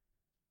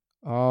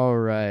All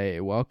right.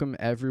 Welcome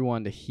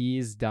everyone to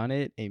He's Done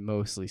It, a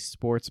mostly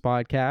sports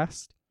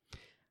podcast.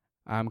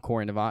 I'm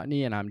Corey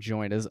Novotny, and I'm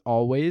joined as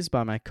always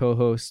by my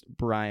co-host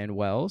Brian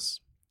Wells.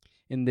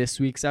 In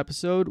this week's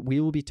episode, we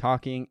will be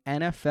talking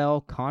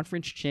NFL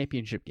Conference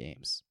Championship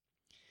games,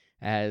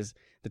 as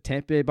the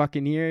Tampa Bay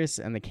Buccaneers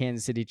and the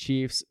Kansas City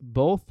Chiefs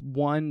both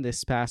won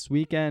this past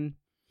weekend.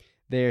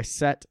 They are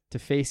set to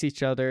face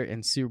each other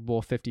in Super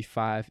Bowl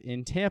 55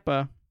 in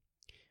Tampa,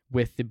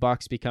 with the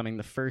Bucs becoming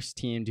the first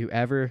team to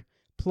ever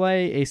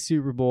play a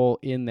Super Bowl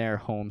in their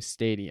home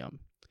stadium.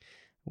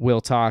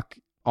 We'll talk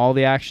all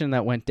the action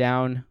that went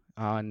down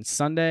on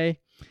Sunday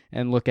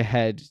and look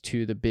ahead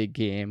to the big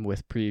game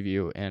with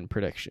preview and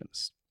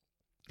predictions.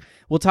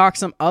 We'll talk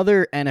some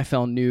other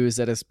NFL news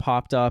that has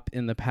popped up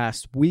in the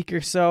past week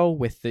or so,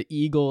 with the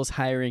Eagles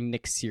hiring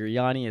Nick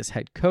Sirianni as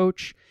head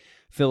coach,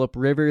 Phillip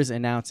Rivers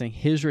announcing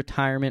his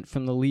retirement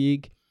from the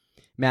league,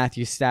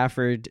 Matthew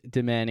Stafford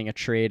demanding a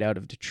trade out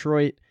of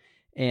Detroit,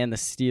 and the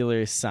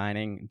Steelers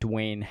signing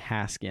Dwayne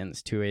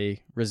Haskins to a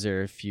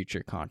reserve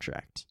future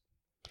contract.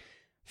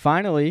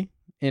 Finally,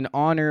 in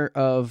honor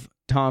of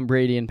Tom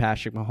Brady and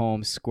Patrick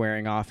Mahomes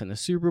squaring off in the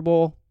Super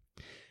Bowl,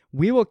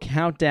 we will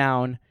count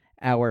down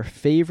our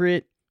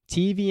favorite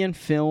TV and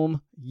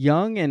film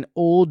young and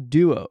old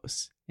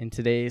duos in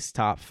today's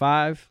top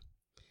 5.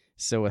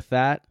 So with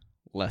that,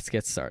 let's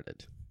get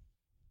started.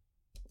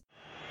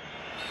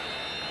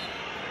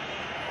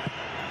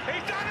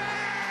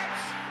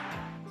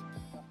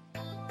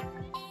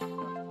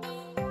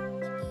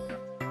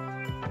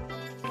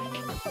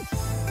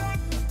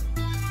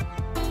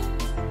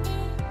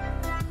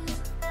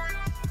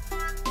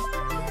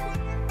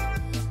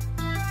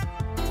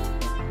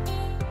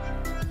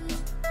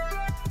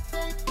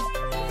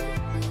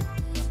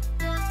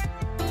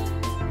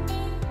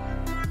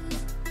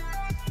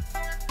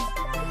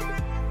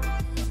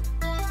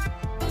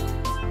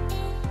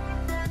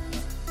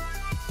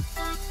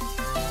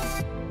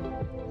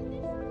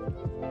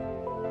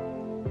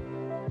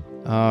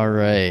 All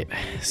right,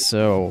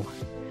 so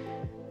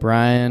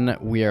Brian,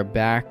 we are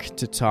back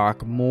to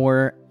talk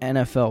more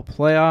NFL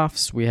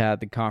playoffs. We had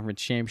the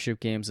conference championship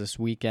games this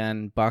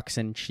weekend, Bucs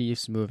and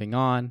Chiefs moving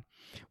on.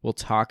 We'll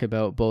talk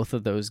about both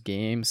of those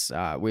games.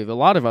 We have a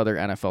lot of other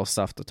NFL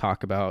stuff to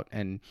talk about,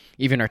 and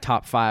even our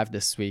top 5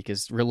 this week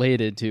is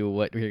related to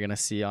what we're going to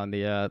see on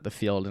the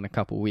field in a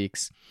couple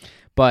weeks.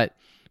 But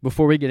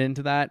before we get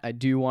into that, I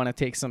do want to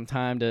take some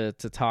time to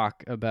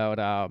talk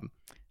about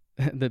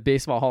the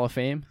Baseball Hall of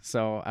Fame.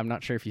 So I'm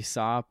not sure if you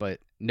saw,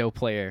 but no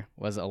player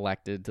was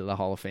elected to the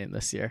Hall of Fame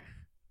this year.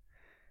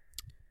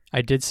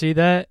 I did see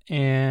that,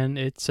 and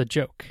it's a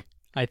joke.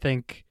 I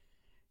think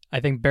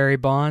Barry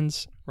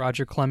Bonds,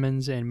 Roger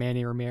Clemens, and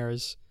Manny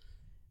Ramirez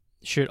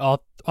should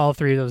all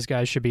 3 of those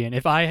guys should be in.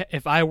 If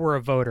I were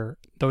a voter,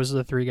 those are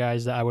the 3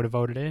 guys that I would have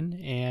voted in,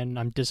 and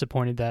I'm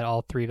disappointed that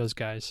all 3 of those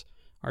guys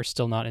are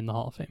still not in the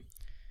Hall of Fame.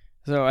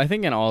 So I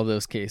think in all of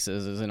those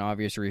cases, there's an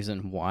obvious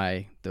reason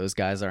why those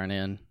guys aren't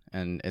in,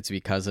 and it's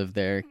because of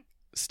their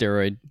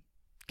steroid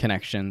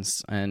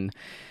connections. And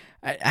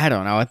I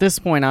don't know. At this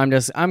point,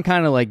 I'm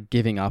kind of like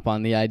giving up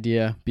on the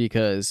idea,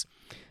 because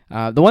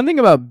the one thing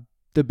about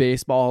the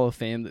Baseball Hall of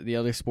Fame that the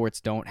other sports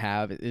don't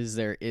have is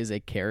there is a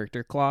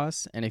character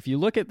clause. And if you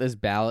look at this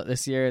ballot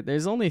this year,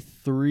 there's only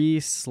 3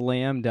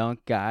 slam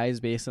dunk guys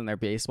based on their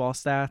baseball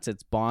stats.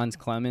 It's Bonds,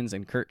 Clemens,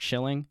 and Curt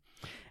Schilling.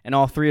 And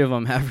all 3 of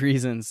them have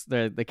reasons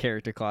that the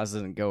character clause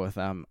doesn't go with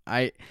them.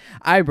 I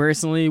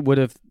personally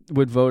would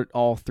vote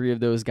all 3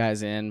 of those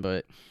guys in,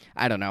 but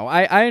I don't know.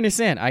 I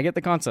understand. I get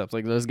the concept.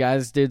 Like, those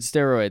guys did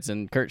steroids,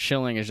 and Curt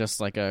Schilling is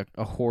just like a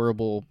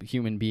horrible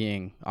human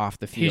being off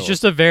the field. He's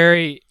just a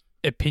very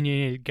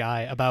opinionated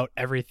guy about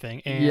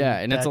everything.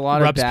 And it's a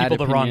lot of bad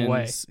people the wrong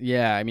way.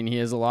 Yeah, I mean, he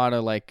has a lot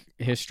of like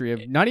history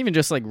of not even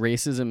just like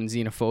racism and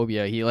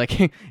xenophobia.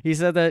 He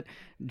said that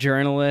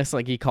journalists,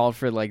 like, he called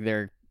for like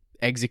their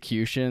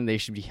execution, they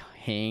should be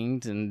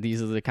hanged, and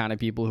these are the kind of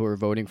people who are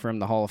voting for him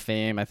the Hall of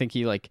Fame. I think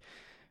he like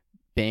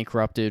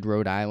bankrupted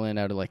Rhode Island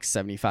out of like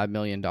 $75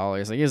 million.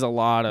 Like, he has a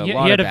lot of he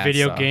had a bad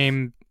video stuff.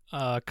 game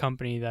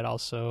company that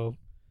also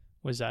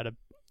was that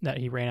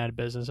he ran out of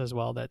business as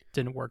well, that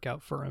didn't work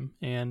out for him.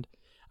 And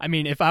I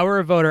mean, if I were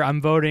a voter,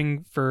 I'm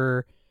voting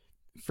for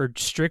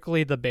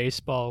strictly the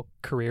baseball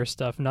career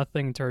stuff,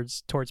 nothing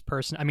towards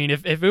person. I mean,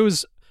 if it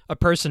was a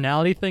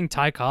personality thing,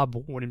 Ty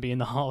Cobb wouldn't be in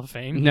the Hall of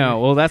Fame. No,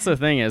 well, that's the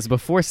thing is,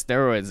 before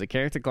steroids, the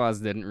character clause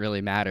didn't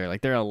really matter.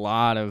 Like, there are a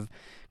lot of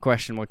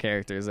questionable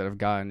characters that have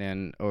gotten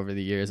in over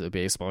the years of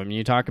baseball. I mean,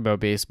 you talk about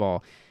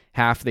baseball,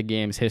 half the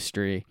game's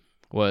history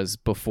was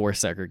before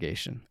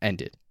segregation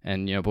ended.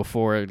 And,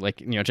 before,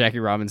 Jackie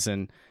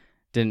Robinson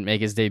didn't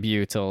make his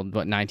debut till,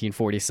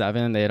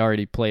 1947. They had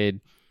already played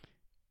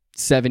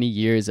 70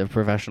 years of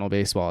professional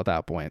baseball at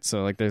that point.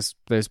 So like there's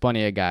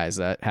plenty of guys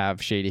that have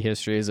shady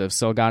histories of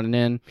still gotten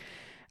in.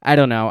 I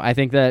don't know. I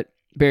think that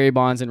Barry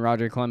Bonds and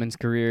Roger Clemens'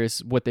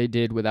 careers, what they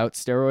did without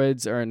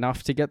steroids, are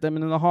enough to get them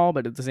into the Hall.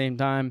 But at the same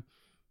time,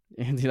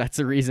 that's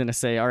a reason to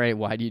say, all right,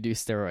 why do you do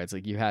steroids?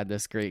 Like, you had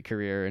this great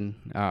career, and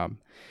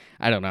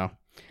I don't know.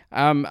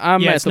 I'm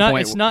at the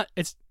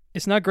point.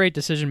 it's not great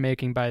decision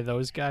making by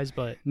those guys,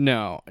 but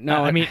No.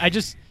 I mean,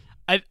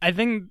 I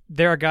think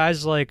there are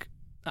guys like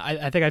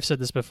I think I've said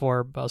this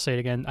before, but I'll say it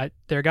again.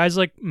 There are guys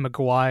like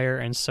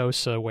McGuire and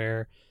Sosa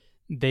where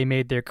they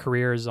made their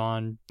careers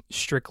on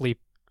strictly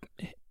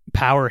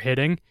power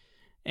hitting,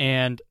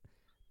 and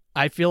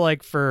I feel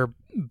like for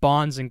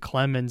Bonds and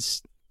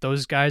Clemens,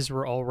 those guys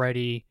were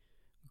already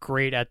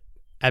great at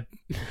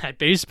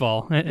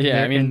baseball.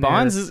 Yeah, I mean,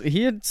 Bonds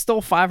he had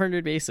stole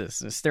 500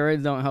 bases.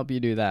 Steroids don't help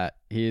you do that.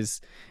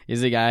 He's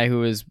a guy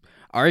who is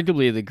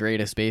arguably the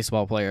greatest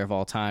baseball player of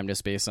all time,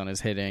 just based on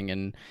his hitting,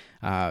 and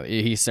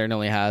he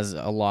certainly has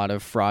a lot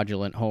of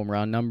fraudulent home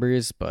run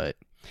numbers. But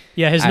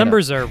yeah, his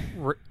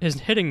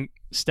hitting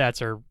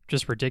stats are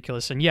just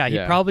ridiculous. And yeah, he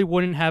probably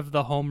wouldn't have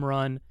the home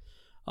run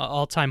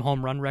all-time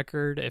home run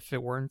record if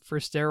it weren't for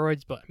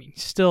steroids. But I mean,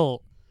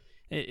 still.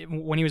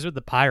 When he was with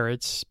the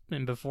Pirates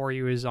and before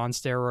he was on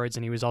steroids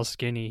and he was all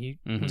skinny,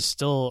 he was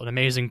still an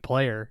amazing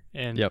player.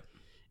 And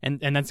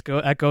and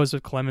that goes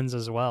with Clemens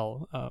as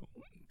well.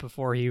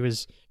 Before he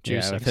was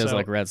juicing, yeah, with his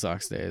like Red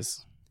Sox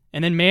days.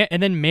 And then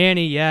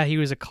Manny, yeah, he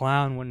was a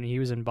clown when he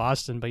was in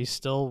Boston, but he's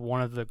still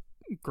one of the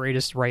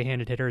greatest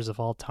right-handed hitters of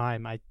all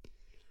time.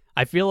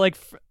 I feel like,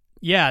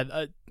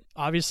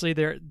 obviously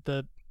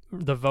the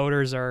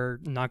voters are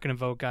not going to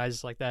vote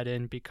guys like that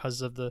in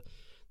because of the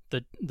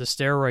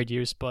steroid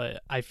use,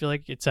 but I feel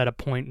like it's at a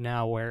point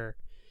now where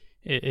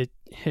it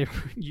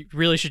you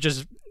really should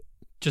just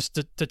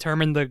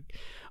determine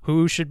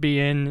who should be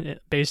in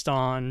based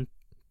on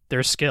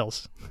their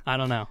skills. I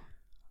don't know.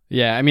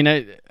 Yeah, I mean,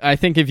 I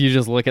think if you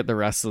just look at the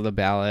rest of the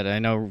ballot, I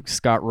know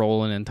Scott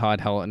Rowland and Todd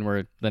Helton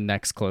were the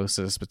next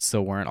closest, but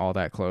still weren't all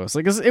that close.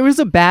 Like it was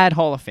a bad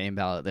Hall of Fame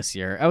ballot this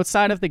year.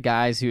 Outside of the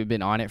guys who have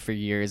been on it for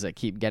years that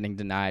keep getting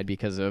denied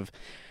because of,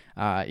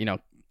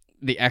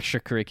 the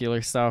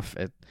extracurricular stuff,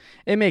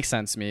 it makes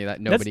sense to me that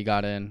nobody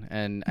got in,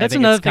 and I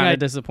think it's kind of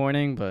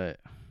disappointing. But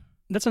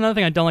that's another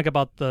thing I don't like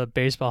about the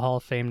Baseball Hall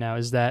of Fame now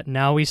is that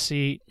now we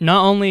see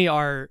not only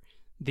are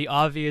the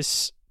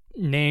obvious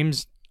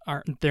names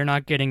they're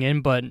not getting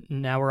in, but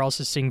now we're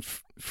also seeing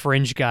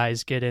fringe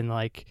guys get in,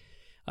 like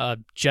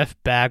Jeff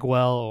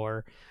Bagwell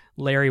or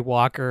Larry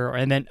Walker,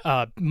 and then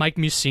Mike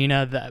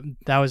Mussina.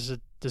 That was a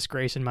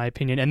disgrace in my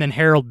opinion, and then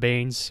Harold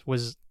Baines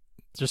was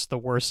just the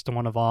worst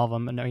one of all of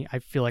them. And I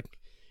feel like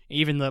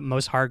even the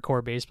most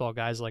hardcore baseball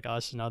guys like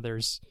us and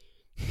others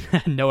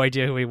had no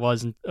idea who he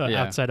was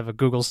outside of a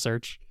Google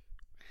search.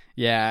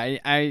 Yeah,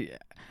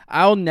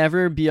 I'll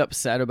never be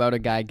upset about a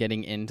guy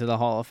getting into the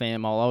Hall of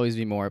Fame. I'll always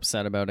be more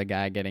upset about a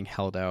guy getting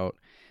held out.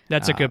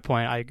 That's a good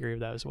point. I agree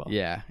with that as well.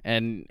 Yeah,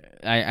 and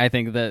I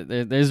think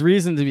that there's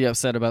reason to be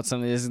upset about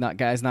some of these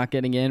guys not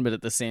getting in, but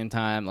at the same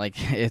time, like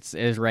it's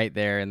right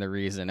there in the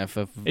reason. If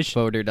a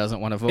voter doesn't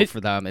want to vote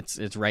for them,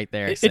 it's right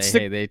there.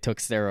 Hey, they took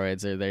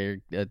steroids, or they're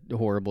a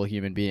horrible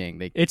human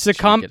being. It's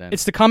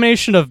the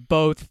combination of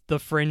both the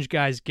fringe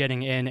guys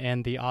getting in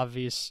and the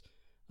obvious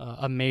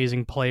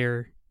amazing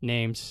player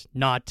names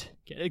not.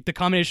 The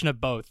combination of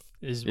both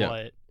is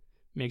what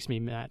makes me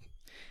mad.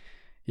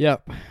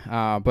 Yep,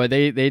 but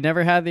they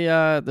never had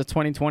the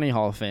 2020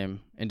 Hall of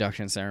Fame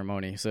induction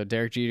ceremony. So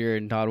Derek Jeter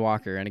and Todd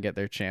Walker are going to get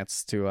their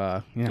chance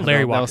to.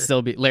 Larry Walker. They'll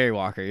still be Larry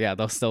Walker. Yeah,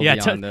 they'll still be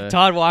on the.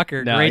 Todd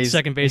Walker, great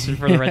second baseman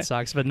for the Red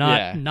Sox, but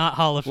not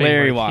Hall of Fame.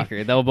 Larry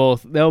Walker. They'll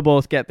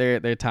both get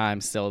their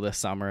time still this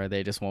summer.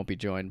 They just won't be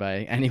joined by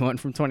anyone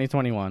from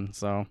 2021.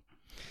 So, all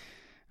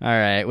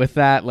right. With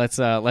that,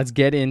 let's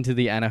get into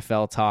the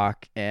NFL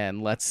talk,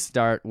 and let's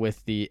start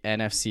with the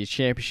NFC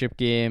Championship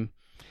game.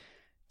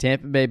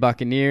 Tampa Bay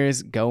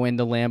Buccaneers go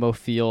into Lambeau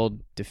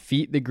Field,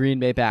 defeat the Green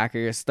Bay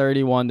Packers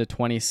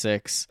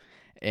 31-26,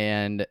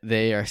 and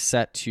they are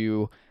set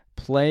to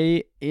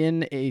play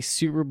in a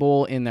Super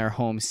Bowl in their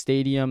home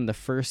stadium, the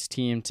first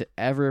team to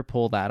ever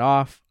pull that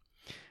off.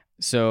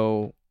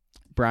 So,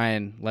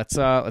 Brian, let's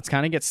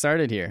kind of get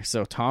started here.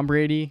 So, Tom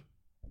Brady,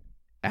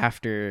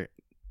 after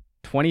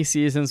 20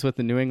 seasons with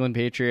the New England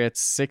Patriots,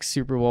 6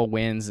 Super Bowl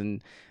wins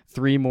and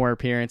 3 more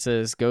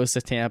appearances, goes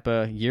to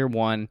Tampa year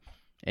 1.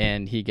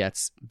 And he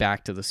gets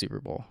back to the Super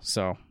Bowl.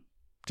 So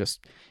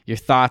just your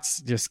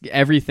thoughts, just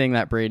everything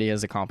that Brady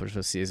has accomplished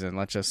this season.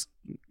 Let's just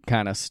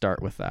kind of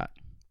start with that.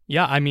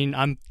 Yeah, I mean,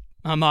 I'm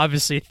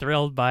obviously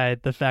thrilled by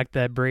the fact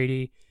that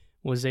Brady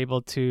was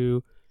able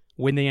to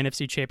win the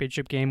NFC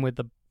Championship game with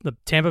the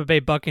Tampa Bay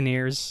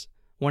Buccaneers,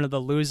 one of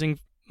the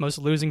most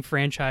losing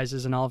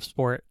franchises in all of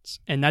sports.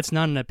 And that's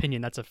not an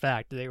opinion, that's a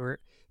fact. They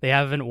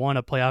haven't won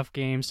a playoff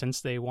game since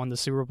they won the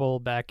Super Bowl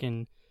back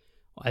in,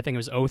 I think it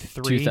was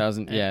 2003.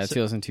 2000, yeah,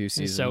 2002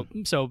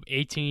 season. So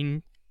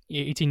 18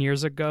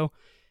 years ago.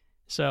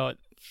 So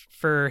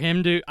for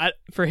him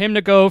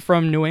to go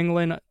from New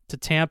England to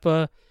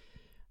Tampa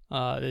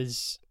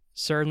is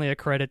certainly a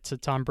credit to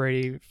Tom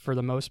Brady for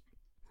the most.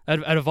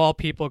 Out of all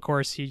people, of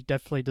course, he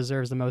definitely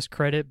deserves the most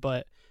credit.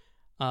 But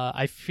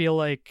I feel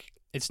like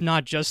it's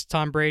not just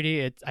Tom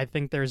Brady. I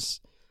think there's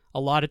a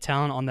lot of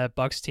talent on that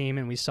Bucs team,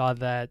 and we saw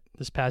that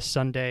this past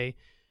Sunday.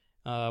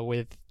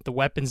 With the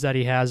weapons that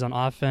he has on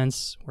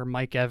offense, where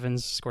Mike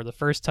Evans scored the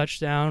first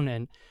touchdown,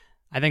 and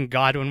I think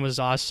Godwin was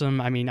awesome.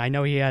 I mean, I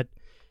know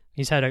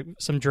he's had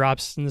some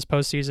drops in this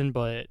postseason,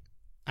 but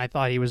I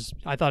thought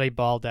he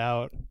balled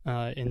out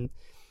in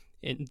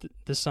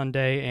this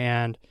Sunday.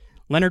 And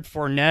Leonard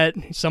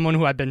Fournette, someone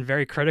who I've been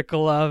very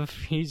critical of,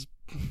 he's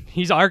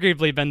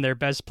arguably been their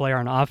best player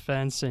on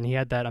offense, and he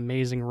had that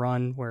amazing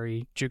run where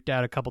he juked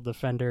out a couple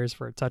defenders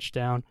for a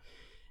touchdown.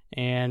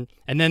 And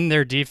then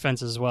their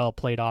defense as well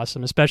played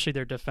awesome, especially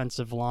their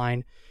defensive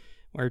line,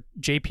 where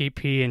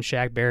JPP and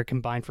Shaq Barrett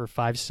combined for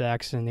 5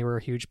 sacks, and they were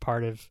a huge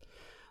part of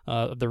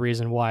the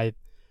reason why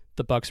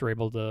the Bucs were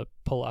able to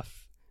pull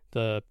off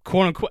the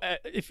quote unquote.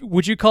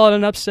 Would you call it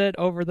an upset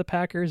over the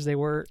Packers? They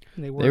were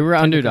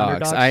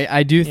underdogs.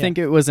 I do think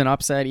it was an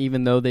upset,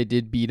 even though they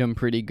did beat them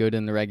pretty good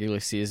in the regular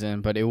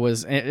season. But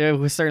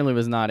it certainly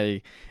was not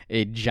a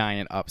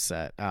giant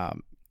upset.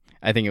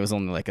 I think it was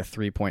only like a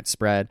 3-point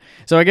spread.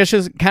 So I guess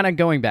just kind of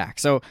going back.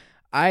 So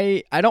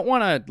I don't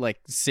want to like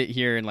sit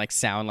here and like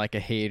sound like a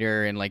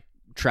hater and like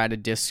try to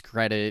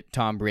discredit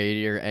Tom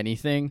Brady or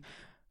anything.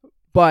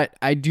 But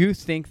I do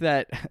think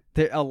that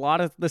a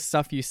lot of the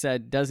stuff you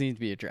said does need to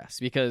be addressed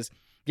because,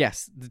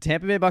 yes, the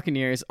Tampa Bay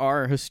Buccaneers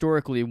are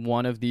historically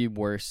one of the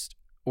worst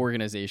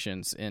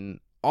organizations in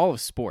all of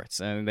sports,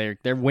 and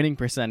their winning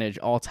percentage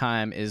all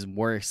time is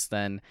worse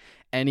than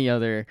any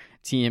other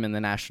team in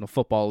the National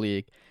Football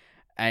League.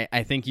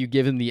 I think you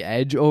give them the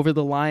edge over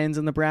the Lions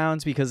and the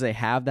Browns because they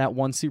have that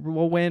one Super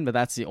Bowl win, but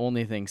that's the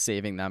only thing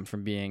saving them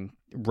from being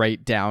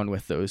right down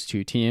with those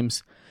two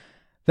teams.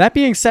 That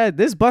being said,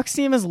 this Bucs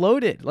team is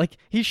loaded. Like,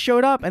 he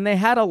showed up, and they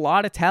had a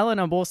lot of talent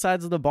on both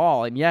sides of the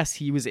ball. And yes,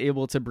 he was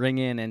able to bring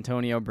in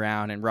Antonio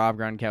Brown and Rob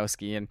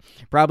Gronkowski and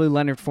probably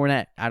Leonard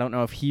Fournette. I don't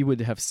know if he would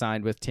have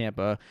signed with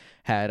Tampa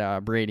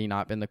had Brady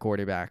not been the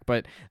quarterback.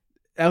 But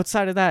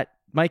outside of that,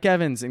 Mike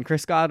Evans and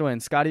Chris Godwin,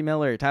 Scotty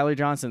Miller, Tyler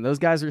Johnson, those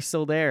guys are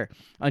still there.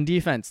 On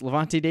defense,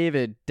 Levante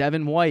David,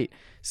 Devin White,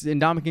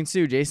 Ndamukong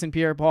Suh, Jason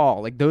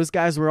Pierre-Paul. Like, those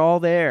guys were all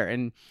there.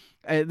 And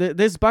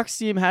this Bucs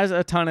team has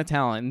a ton of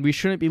talent, and we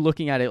shouldn't be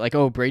looking at it like,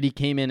 oh, Brady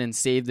came in and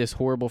saved this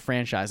horrible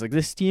franchise. Like,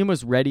 this team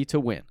was ready to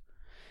win.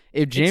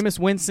 If Jameis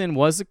Winston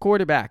was the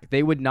quarterback,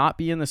 they would not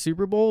be in the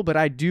Super Bowl, but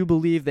I do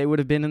believe they would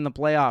have been in the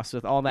playoffs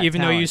with all that Even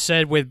talent. though you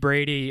said with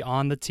Brady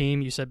on the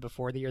team, you said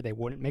before the year they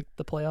wouldn't make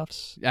the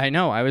playoffs. I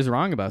know. I was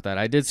wrong about that.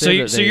 I did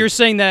say that. So you're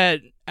saying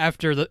that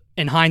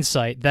in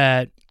hindsight,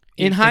 that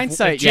if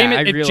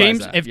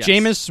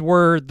Jameis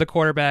were the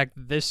quarterback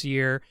this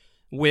year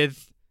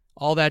with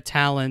all that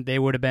talent, they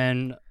would have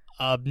been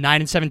a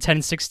 9-7,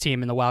 10-6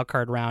 team in the wild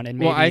card round. And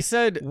maybe, well, I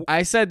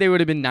said they would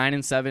have been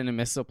 9-7 and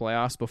missed the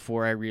playoffs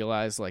before I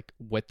realized like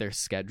what their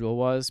schedule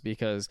was,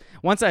 because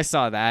once I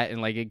saw that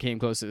and like it came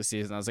close to the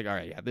season, I was like, all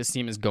right, yeah, this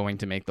team is going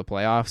to make the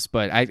playoffs.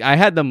 But I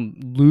had them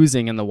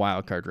losing in the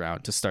wild card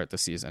round to start the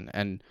season,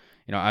 and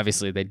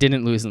obviously they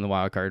didn't lose in the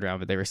wild card round,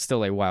 but they were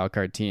still a wild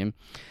card team.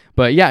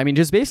 But yeah, I mean,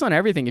 just based on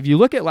everything, if you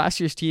look at last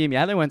year's team,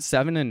 yeah, they went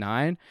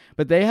 7-9,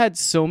 but they had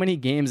so many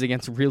games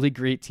against really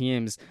great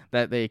teams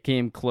that they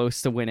came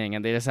close to winning,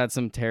 and they just had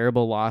some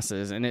terrible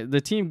losses. And the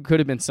team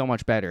could have been so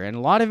much better. And a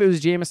lot of it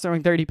was Jameis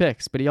throwing 30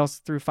 picks, but he also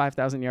threw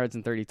 5,000 yards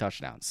and 30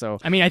 touchdowns. So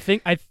I mean, I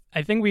think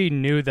we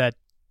knew that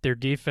their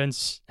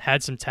defense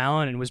had some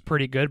talent and was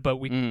pretty good, but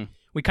we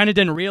kind of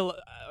didn't realize.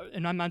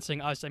 And I'm not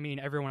saying us; I mean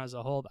everyone as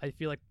a whole. I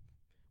feel like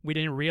we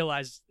didn't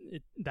realize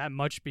it that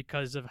much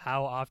because of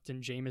how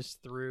often Jameis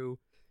threw,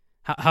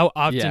 how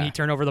often he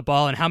turned over the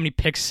ball, and how many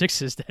pick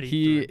sixes that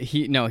he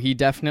threw. He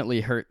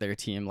definitely hurt their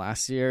team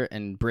last year,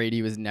 and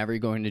Brady was never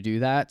going to do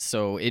that.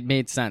 So it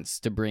made sense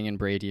to bring in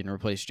Brady and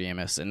replace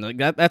Jameis, and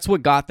like that's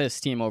what got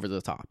this team over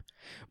the top.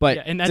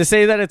 But to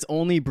say that it's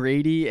only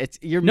Brady,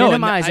 you're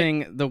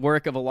minimizing the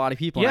work of a lot of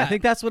people. Yeah. And I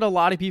think that's what a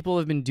lot of people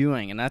have been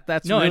doing, and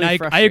that's no, really and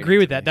frustrating. I agree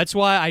with that. That's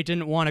why I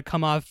didn't want to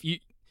come off.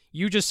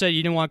 You just said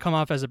you didn't want to come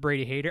off as a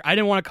Brady hater. I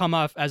didn't want to come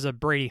off as a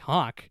Brady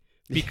honk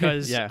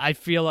because I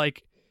feel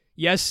like,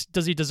 yes,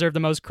 does he deserve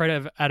the most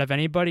credit out of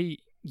anybody?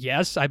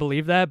 Yes, I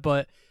believe that,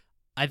 but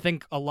I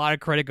think a lot of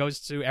credit goes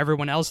to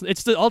everyone else.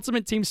 It's the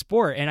ultimate team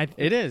sport, and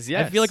it is.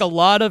 Yes, I feel like a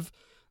lot of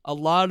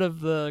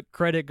the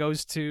credit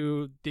goes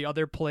to the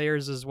other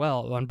players as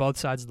well on both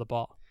sides of the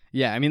ball.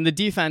 Yeah, I mean, the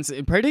defense,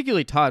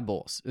 particularly Todd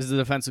Bowles, is the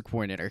defensive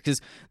coordinator,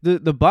 because the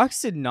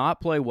Bucs did not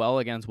play well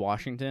against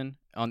Washington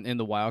in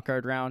the wild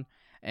card round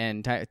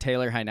and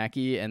Taylor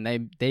Heinicke,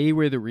 and they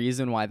were the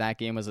reason why that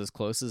game was as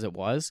close as it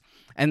was.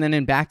 And then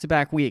in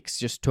back-to-back weeks,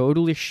 just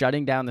totally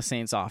shutting down the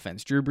Saints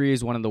offense. Drew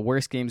Brees, one of the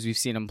worst games we've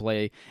seen him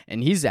play,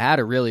 and he's had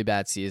a really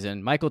bad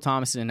season. Michael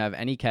Thomas didn't have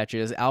any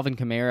catches. Alvin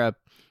Kamara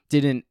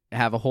didn't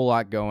have a whole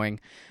lot going.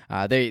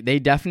 They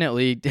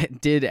definitely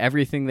did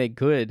everything they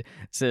could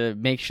to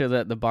make sure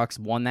that the Bucs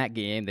won that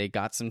game. They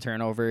got some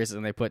turnovers,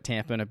 and they put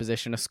Tampa in a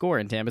position to score,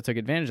 and Tampa took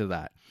advantage of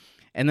that.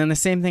 And then the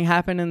same thing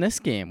happened in this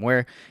game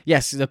where,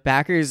 yes, the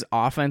Packers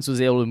offense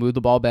was able to move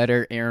the ball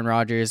better. Aaron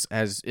Rodgers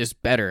is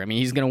better. I mean,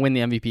 he's going to win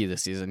the MVP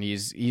this season.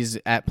 He's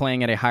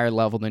playing at a higher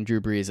level than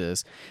Drew Brees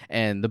is.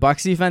 And the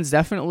Bucs defense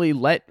definitely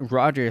let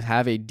Rodgers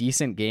have a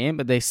decent game,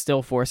 but they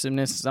still forced him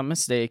into some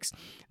mistakes.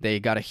 They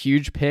got a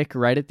huge pick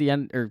right at the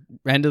end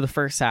of the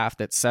first half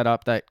that set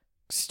up that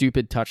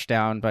stupid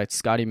touchdown by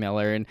Scotty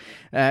Miller.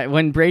 And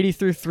when Brady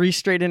threw 3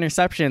 straight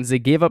interceptions, they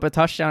gave up a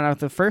touchdown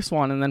after the first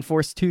one and then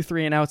forced 2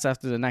 3-and-outs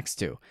after the next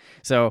 2.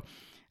 So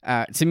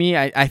to me,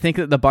 I think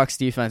that the Bucs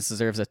defense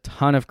deserves a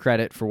ton of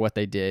credit for what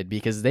they did,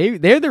 because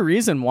they're the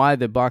reason why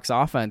the Bucs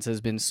offense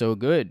has been so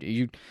good.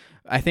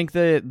 I think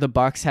the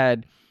Bucs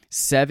had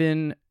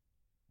 7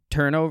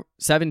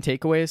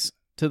 takeaways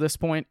to this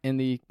point in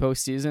the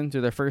postseason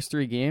through their first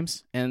 3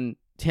 games, and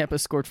Tampa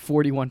scored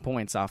 41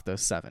 points off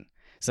those 7.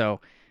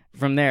 So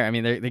from there, I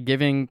mean, they're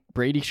giving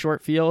Brady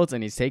short fields,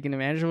 and he's taking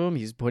advantage of them.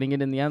 He's putting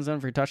it in the end zone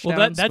for touchdowns.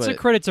 Well, that's a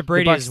credit to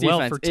Brady as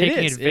well for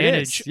taking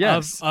advantage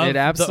of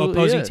the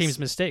opposing team's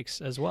mistakes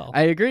as well.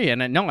 I agree,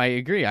 and I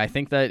agree. I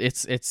think that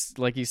it's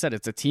like you said,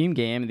 it's a team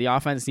game. The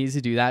offense needs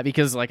to do that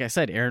because, like I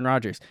said, Aaron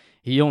Rodgers,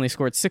 he only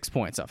scored 6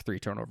 points off 3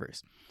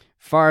 turnovers.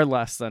 Far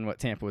less than what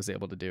Tampa was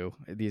able to do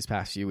these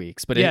past few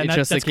weeks. But it's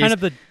just the case.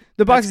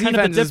 The Bucs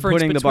defense is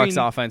putting the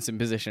Bucs offense in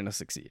position to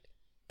succeed.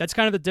 That's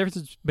kind of the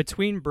difference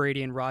between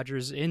Brady and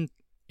Rodgers in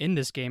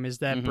this game, is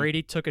that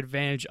Brady took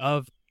advantage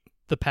of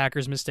the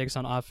Packers' mistakes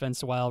on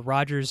offense, while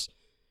Rodgers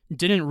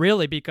didn't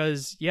really,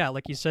 because,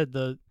 like you said,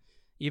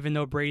 even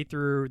though Brady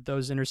threw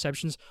those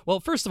interceptions.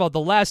 Well, first of all, the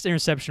last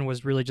interception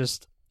was really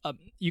just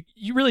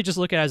you really just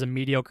look at it as a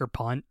mediocre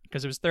punt,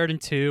 because it was 3rd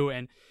and 2,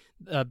 and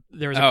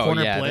there was a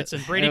corner blitz,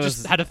 and Brady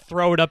just had to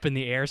throw it up in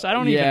the air. So I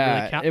don't even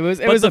really count. It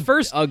was the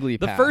first ugly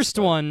pass. The first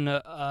one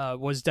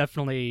was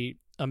definitely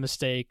a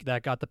mistake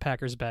that got the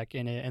Packers back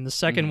in it, and the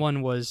second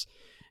one was,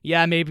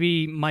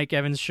 maybe Mike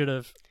Evans should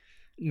have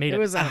made a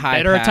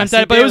better attempt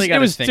at it, but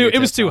it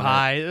was too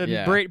high.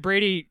 Yeah.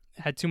 Brady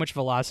had too much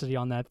velocity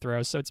on that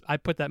throw, so I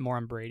put that more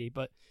on Brady.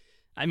 But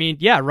I mean,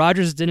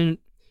 Rodgers and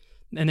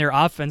their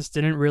offense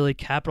didn't really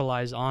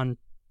capitalize on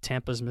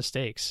Tampa's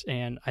mistakes,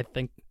 and I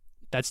think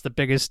that's the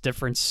biggest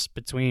difference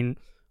between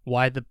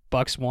why the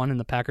Bucs won and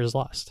the Packers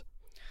lost.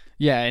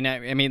 Yeah, and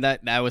I mean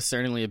that was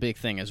certainly a big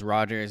thing, as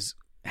Rodgers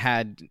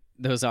had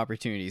those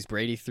opportunities.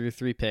 Brady threw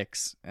 3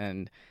 picks,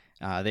 and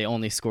they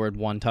only scored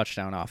 1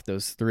 touchdown off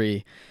those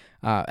 3.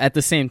 At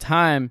the same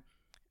time,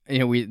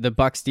 the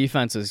Bucs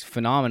defense was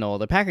phenomenal.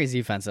 The Packers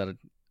defense had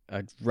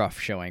a rough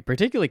showing,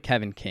 particularly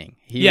Kevin King.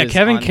 He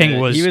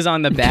was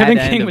on the bad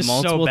end of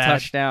multiple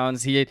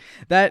touchdowns. He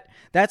had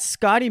that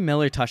Scotty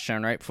Miller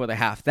touchdown right before the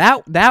half.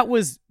 That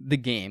was the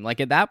game.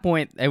 Like, at that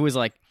point, it was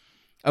like,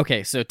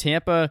 okay, so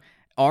Tampa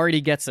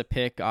already gets a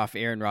pick off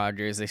Aaron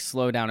Rodgers. They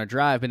slow down a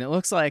drive, and it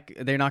looks like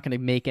they're not going to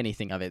make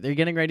anything of it. They're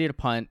getting ready to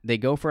punt. They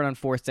go for it on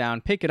 4th down,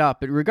 pick it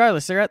up. But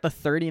regardless, they're at the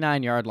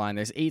 39-yard line.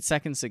 There's 8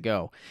 seconds to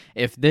go.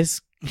 If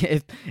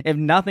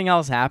nothing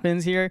else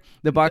happens here,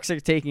 the Bucs are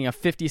taking a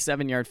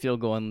 57-yard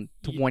field goal in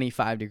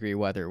 25-degree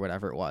weather,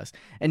 whatever it was.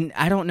 And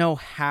I don't know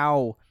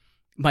how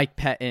Mike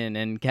Pettin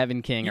and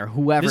Kevin King or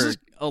whoever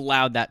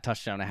allowed that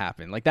touchdown to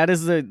happen. Like, that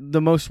is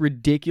the most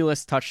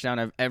ridiculous touchdown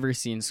I've ever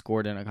seen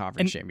scored in a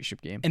conference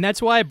championship game. And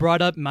that's why I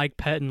brought up Mike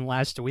Pettin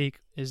last week,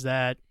 is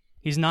that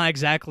he's not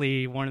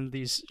exactly one of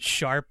these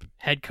sharp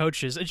head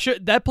coaches.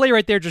 That play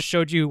right there just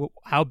showed you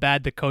how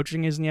bad the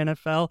coaching is in the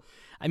NFL.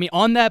 I mean,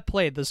 on that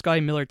play, the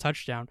Scotty Miller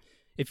touchdown,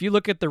 if you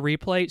look at the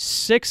replay,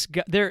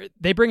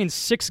 they bring in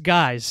 6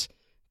 guys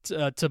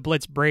to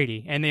blitz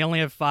Brady, and they only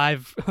have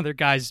 5 other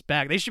guys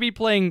back. They should be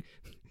playing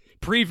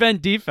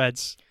prevent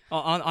defense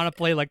on a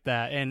play like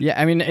that. And yeah,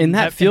 I mean, in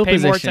that field pay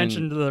position, more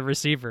attention to the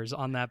receivers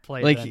on that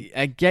play. Like,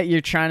 I get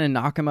you're trying to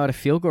knock them out of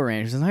field goal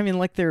range. It's not even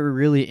like they're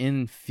really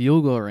in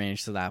field goal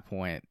range to that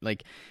point.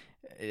 Like,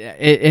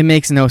 it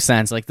makes no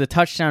sense. Like, the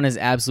touchdown is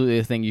absolutely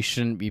the thing you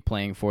shouldn't be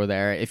playing for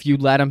there. If you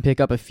let them pick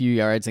up a few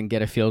yards and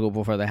get a field goal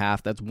before the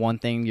half, that's one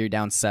thing. You're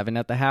down 7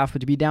 at the half, but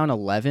to be down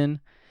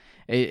 11,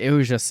 it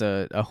was just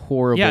a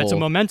horrible. Yeah, it's a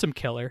momentum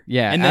killer.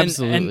 Yeah, and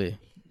absolutely.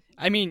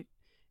 I mean,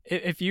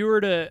 if you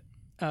were to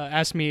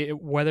ask me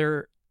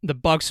whether the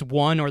Bucs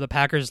won or the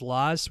Packers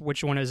lost,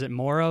 which one is it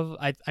more of?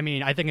 I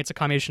mean, I think it's a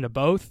combination of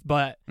both,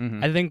 but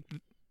I think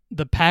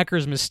the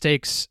Packers'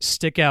 mistakes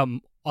stick out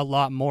a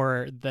lot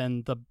more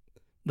than the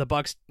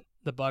Bucs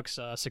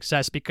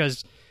success,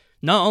 because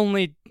not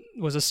only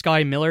was a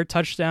Scotty Miller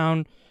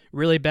touchdown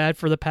really bad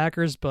for the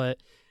Packers, but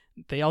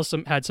they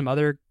also had some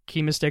other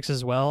key mistakes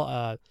as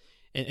well.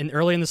 And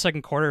early in the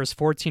second quarter, it was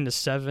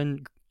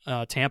 14-7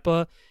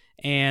 Tampa,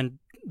 and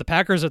the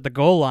Packers at the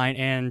goal line,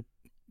 and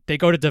they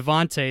go to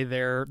Devontae,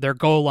 their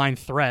goal line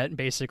threat,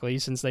 basically,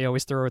 since they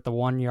always throw at the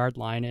 1-yard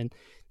line, and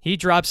he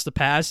drops the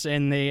pass,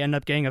 and they end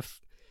up getting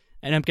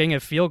a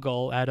field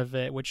goal out of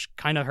it, which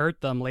kind of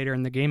hurt them later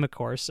in the game, of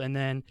course. And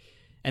then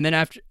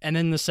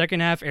the second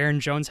half, Aaron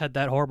Jones had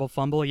that horrible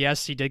fumble.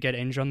 Yes, he did get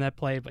injured on that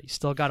play, but he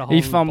still got a hold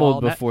of the ball. He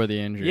fumbled before the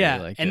injury.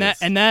 Yeah, and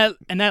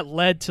that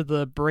led to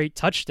the Brate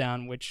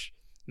touchdown, which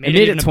made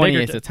it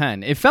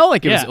 28-10. It felt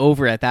like it was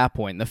over at that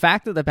point. The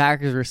fact that the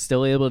Packers were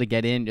still able to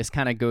get in just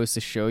kind of goes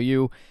to show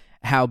you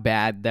how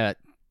bad that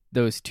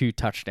those 2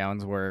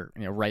 touchdowns were,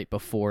 right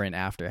before and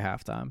after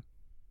halftime.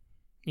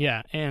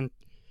 Yeah, and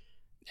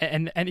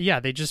yeah,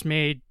 they just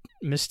made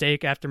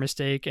mistake after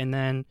mistake, and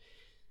then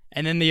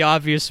the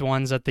obvious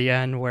ones at the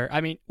end. Where,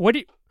 I mean, what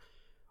did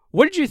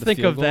you think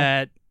of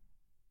that?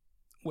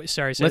 Wait,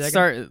 sorry, say Let's that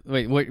start.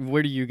 Wait, what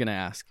are you gonna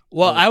ask?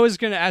 Well, I was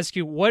going to ask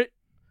you what.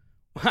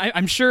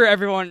 I'm sure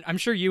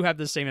you have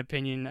the same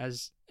opinion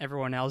as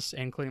everyone else,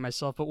 including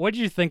myself. But what did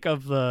you think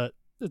of the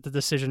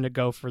decision to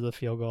go for the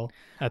field goal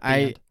at the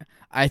end?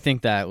 I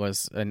think that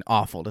was an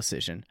awful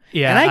decision.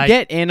 Yeah, and I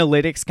get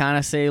analytics kind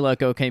of say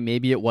like, okay,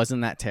 maybe it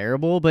wasn't that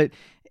terrible, but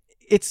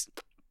it's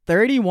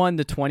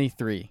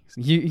 31-23.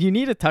 You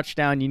need a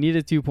touchdown. You need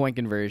a 2-point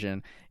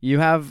conversion. You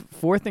have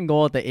 4th and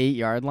goal at the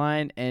 8-yard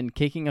line, and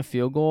kicking a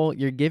field goal,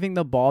 you're giving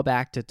the ball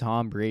back to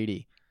Tom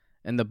Brady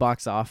and the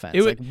Bucs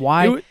offense.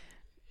 Why?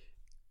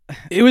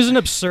 It was an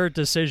absurd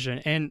decision,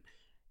 and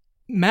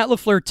Matt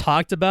LaFleur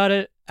talked about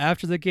it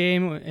after the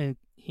game, and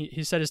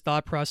he said his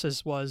thought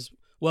process was,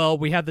 well,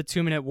 we have the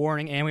 2-minute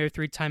warning and we have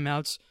 3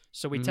 timeouts,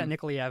 so we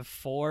technically have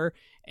 4.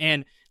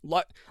 And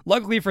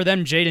luckily for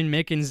them, Jaden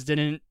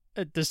Mickens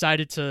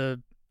decided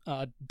to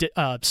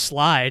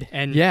slide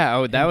and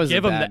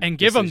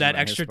give him that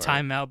extra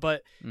timeout.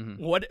 But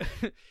what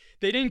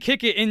they didn't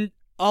kick it in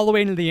all the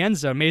way into the end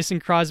zone. Mason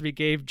Crosby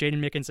gave Jaden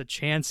Mickens a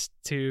chance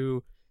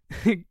to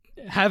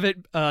have it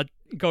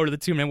go to the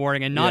 2-minute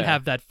warning and not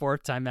have that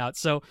 4th timeout.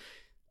 So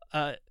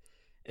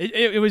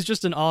it was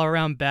just an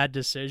all-around bad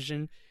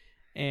decision,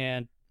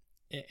 and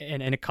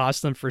it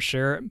cost them for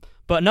sure.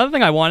 But another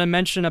thing I want to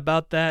mention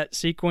about that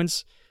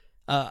sequence,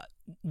 I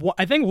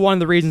think one of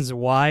the reasons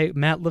why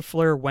Matt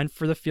LaFleur went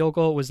for the field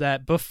goal was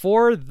that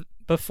before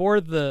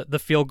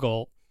the field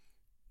goal,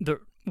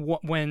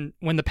 when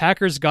the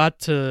Packers got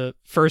to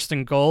 1st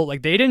and goal,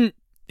 like they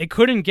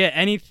couldn't get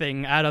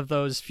anything out of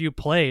those few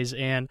plays,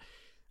 and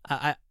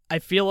I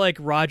feel like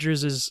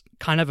Rodgers is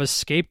kind of a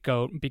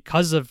scapegoat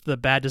because of the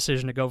bad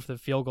decision to go for the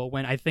field goal,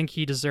 when I think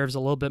he deserves a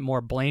little bit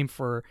more blame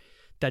for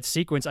that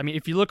sequence. I mean,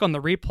 if you look on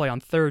the replay on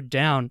 3rd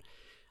down,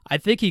 I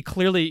think it's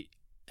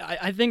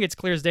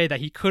clear as day that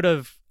he could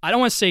have, I don't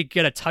want to say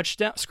get a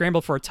touchdown,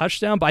 scramble for a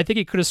touchdown, but I think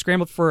he could have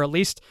scrambled for at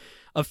least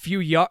a few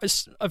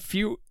yards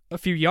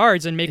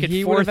and make it 4th.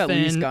 He would have at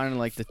least gotten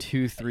like the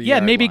 2-3 yeah,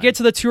 yard line. Get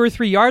to the 2 or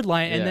 3 yard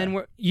line, and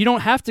then you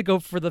don't have to go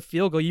for the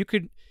field goal. You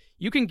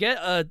can get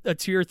a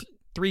 2 or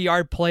 3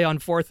 yard play on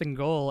 4th and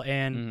goal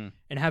and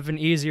have an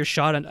easier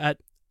shot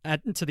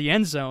at to the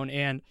end zone.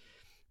 And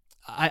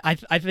I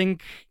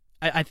think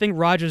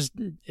Rodgers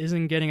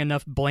isn't getting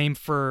enough blame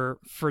for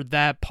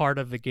that part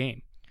of the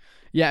game.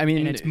 Yeah, I mean,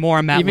 and it's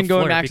more Matt even LaFleur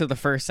going back to the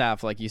first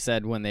half, like you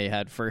said, when they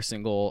had 1st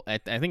and goal, I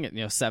think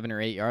 7 or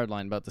 8 yard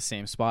line, about the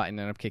same spot, and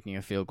ended up kicking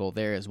a field goal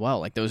there as well.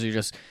 Like those are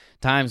just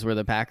times where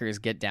the Packers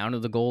get down to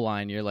the goal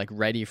line. You're like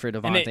ready for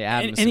Devontae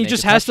Adams, and he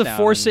just has to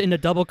force it into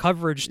double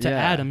coverage to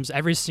Adams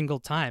every single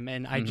time.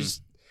 And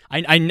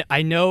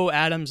I know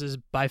Adams is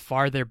by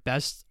far their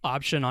best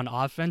option on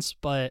offense,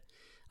 but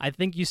I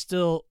think you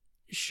still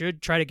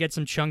should try to get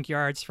some chunk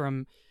yards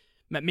from.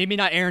 Maybe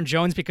not Aaron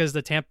Jones, because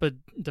the Tampa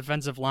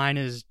defensive line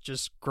is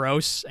just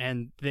gross,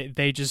 and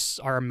they just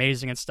are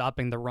amazing at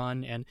stopping the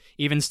run and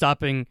even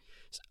stopping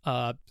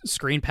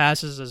screen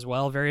passes as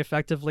well very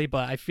effectively.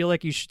 But I feel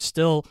like you should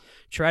still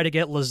try to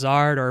get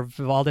Lazard or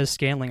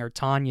Valdez-Scantling or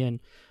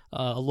Tonyan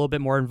a little bit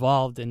more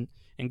involved in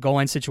goal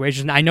line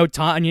situations. I know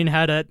Tonyan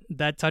had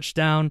that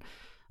touchdown,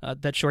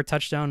 that short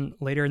touchdown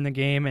later in the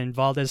game, and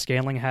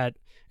Valdez-Scantling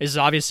is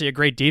obviously a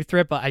great deep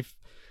threat, but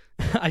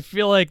I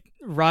feel like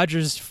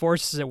Rodgers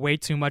forces it way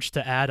too much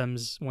to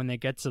Adams when they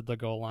get to the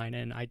goal line,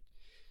 and I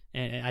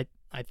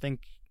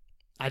think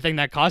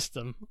that cost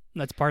them.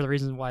 That's part of the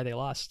reason why they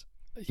lost.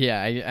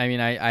 Yeah,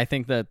 I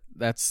think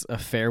that's a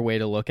fair way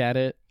to look at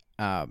it.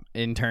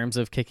 In terms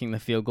of kicking the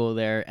field goal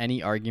there,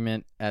 any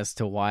argument as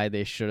to why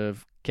they should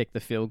have kicked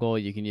the field goal,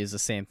 you can use the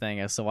same thing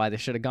as to why they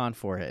should have gone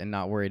for it and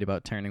not worried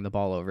about turning the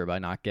ball over by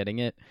not getting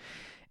it.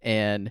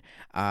 And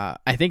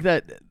I think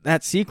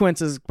that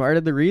sequence is part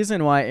of the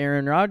reason why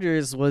Aaron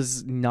Rodgers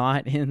was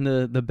not in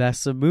the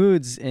best of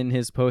moods in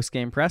his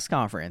post-game press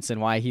conference,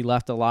 and why he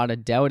left a lot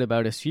of doubt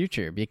about his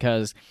future.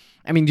 Because,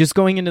 I mean, just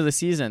going into the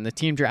season, the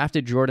team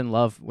drafted Jordan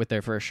Love with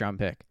their 1st-round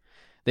pick.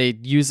 They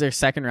used their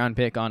 2nd-round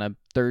pick on a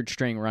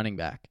 3rd-string running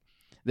back.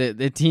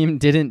 The team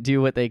didn't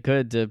do what they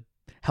could to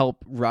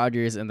help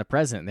Rodgers in the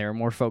present. They were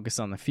more focused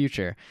on the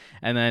future.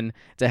 And then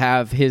to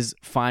have his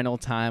final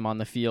time on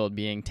the field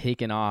being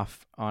taken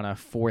off on a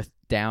 4th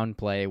down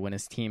play when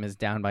his team is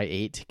down by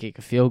 8 to kick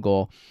a field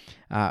goal,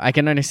 I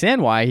can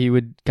understand why he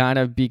would kind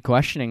of be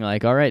questioning,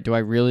 like, all right, do I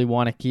really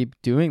want to keep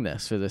doing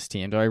this for this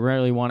team? Do I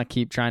really want to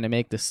keep trying to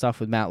make this stuff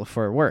with Matt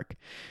LaFleur work?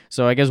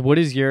 So I guess what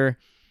is your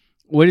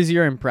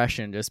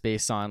impression, just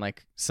based on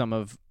like some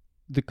of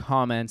the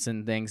comments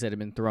and things that have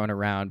been thrown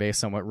around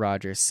based on what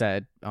Rodgers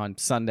said on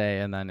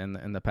Sunday and then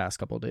in the past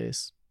couple of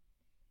days?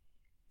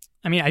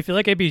 I mean, I feel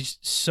like it'd be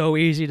so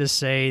easy to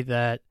say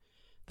that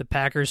the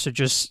Packers should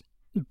just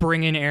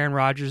bring in Aaron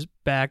Rodgers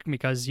back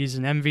because he's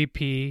an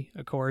MVP,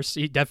 of course.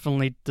 He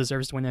definitely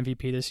deserves to win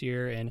MVP this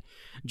year, and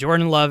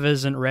Jordan Love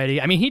isn't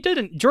ready. I mean,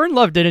 Jordan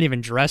Love didn't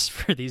even dress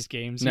for these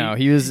games. No,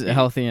 he was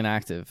healthy and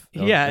active.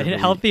 Yeah,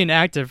 healthy and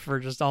active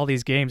for just all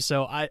these games.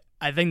 So I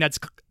think that's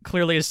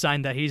clearly a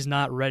sign that he's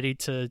not ready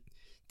to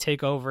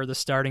take over the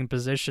starting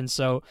position.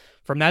 So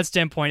from that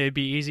standpoint, it'd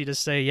be easy to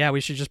say, yeah, we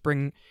should just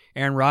bring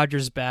Aaron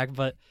Rodgers back.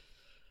 But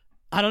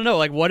I don't know,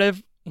 like what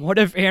if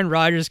Aaron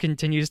Rodgers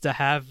continues to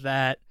have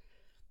that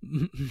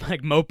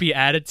like mopey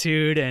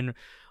attitude and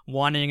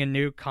wanting a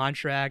new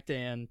contract?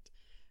 And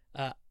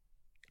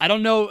I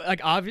don't know,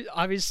 like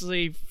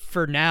obviously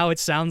for now it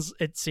seems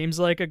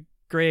like a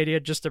great idea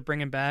just to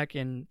bring him back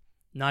and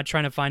not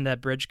trying to find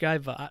that bridge guy.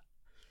 But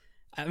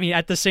I mean,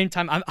 at the same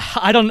time,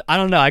 I don't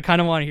know. I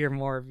kind of want to hear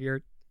more of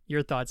your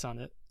thoughts on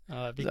it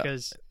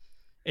because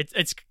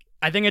it's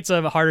I think it's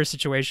a harder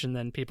situation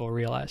than people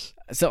realize.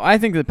 So I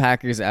think the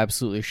Packers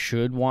absolutely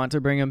should want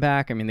to bring him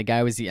back. I mean, the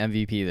guy was the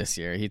MVP this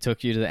year. He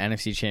took you to the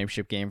NFC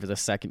Championship game for the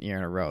second year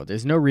in a row.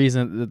 There's no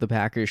reason that the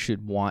Packers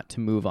should want to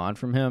move on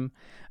from him.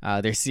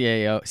 Their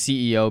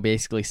CEO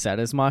basically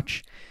said as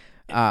much.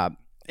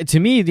 To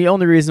me, the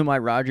only reason why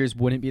Rodgers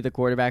wouldn't be the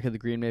quarterback of the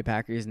Green Bay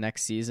Packers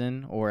next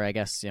season, or I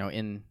guess,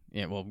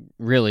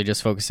 really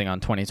just focusing on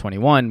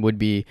 2021, would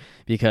be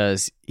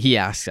because he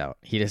asks out.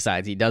 He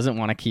decides he doesn't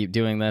want to keep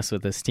doing this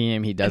with his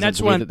team. He doesn't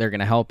believe that they're going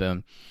to help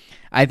him.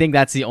 I think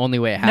that's the only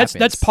way it happens.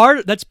 That's part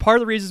of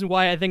the reason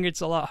why I think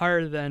it's a lot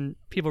harder than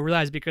people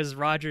realize, because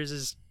Rodgers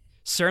is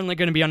certainly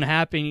going to be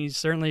unhappy. And he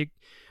certainly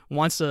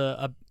wants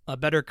a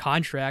better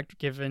contract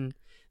given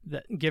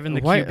the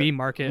QB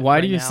market. Why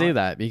right do you now. say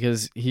that?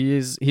 Because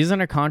he's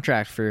under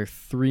contract for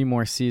 3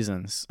 more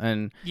seasons,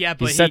 and yeah,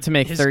 but he's set to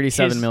make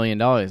 $37 million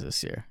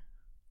this year.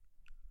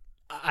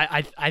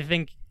 I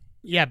think,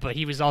 yeah, but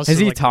he was also. Has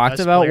he like talked the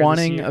best about player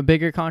wanting this year. a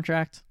bigger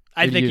contract?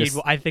 I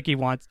think he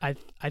wants. I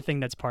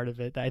think that's part of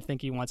it. I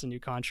think he wants a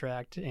new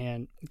contract,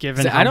 and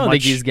given I don't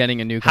think he's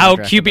getting a new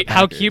contract.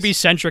 How QB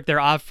centric their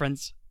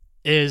offense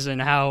is,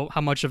 and how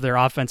much of their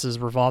offense is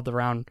revolved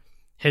around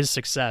his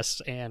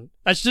success, and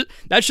that's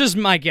just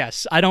my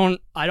guess. I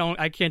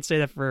can't say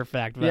that for a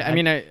fact. But yeah, I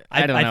mean, I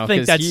don't know. I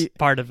think that's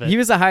part of it. He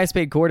was the highest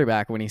paid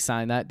quarterback when he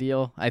signed that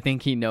deal. I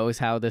think he knows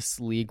how this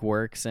league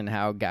works and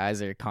how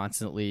guys are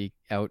constantly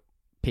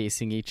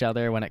outpacing each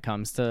other when it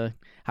comes to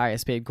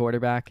highest paid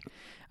quarterback.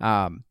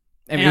 And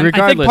regardless,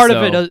 I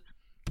think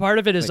part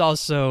of it is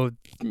also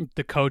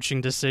the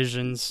coaching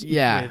decisions.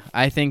 Yeah,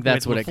 I think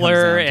that's what it comes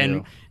LaFleur down to.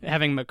 and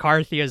having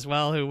McCarthy as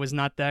well, who was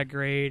not that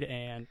great,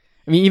 and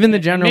I mean, even the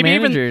general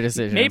manager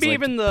decisions. Maybe like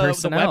even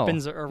the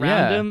weapons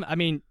around him. I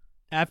mean,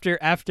 after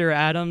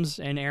Adams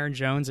and Aaron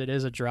Jones, it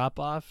is a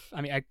drop off.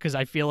 I mean, because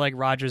I feel like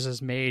Rodgers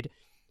has made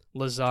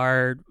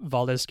Lazard,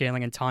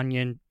 Valdez-Scantling, and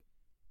Tonyan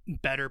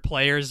better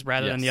players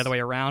rather than the other way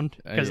around.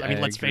 Because I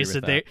mean, let's face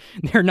it,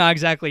 they're not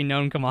exactly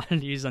known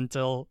commodities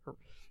until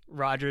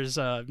Rodgers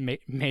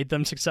made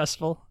them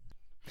successful.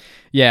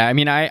 Yeah, I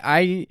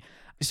mean,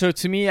 so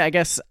to me, I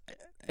guess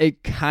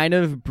it kind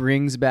of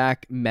brings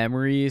back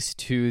memories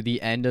to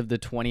the end of the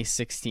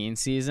 2016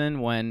 season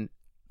when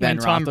Ben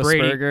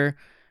Roethlisberger.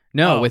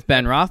 With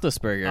Ben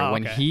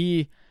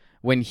Roethlisberger,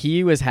 when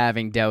he was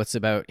having doubts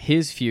about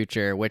his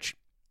future, which,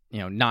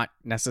 not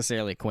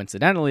necessarily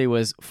coincidentally,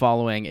 was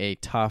following a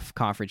tough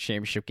conference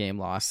championship game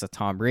loss to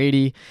Tom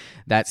Brady.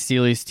 That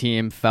Steelers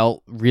team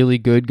felt really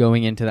good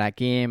going into that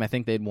game. I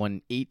think they'd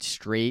won 8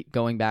 straight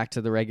going back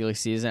to the regular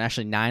season,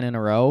 actually 9 in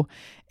a row,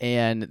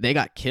 and they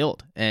got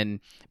killed. And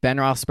Ben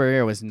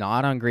Roethlisberger was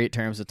not on great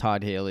terms with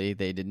Todd Haley.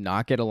 They did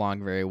not get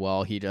along very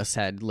well. He just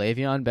had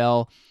Le'Veon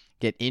Bell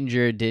get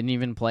injured, didn't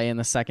even play in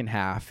the second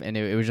half, and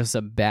it was just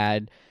a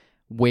bad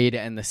way to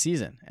end the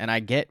season. And I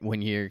get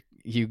when you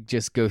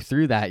just go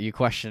through that, you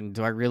question,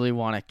 do I really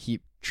want to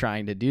keep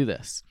trying to do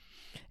this?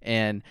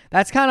 And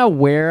that's kind of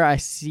where I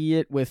see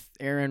it with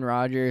Aaron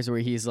Rodgers, where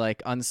he's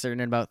like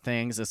uncertain about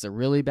things. It's a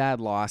really bad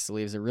loss. It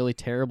leaves a really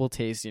terrible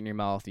taste in your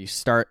mouth. You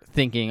start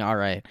thinking, all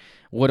right,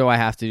 what do I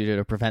have to do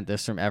to prevent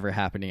this from ever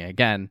happening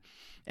again?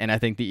 And I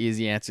think the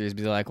easy answer is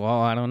be like,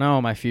 well, I don't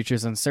know. My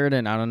future's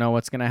uncertain. I don't know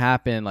what's going to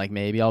happen. Like,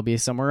 maybe I'll be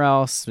somewhere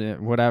else,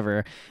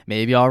 whatever.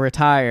 Maybe I'll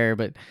retire.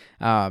 But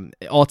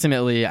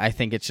ultimately, I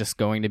think it's just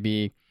going to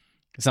be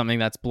something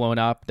that's blown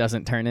up,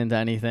 doesn't turn into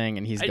anything,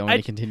 and he's going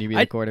to continue to be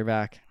the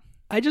quarterback.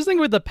 I just think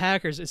with the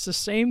Packers, it's the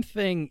same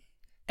thing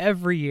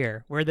every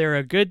year, where they're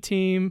a good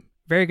team,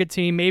 very good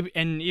team, maybe,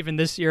 and even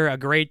this year a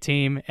great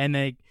team, and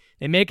they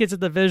make it to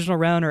the divisional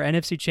round or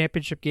NFC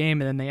Championship game,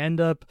 and then they end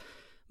up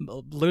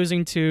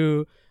losing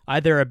to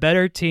either a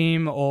better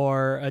team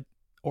or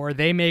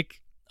they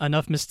make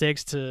enough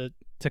mistakes to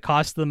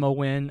cost them a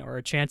win or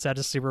a chance at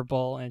a Super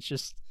Bowl, and it's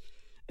just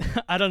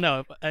I don't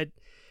know.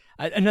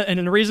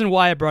 And the reason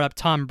why I brought up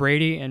Tom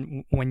Brady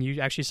and when you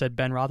actually said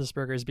Ben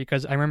Roethlisberger is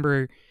because I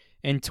remember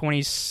in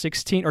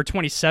 2016 or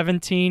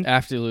 2017,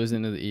 after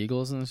losing to the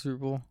Eagles in the Super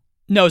Bowl.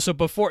 No,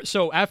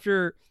 so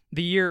after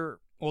the year,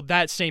 well,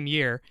 that same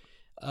year,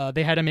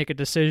 they had to make a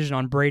decision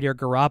on Brady or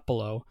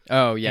Garoppolo.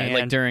 Oh yeah,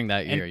 like during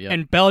that year, yeah.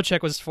 And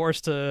Belichick was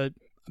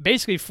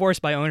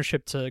forced by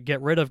ownership to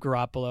get rid of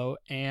Garoppolo,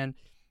 and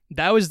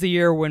that was the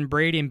year when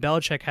Brady and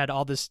Belichick had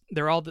all this.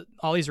 There were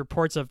all these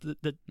reports of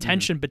the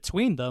tension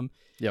between them.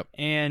 Yep.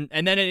 And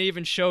then it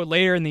even showed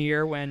later in the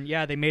year when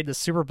they made the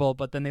Super Bowl,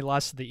 but then they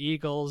lost to the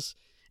Eagles,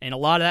 and a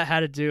lot of that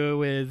had to do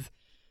with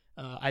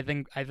I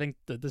think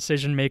the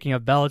decision making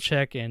of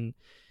Belichick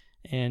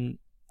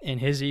and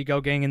his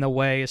ego getting in the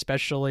way,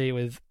 especially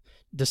with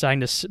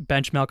deciding to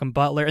bench Malcolm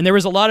Butler, and there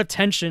was a lot of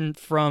tension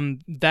from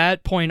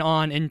that point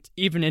on, and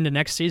even into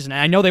next season.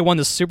 And I know they won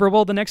the Super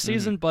Bowl the next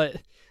season, but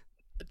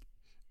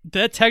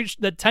the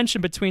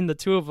tension between the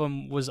two of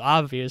them was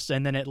obvious,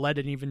 and then it led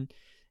it even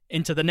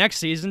into the next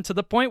season to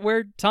the point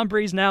where Tom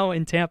Brady's now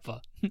in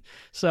Tampa.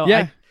 So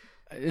yeah,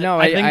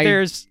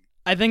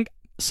 I think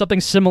something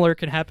similar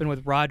can happen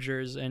with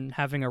Rodgers and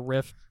having a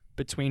rift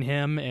between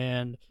him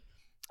and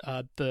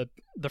the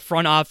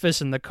front office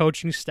and the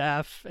coaching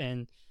staff,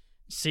 and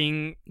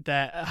seeing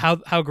that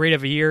how great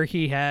of a year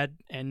he had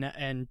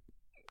and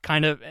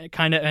kind of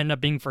end up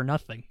being for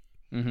nothing.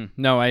 Mm-hmm.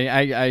 No,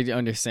 I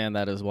understand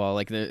that as well.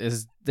 Like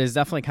there's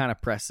definitely kind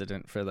of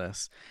precedent for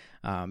this,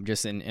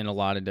 just in a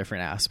lot of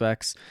different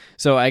aspects.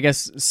 So I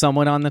guess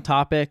somewhat on the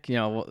topic,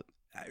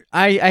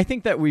 I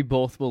think that we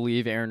both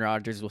believe Aaron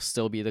Rodgers will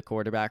still be the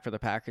quarterback for the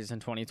Packers in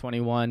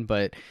 2021,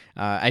 but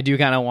I do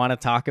kind of want to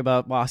talk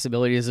about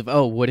possibilities of,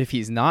 what if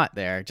he's not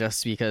there,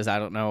 just because I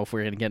don't know if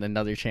we're going to get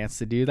another chance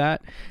to do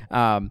that.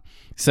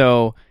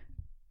 So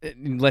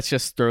let's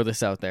just throw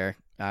this out there.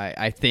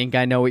 I think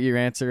I know what your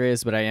answer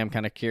is, but I am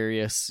kind of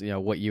curious,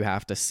 what you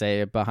have to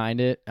say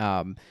behind it.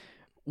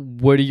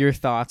 What are your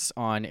thoughts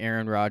on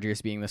Aaron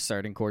Rodgers being the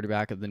starting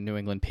quarterback of the New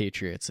England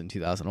Patriots in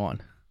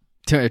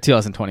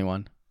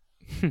 2021?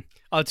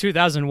 Oh,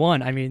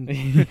 2001. I mean,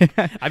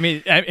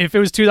 if it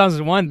was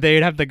 2001,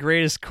 they'd have the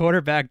greatest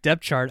quarterback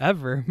depth chart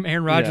ever.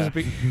 Aaron Rodgers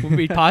would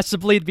be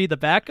possibly be the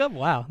backup.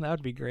 Wow, that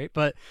would be great.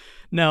 But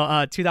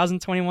no,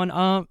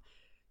 2021.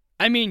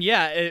 I mean,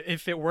 yeah,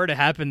 if it were to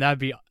happen, that'd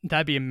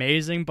be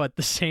amazing. But at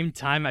the same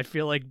time, I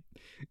feel like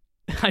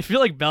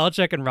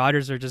Belichick and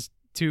Rodgers are just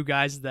two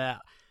guys that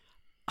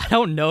I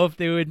don't know if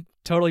they would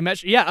totally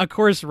match. Yeah, of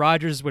course,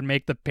 Rodgers would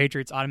make the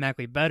Patriots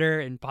automatically better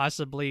and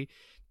possibly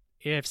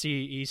AFC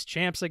East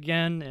champs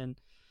again.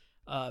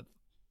 And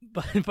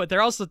but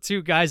they're also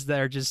two guys that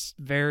are just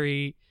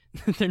very.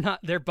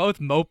 They're both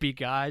mopey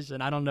guys,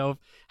 and I don't know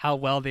how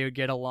well they would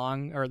get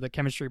along, or the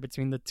chemistry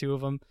between the two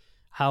of them.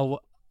 How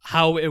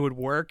it would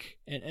work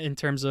in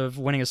terms of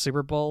winning a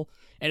Super Bowl,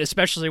 and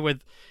especially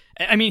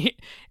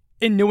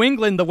in New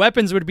England, the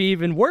weapons would be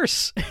even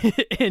worse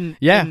in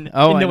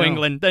New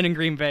England than in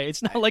Green Bay.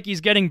 It's not like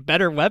he's getting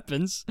better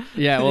weapons.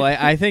 Yeah, well,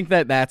 I think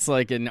that's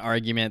like an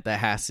argument that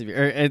has to be,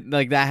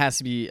 that has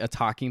to be a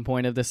talking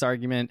point of this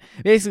argument.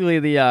 Basically,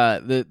 the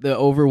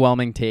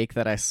overwhelming take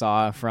that I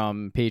saw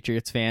from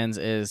Patriots fans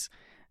is,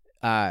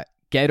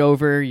 get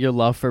over your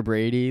love for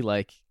Brady,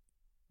 like.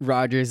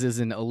 Rodgers is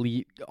an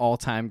elite,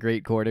 all-time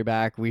great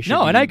quarterback. We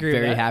should be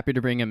very happy to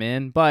bring him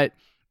in, but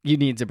you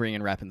need to bring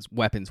in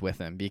weapons with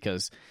him,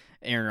 because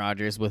Aaron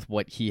Rodgers, with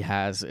what he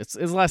has, it's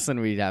less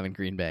than we'd have in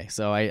Green Bay.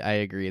 So I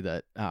agree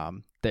that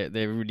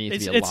there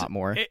needs to be a lot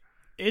more.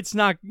 It's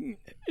not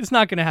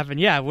going to happen.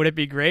 Yeah, would it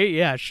be great?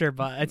 Yeah, sure,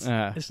 but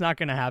it's not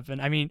going to happen.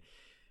 I mean,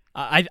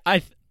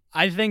 I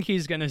think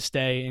he's going to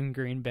stay in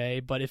Green Bay,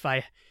 but if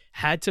I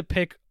had to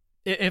pick,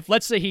 if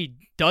let's say he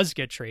does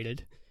get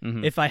traded.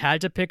 Mm-hmm. If I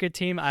had to pick a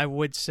team, I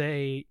would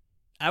say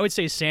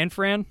San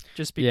Fran,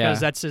 just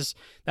because that's his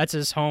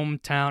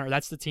hometown, or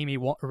that's the team he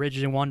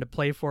originally wanted to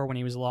play for when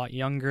he was a lot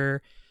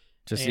younger.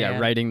 Just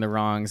righting the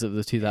wrongs of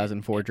the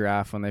 2004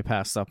 draft when they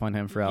passed up on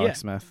him for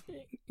Alex Smith.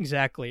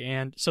 Exactly,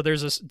 and so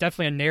there's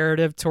definitely a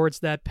narrative towards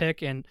that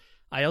pick, and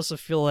I also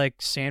feel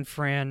like San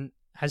Fran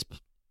has.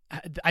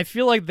 I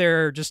feel like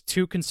they're just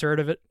too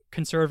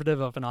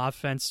conservative of an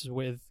offense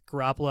with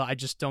Garoppolo. I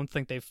just don't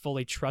think they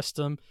fully trust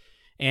him,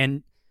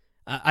 and.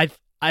 I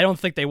don't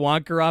think they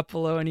want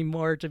Garoppolo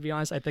anymore, to be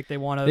honest. I think they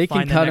want to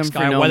find the next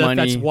guy,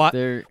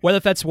 whether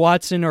that's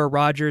Watson or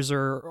Rodgers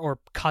or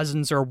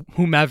Cousins or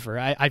whomever.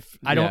 I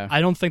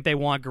don't think they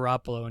want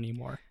Garoppolo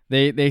anymore.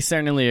 They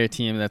certainly are a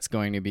team that's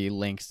going to be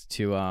linked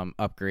to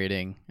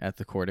upgrading at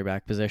the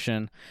quarterback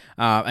position.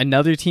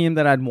 Another team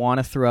that I'd want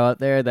to throw out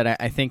there that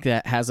I think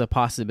that has a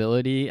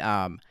possibility,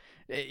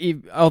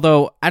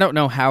 although I don't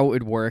know how it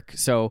would work.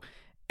 So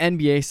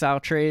NBA style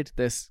trade,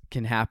 this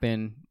can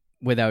happen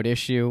without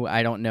issue.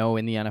 I don't know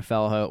in the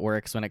NFL how it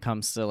works when it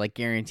comes to like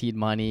guaranteed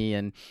money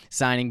and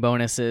signing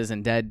bonuses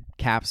and dead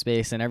cap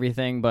space and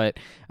everything, but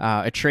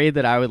a trade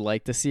that I would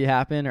like to see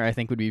happen, or I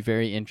think would be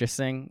very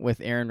interesting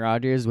with Aaron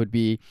Rodgers, would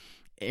be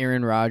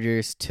Aaron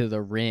Rodgers to the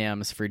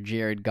Rams for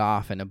Jared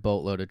Goff and a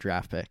boatload of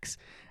draft picks.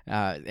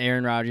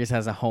 Aaron Rodgers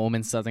has a home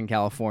in Southern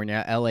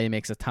California. LA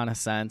makes a ton of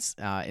sense.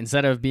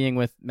 Instead of being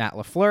with Matt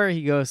LaFleur,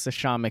 he goes to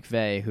Sean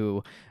McVay,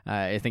 who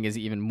I think is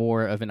even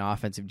more of an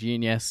offensive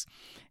genius.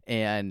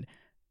 And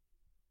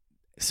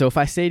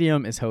SoFi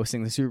Stadium is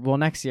hosting the Super Bowl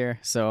next year,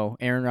 so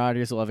Aaron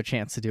Rodgers will have a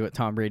chance to do what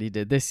Tom Brady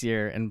did this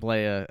year and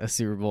play a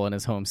Super Bowl in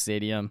his home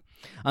stadium.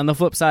 On the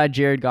flip side,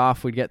 Jared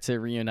Goff would get to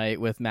reunite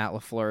with Matt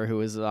LaFleur, who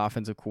was the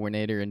offensive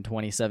coordinator in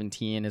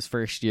 2017, his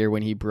first year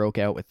when he broke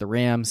out with the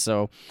Rams,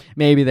 so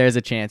maybe there's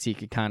a chance he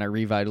could kind of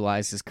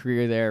revitalize his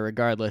career there.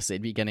 Regardless,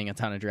 they'd be getting a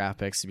ton of draft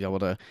picks to be able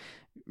to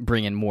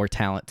bring in more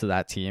talent to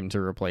that team to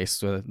replace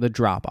the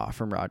drop off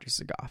from Rodgers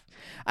to Goff.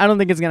 I don't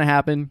think it's going to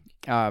happen.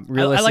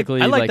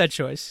 Realistically, I like that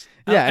choice.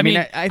 Yeah, I mean,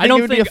 I think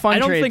it would be a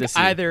fun trade this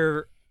year.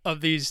 Either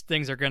of these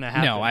things are going to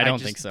happen. No, I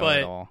don't think so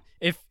at all.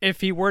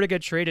 If he were to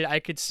get traded, I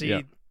could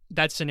see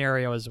that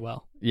scenario as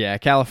well. Yeah,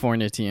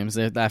 California teams,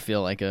 that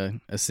feel like a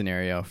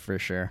scenario for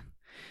sure.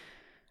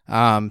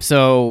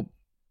 So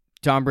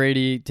Tom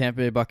Brady,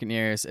 Tampa Bay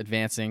Buccaneers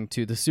advancing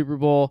to the Super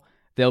Bowl.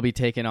 They'll be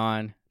taking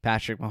on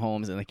Patrick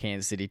Mahomes and the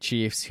Kansas City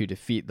Chiefs, who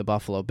defeat the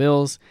Buffalo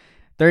Bills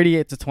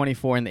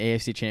 38-24 in the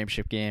AFC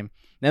Championship game.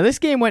 Now, this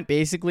game went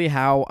basically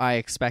how I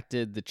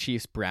expected the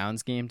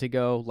Chiefs-Browns game to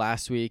go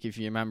last week. If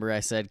you remember, I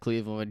said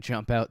Cleveland would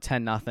jump out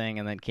 10-0,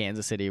 and then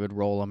Kansas City would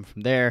roll them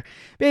from there.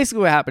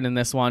 Basically what happened in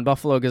this one,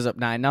 Buffalo goes up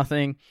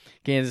 9-0.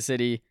 Kansas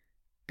City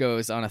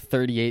goes on a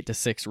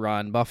 38-6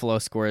 run. Buffalo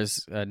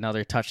scores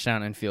another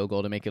touchdown and field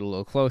goal to make it a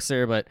little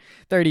closer, but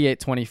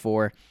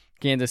 38-24,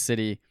 Kansas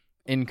City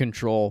in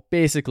control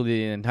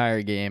basically the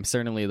entire game,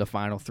 certainly the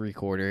final three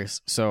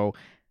quarters. So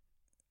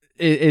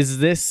is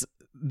this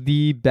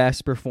the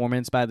best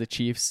performance by the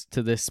Chiefs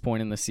to this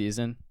point in the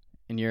season,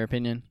 in your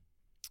opinion?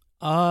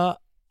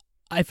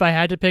 If I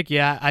had to pick,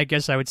 I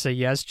guess I would say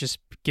yes, just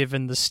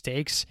given the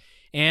stakes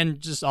and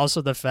just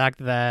also the fact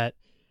that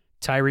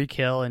Tyreek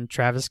Hill and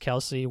Travis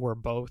Kelce were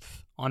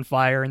both on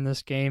fire in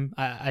this game.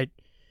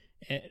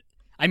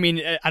 I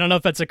mean, I don't know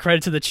if that's a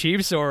credit to the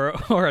Chiefs or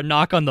a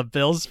knock on the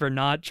Bills for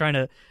not trying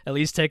to at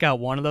least take out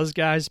one of those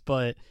guys,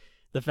 but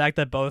the fact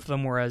that both of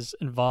them were as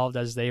involved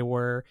as they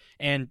were,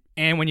 and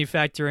when you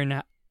factor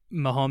in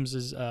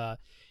Mahomes'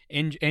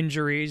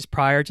 injuries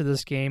prior to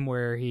this game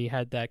where he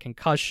had that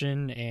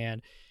concussion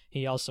and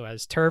he also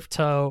has turf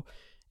toe,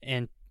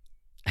 and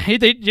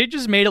they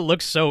just made it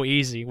look so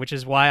easy, which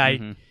is why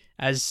I,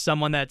 as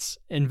someone that's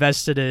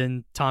invested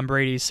in Tom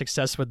Brady's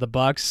success with the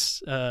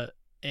Bucs,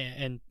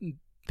 and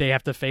they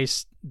have to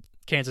face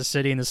Kansas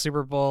City in the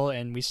Super Bowl,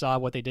 and we saw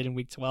what they did in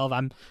Week 12.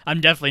 I'm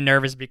definitely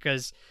nervous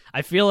because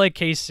I feel like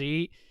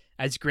KC,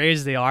 as great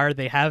as they are,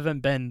 they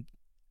haven't been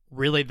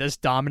really this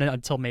dominant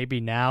until maybe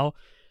now.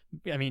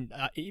 I mean,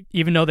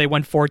 even though they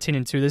went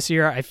 14-2 this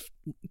year,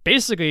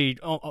 basically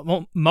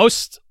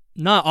most,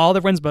 not all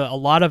their wins, but a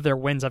lot of their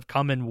wins have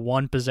come in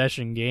one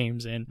possession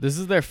games, and this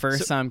is their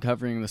first time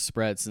covering the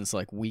spread since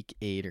like Week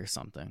 8 or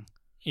something.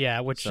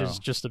 Yeah, which is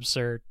just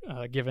absurd,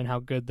 given how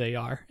good they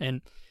are.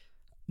 And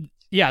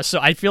yeah, so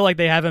I feel like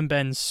they haven't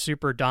been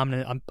super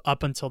dominant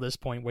up until this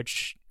point,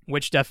 which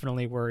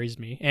definitely worries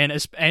me. And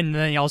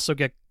then you also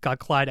got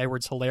Clyde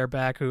Edwards-Helaire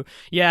back, who,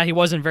 he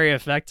wasn't very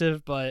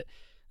effective, but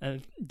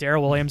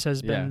Darrell Williams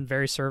has been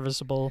very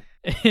serviceable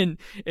in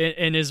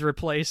his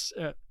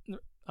replacement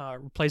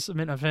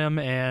of him.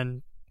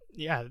 And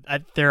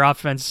their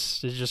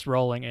offense is just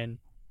rolling, and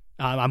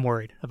I'm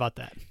worried about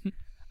that.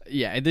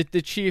 Yeah,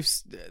 the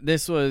Chiefs,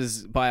 this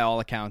was, by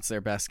all accounts,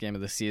 their best game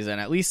of the season,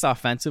 at least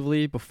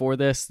offensively. Before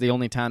this, the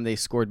only time they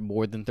scored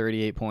more than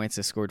 38 points,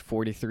 they scored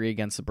 43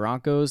 against the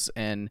Broncos,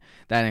 and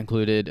that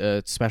included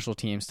a special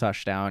teams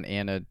touchdown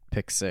and a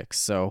pick six.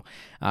 So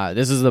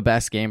this is the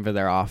best game for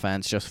their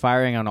offense, just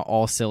firing on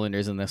all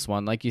cylinders in this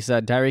one. Like you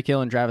said, Tyreek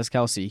Hill and Travis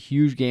Kelce,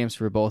 huge games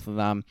for both of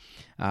them.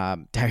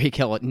 Tyreek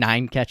Hill at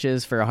 9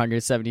 catches for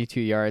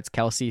 172 yards,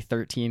 Kelce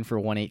 13 for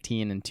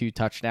 118 and 2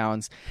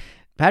 touchdowns.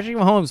 Patrick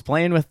Mahomes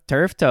playing with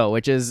turf toe,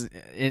 which is,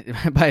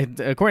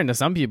 according to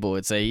some people,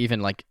 would say even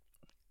like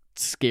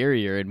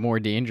scarier and more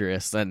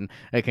dangerous than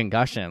a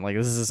concussion. Like,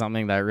 this is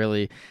something that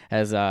really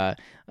has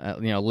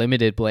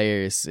limited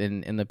players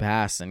in the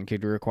past and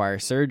could require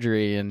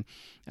surgery. And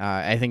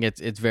I think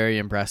it's very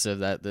impressive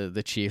that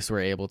the Chiefs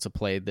were able to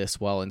play this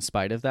well in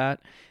spite of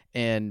that.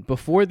 And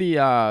before the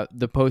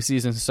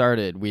postseason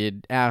started, we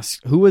had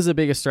asked who was the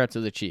biggest threat to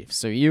the Chiefs.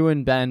 So you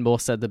and Ben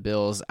both said the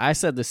Bills. I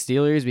said the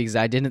Steelers because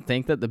I didn't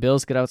think that the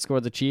Bills could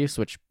outscore the Chiefs,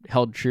 which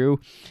held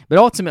true. But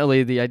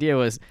ultimately, the idea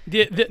was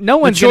no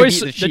one's going to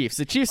beat the Chiefs.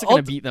 The Chiefs are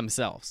going to beat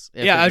themselves.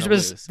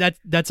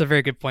 That's a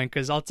very good point,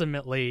 because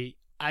ultimately,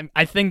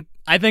 I think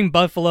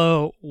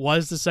Buffalo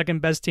was the second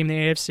best team in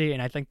the AFC,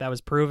 and I think that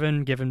was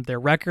proven given their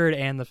record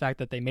and the fact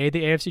that they made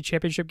the AFC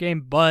Championship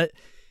game. But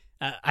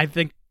I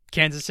think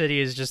Kansas City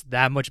is just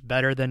that much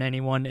better than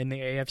anyone in the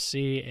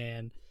AFC,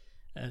 and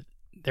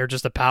they're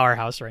just a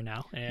powerhouse right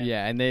now.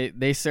 And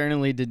they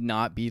certainly did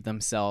not beat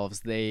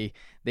themselves. They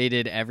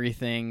did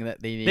everything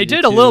that they needed. They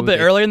did a little bit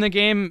earlier in the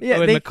game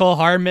with Mecole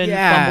Hardman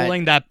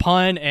fumbling that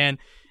punt, and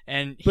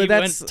he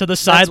went to the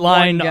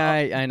sideline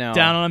down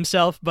on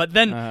himself. But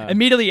then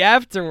immediately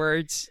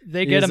afterwards,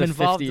 they get him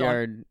involved.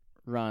 50-yard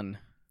run.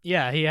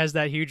 Yeah, he has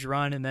that huge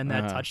run and then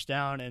that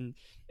touchdown, and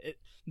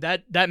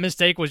that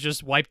mistake was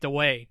just wiped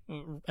away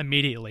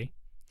immediately.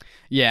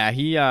 Yeah,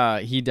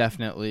 he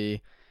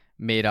definitely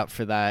made up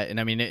for that. And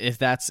I mean, if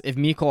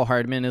Mecole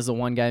Hardman is the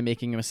one guy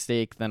making a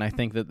mistake, then I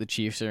think that the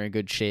Chiefs are in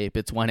good shape.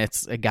 It's when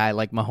it's a guy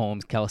like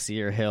Mahomes, Kelce,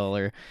 or Hill,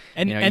 or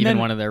even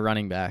one of their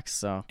running backs.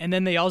 So, and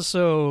then they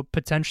also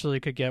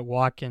potentially could get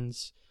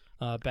Watkins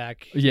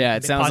back. Yeah,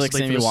 it sounds like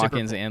Sammy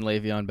Watkins and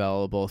Le'Veon Bell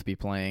will both be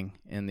playing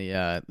in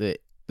the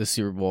the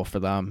Super Bowl for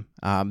them.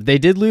 They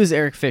did lose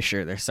Eric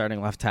Fisher, their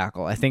starting left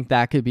tackle. I think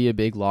that could be a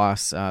big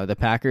loss. The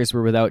Packers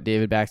were without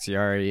David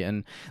Bakhtiari,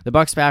 and the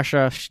Bucs pass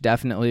rush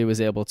definitely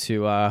was able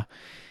to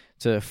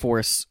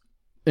force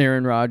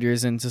Aaron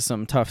Rodgers into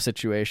some tough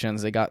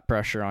situations. They got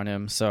pressure on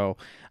him. So,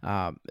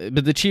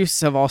 but the Chiefs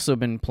have also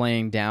been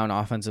playing down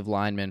offensive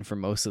linemen for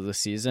most of the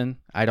season.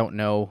 I don't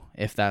know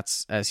if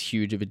that's as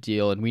huge of a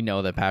deal. And we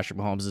know that Patrick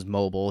Mahomes is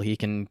mobile. He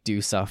can do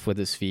stuff with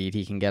his feet.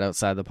 He can get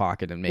outside the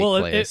pocket and make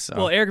plays.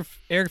 Well,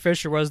 Eric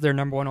Fisher was their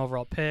number 1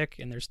 overall pick,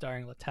 and they're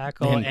starting left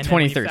tackle in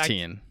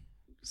 2013.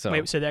 So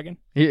wait, say that again.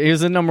 He was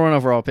the number 1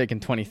 overall pick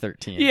in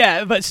 2013.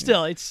 Yeah, but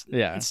still, it's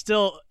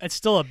still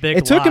a big.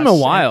 It took him a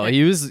while. And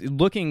he was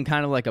looking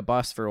kind of like a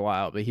bust for a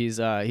while, but he's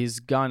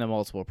gone to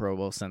multiple Pro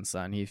Bowls since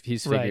then.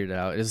 He's figured it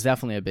out. It's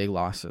definitely a big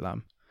loss for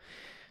them.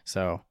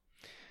 So,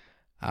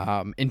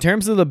 in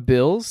terms of the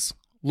Bills,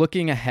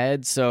 looking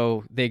ahead,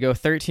 so they go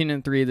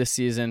 13-3 this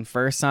season,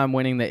 first time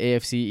winning the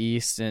AFC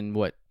East in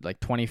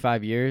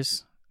 25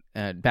 years.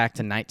 Back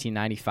to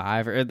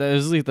 1995, or that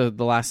was the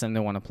last time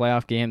they won a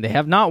playoff game. They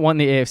have not won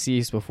the AFC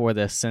East before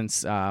this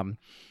since Tom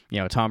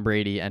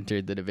Brady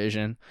entered the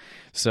division.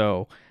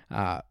 So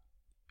I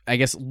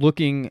guess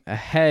looking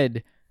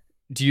ahead,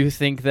 do you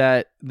think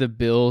that the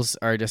Bills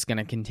are just going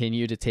to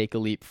continue to take a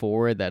leap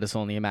forward, that it's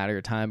only a matter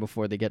of time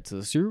before they get to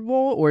the Super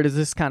Bowl? Or does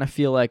this kind of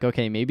feel like,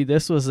 okay, maybe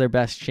this was their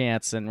best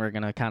chance and we're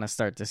going to kind of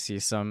start to see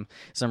some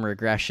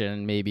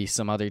regression? Maybe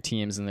some other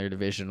teams in their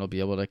division will be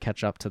able to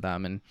catch up to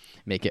them and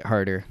make it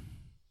harder.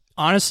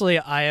 Honestly,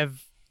 I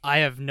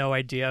have no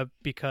idea,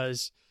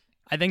 because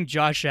I think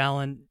Josh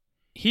Allen,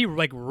 he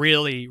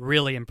really,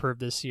 really improved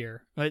this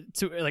year.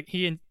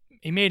 He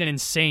made an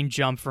insane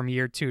jump from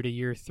year 2 to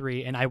year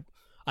 3, and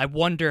I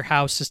wonder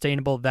how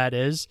sustainable that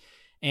is.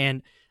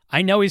 And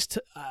I know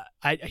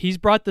he's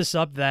brought this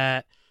up,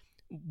 that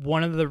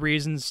one of the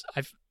reasons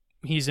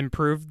he's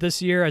improved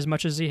this year as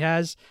much as he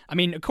has. I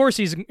mean, of course,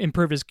 he's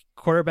improved his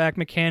quarterback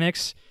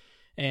mechanics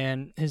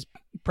and his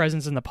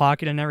presence in the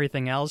pocket and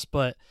everything else,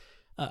 but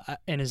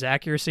and his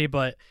accuracy.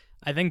 But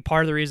I think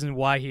part of the reason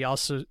why he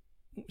also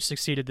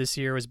succeeded this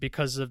year was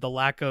because of the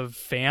lack of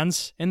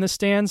fans in the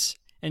stands.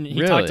 And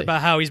he talked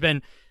about how he's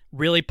been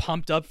really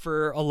pumped up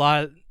for a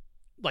lot of,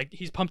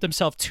 he's pumped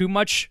himself too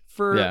much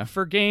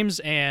for games,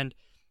 and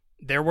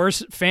there were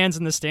fans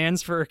in the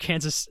stands for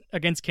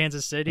against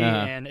Kansas City,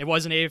 and it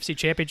was an AFC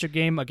Championship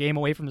game, a game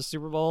away from the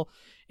Super Bowl,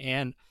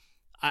 and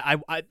I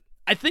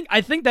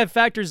think that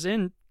factors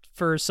in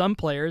for some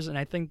players, and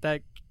I think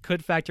that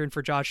could factor in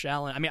for Josh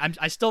Allen. I mean,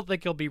 I still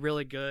think he'll be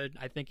really good.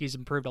 I think he's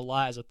improved a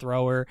lot as a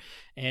thrower,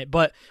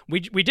 but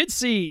we did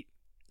see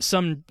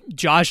some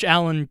Josh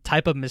Allen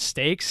type of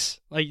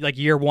mistakes, like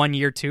year 1,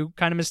 year 2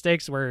 kind of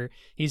mistakes, where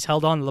he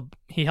held on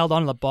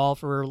to the ball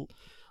for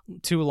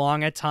too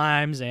long at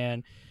times,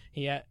 and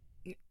he had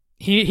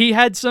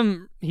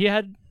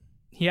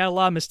a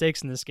lot of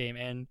mistakes in this game,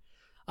 and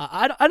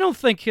I don't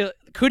think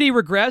could he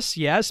regress?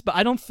 Yes, but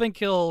I don't think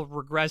he'll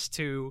regress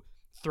to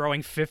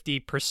throwing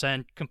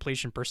 50%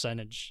 completion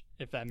percentage,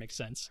 if that makes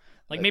sense.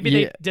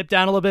 They dip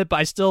down a little bit, but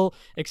I still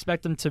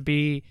expect them to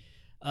be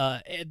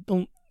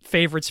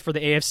favorites for the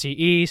AFC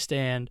East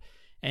and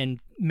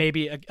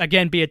maybe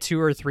again be a 2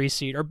 or 3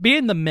 seed or be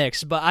in the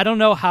mix. But I don't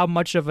know how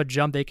much of a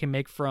jump they can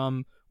make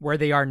from where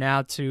they are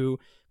now to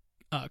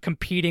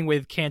competing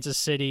with Kansas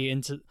City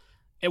into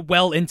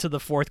the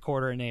fourth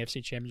quarter in the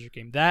AFC Championship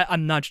game. That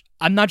I'm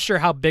not sure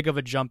how big of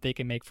a jump they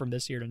can make from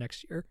this year to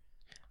next year.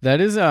 That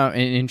is an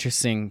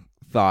interesting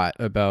thought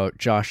about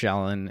Josh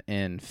Allen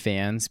and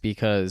fans,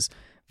 because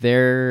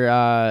there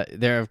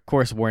of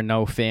course were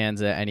no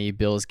fans at any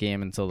Bills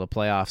game until the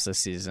playoffs this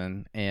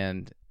season,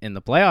 and in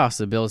the playoffs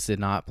the Bills did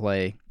not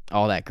play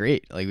all that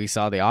great. We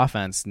saw the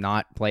offense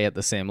not play at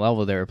the same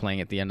level they were playing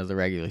at the end of the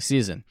regular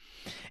season,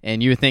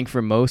 and you would think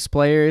for most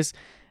players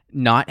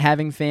not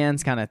having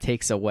fans kind of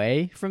takes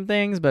away from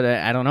things, but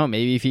I don't know.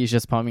 Maybe if he's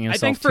just pumping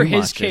himself, I think for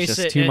his case, it's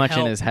just too much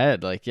in his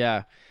head.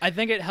 I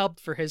think it helped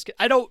for his.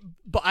 I don't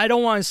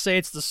want to say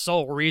it's the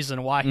sole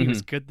reason why he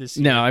was good this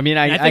year. No, I mean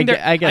I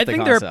get the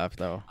concept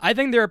though. I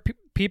think there are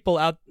people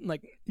out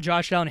like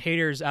Josh Allen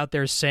haters out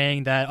there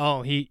saying that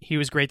he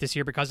was great this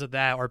year because of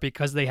that, or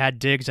because they had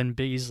Diggs and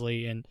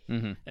Beasley and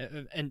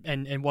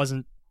it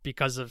wasn't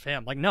because of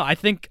him. No, I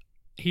think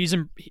he's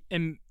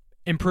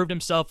improved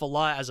himself a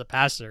lot as a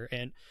passer,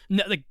 and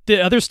the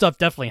other stuff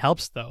definitely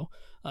helps though.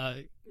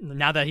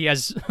 Now that he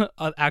has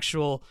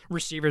actual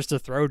receivers to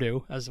throw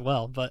to as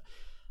well, but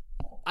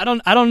I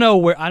don't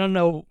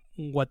know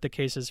what the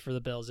case is for the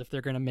Bills if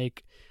they're gonna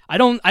make. I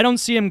don't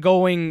see him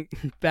going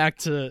back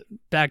to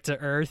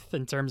earth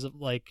in terms of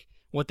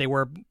what they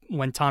were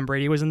when Tom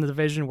Brady was in the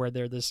division, where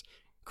they're this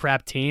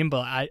crap team.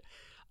 But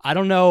I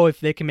don't know if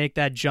they can make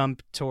that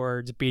jump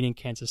towards beating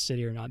Kansas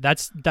City or not.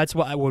 That's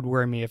what would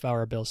worry me if I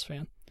were a Bills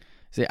fan.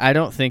 See, I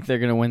don't think they're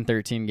going to win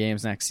 13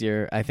 games next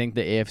year. I think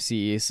the AFC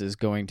East is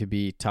going to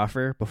be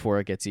tougher before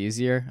it gets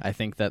easier. I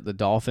think that the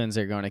Dolphins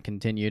are going to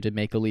continue to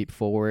make a leap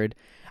forward.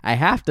 I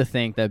have to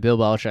think that Bill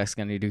Belichick's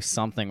going to do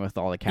something with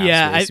all the cap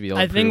space to be able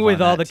to I think improve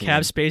with on all that the cap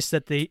team. space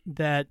that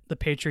the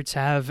Patriots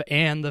have,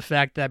 and the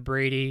fact that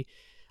Brady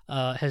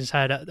has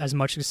had as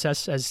much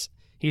success as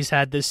he's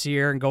had this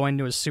year and going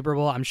to a Super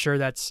Bowl, I'm sure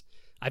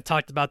I've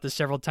talked about this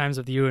several times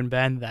with you and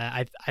Ben,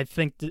 that I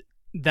think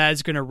that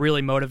is going to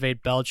really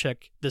motivate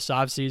Belichick this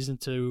offseason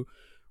to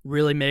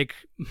really make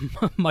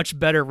much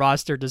better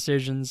roster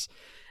decisions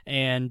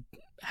and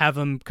have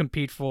them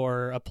compete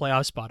for a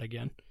playoff spot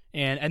again.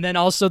 And then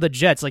also the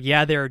Jets, like,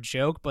 yeah, they're a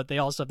joke, but they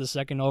also have the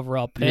second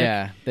overall pick.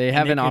 Yeah, they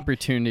have an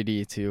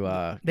opportunity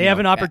to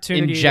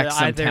inject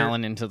some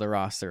talent into the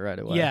roster right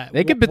away. Yeah,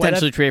 they could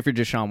potentially trade for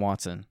Deshaun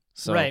Watson.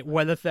 So. Right,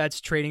 whether that's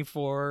trading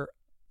for,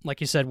 like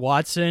you said,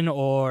 Watson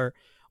or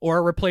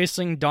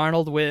replacing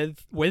Darnold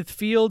with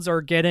Fields,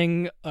 or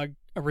getting a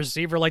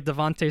receiver like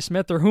Devontae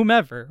Smith or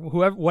whomever,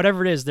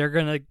 whatever it is, they're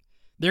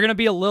gonna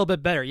be a little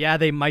bit better. Yeah,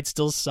 they might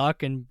still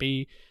suck and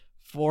be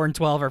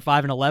 4-12 or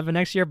 5-11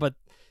 next year, but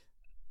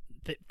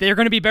they're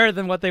going to be better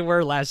than what they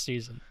were last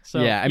season.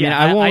 So yeah, I mean,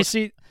 I won't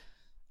say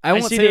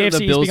that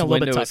the Bills' window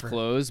window is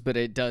closed, but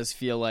it does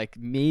feel like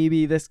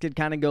maybe this could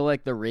kind of go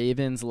like the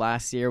Ravens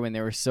last year when they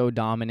were so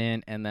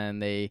dominant, and then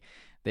they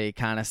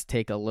kind of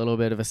take a little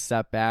bit of a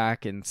step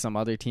back, and some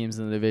other teams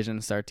in the division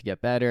start to get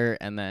better,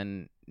 and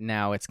then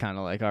now it's kind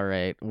of like, all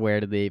right,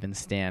 where do they even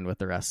stand with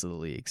the rest of the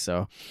league?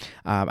 So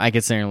I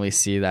could certainly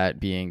see that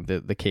being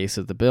the case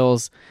with the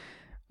Bills.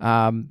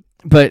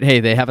 But hey,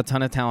 they have a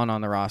ton of talent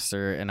on the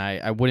roster, and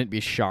I wouldn't be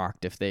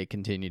shocked if they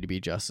continue to be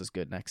just as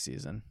good next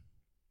season.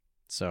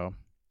 So,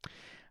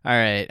 all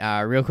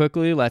right, real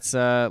quickly, let's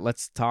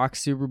talk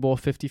Super Bowl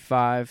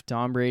 55,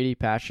 Tom Brady,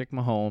 Patrick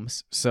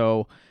Mahomes.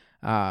 So,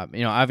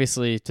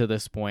 obviously to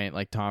this point,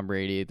 like Tom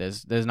Brady,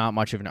 there's not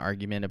much of an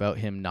argument about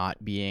him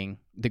not being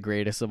the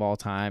greatest of all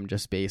time,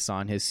 just based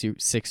on his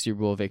 6 Super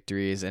Bowl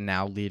victories and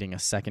now leading a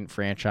second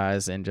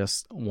franchise in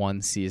just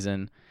one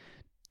season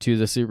to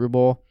the Super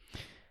Bowl.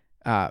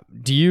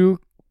 Do you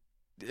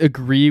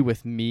agree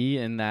with me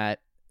in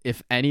that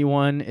if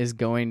anyone is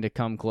going to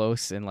come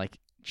close and like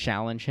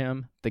challenge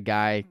him, the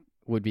guy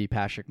would be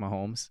Patrick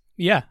Mahomes?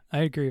 Yeah, I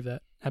agree with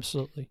that.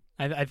 Absolutely.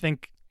 I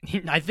think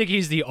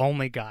he's the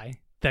only guy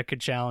that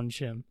could challenge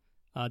him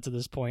to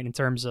this point in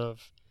terms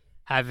of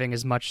having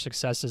as much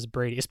success as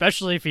Brady,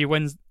 especially if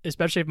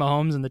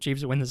Mahomes and the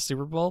Chiefs win the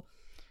Super Bowl.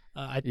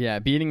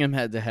 Beating him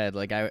head to head.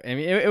 Like I mean,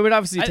 it would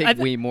obviously take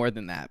way more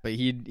than that, but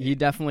he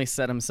definitely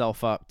set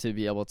himself up to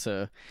be able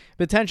to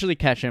potentially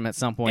catch him at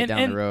some point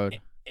down the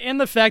road.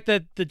 And the fact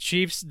that the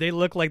Chiefs, they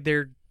look like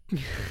they're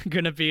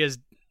gonna be as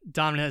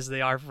dominant as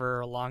they are for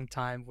a long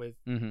time with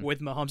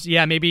Mahomes.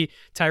 Yeah, maybe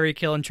Tyreek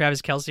Hill and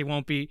Travis Kelce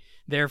won't be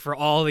there for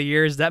all the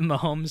years that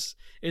Mahomes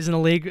is in the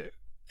league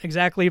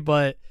exactly,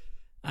 but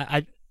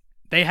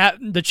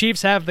the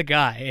Chiefs have the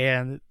guy,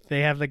 and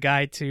they have the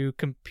guy to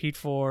compete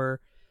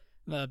for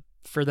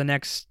the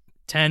next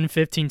 10,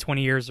 15,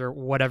 20 years or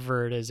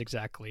whatever it is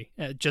exactly.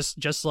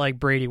 Just like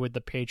Brady with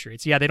the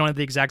Patriots. Yeah, they don't have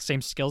the exact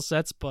same skill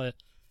sets, but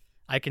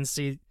I can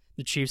see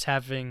the Chiefs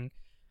having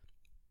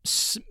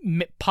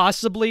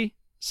possibly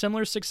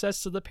similar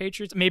success to the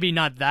Patriots. Maybe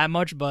not that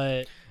much,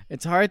 but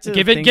it's hard to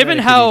given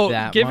how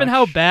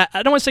bad,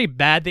 I don't want to say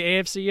bad the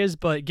AFC is,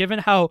 but given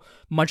how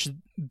much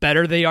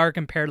better they are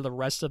compared to the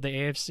rest of the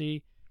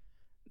AFC,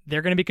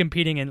 they're going to be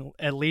competing in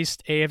at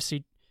least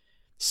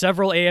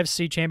several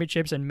AFC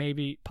championships and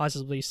maybe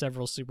possibly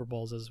several Super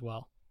Bowls as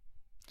well.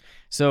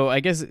 So I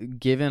guess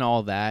given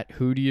all that,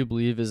 who do you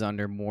believe is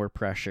under more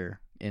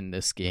pressure in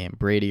this game,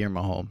 Brady or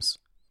Mahomes?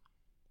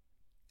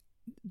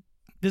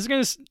 This is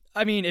going to,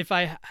 I mean,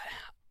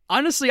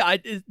 this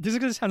is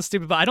going to sound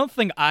stupid, but I don't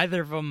think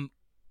either of them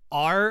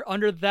are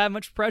under that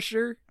much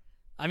pressure.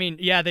 I mean,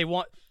 yeah,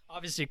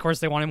 obviously, of course,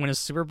 they want to win a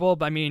Super Bowl,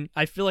 but I mean,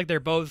 I feel like they're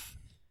both,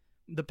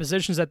 the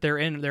positions that they're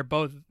in, they're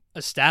both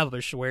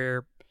established,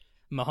 where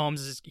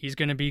Mahomes, he's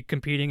going to be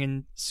competing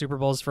in Super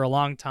Bowls for a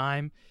long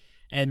time.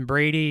 And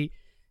Brady,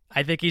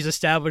 I think he's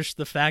established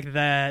the fact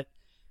that,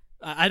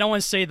 I don't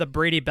want to say the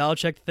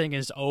Brady-Belichick thing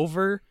is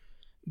over,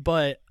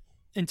 but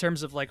in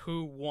terms of like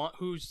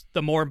who's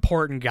the more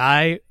important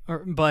guy,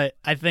 but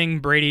I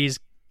think Brady's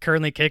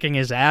currently kicking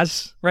his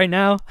ass right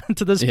now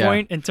to this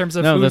point in terms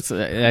of who's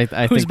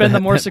been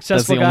the more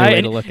successful guy.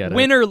 And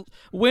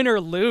win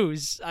or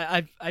lose,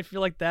 I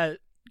feel like that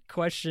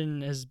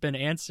question has been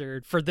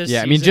answered for this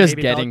season. I mean, just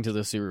getting to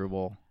the Super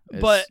Bowl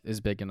is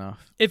big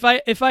enough. If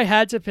I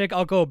had to pick,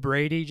 I'll go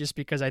Brady, just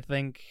because I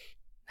think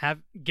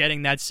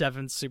getting that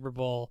 7th Super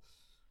Bowl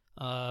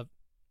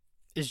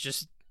is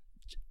just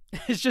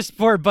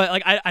but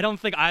like I don't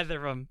think either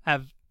of them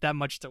have that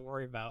much to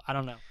worry about. I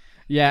don't know.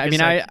 Yeah, Like I I mean,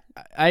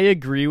 said, I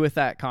agree with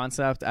that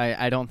concept.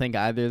 I don't think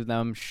either of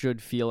them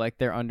should feel like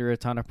they're under a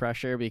ton of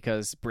pressure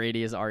because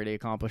Brady has already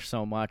accomplished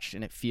so much,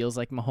 and it feels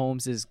like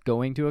Mahomes is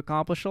going to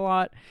accomplish a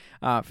lot.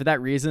 For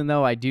that reason,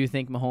 though, I do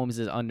think Mahomes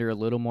is under a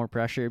little more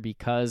pressure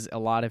because a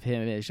lot of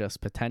him is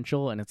just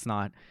potential, and it's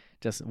not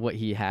just what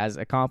he has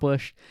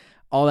accomplished.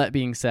 All that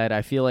being said,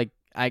 I feel like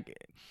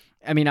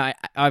I mean, I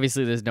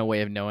obviously there's no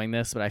way of knowing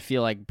this, but I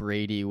feel like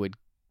Brady would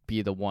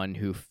be the one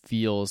who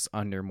feels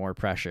under more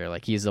pressure.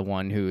 Like he's the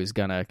one who is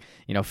gonna,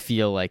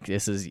 feel like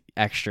this is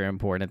extra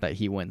important that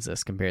he wins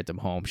this compared to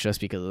Mahomes, just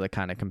because of the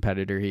kind of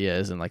competitor he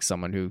is and like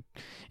someone who,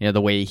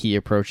 the way he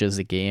approaches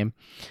the game.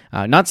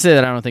 Not to say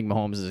that I don't think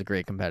Mahomes is a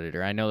great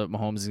competitor. I know that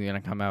Mahomes is gonna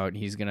come out and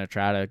he's gonna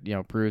try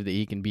to, prove that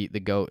he can beat the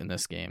GOAT in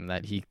this game.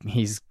 That he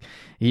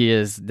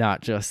is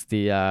not just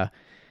the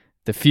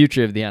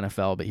future of the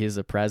NFL, but he's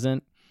the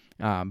present.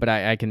 But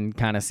I can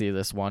kind of see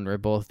this one where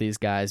both these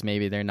guys,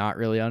 maybe they're not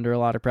really under a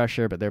lot of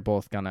pressure, but they're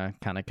both going to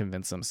kind of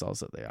convince themselves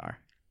that they are.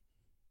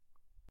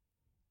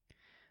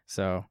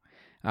 So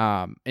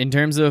in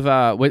terms of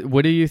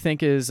what do you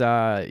think is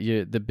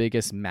the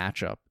biggest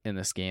matchup in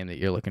this game that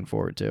you're looking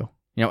forward to?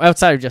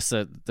 Outside of just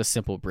the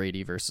simple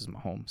Brady versus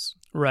Mahomes.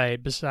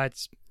 right,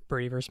 besides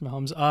Brady versus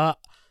Mahomes,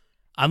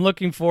 I'm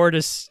looking forward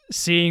to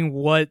seeing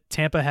what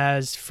Tampa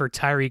has for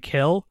Tyreek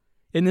Hill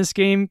in this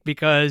game,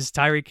 because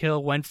Tyreek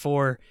Hill went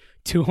for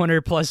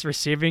 200 plus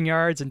receiving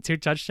yards and 2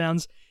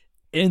 touchdowns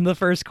in the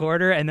first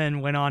quarter, and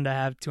then went on to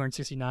have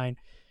 269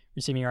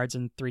 receiving yards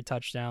and 3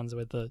 touchdowns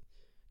with a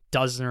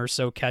dozen or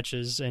so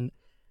catches. And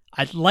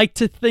I'd like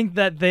to think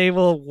that they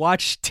will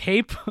watch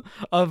tape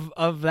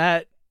of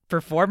that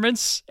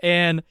performance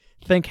and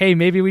think, hey,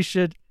 maybe we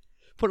should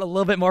put a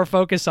little bit more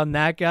focus on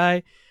that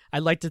guy.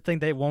 I'd like to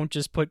think they won't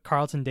just put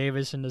Carlton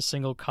Davis into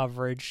single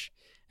coverage,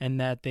 and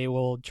that they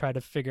will try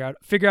to figure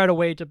out a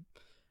way to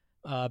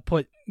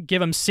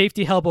give him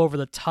safety help over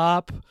the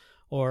top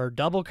or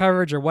double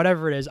coverage or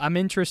whatever it is. I'm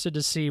interested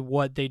to see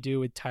what they do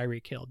with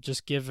Tyreek Hill,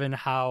 just given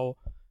how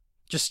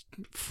just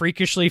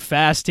freakishly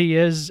fast he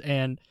is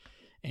and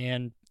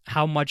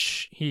how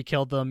much he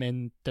killed them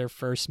in their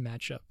first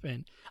matchup.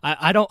 And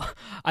I don't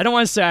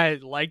want to say I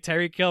like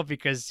Tyreek Hill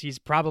because he's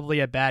probably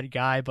a bad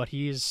guy, but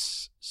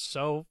he's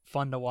so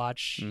fun to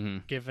watch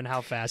given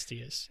how fast he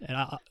is. And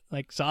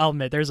I'll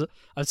admit there's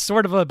a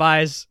sort of a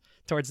bias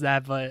towards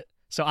that, but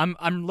so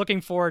I'm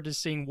looking forward to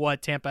seeing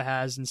what Tampa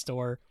has in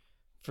store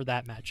for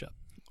that matchup.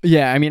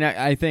 Yeah, I mean,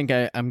 I think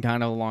I'm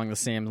kind of along the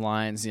same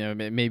lines,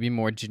 maybe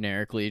more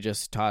generically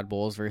just Todd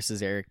Bowles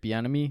versus Eric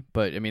Bieniemy.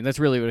 But, I mean, that's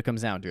really what it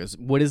comes down to is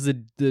what is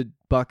the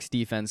Bucs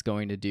defense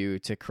going to do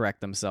to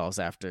correct themselves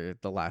after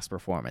the last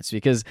performance?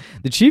 Because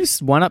the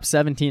Chiefs went up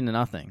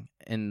 17-0,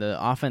 and the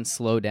offense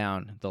slowed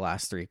down the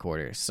last 3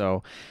 quarters.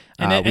 So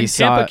and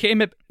Tampa came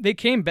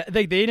back.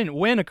 They didn't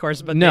win, of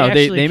course, but no,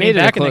 they made came it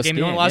back a in the close game.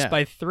 They only lost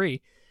by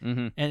 3.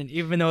 Mm-hmm. And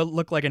even though it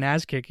looked like an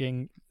ass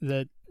kicking,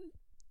 that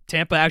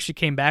Tampa actually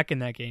came back in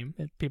that game.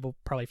 People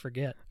probably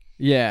forget.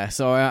 Yeah,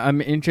 so I'm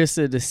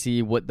interested to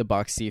see what the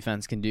Bucs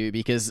defense can do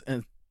because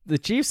the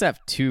Chiefs have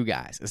 2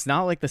 guys. It's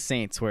not like the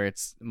Saints where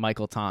it's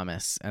Michael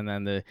Thomas and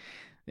then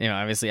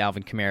obviously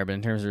Alvin Kamara, but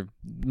in terms of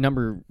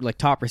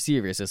top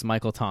receivers, it's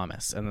Michael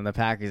Thomas, and then the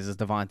Packers is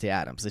Devontae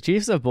Adams. The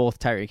Chiefs have both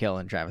Tyreek Hill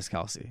and Travis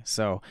Kelce.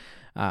 So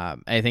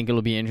I think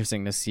it'll be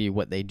interesting to see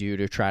what they do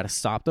to try to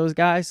stop those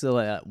guys so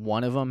let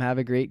one of them have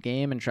a great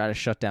game and try to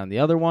shut down the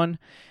other one.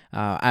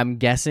 I'm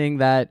guessing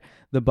that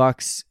the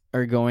Bucs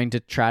are going to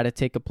try to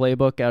take a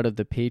playbook out of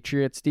the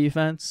Patriots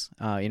defense,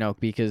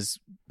 because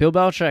Bill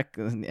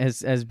Belichick,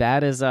 as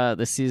bad as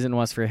the season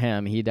was for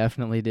him, he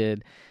definitely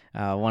did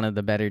one of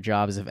the better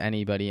jobs of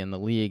anybody in the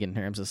league in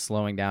terms of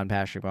slowing down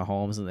Patrick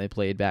Mahomes, and they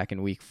played back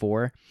in week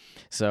 4.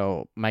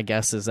 So my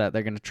guess is that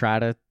they're going to try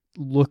to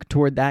look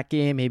toward that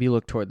game, maybe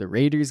look toward the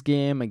Raiders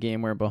game, a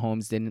game where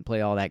Mahomes didn't play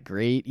all that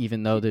great,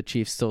 even though the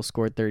Chiefs still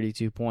scored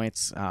 32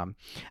 points.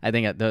 I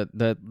think at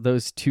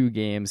those 2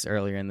 games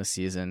earlier in the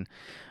season,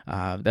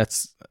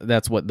 that's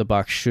what the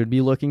Bucs should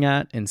be looking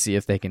at and see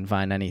if they can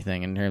find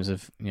anything in terms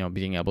of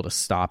being able to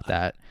stop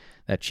that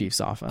Chiefs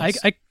offense.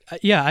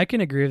 I can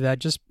agree with that,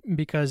 just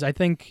because I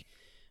think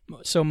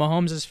so.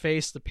 Mahomes has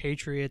faced the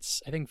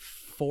Patriots, I think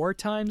 4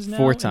 times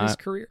now in his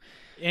career,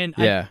 and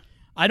yeah.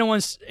 I don't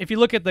want to. If you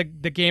look at the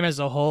game as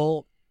a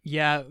whole,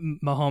 yeah,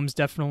 Mahomes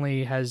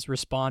definitely has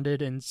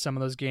responded in some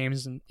of those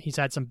games, and he's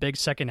had some big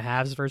second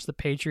halves versus the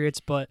Patriots.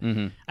 But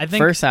I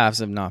think first halves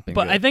have not been.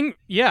 But good.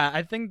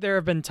 I think there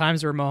have been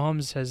times where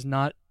Mahomes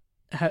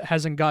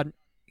hasn't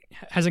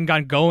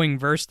gone going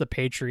versus the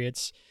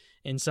Patriots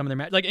in some of their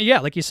matches.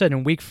 Like you said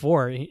in week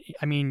 4.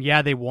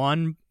 They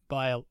won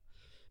by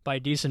a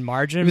decent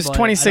margin. It was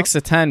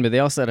 26-10, but they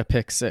also had a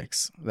pick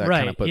 6. That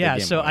kind of put the game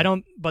so away. I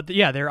don't. But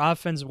their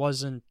offense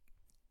wasn't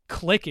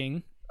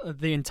clicking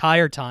the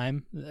entire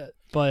time,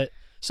 but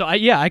so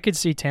I could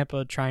see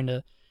Tampa trying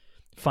to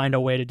find a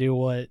way to do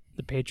what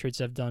the Patriots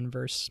have done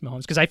versus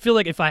Mahomes, because I feel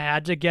like if I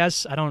had to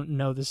guess, I don't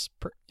know this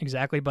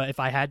exactly, but if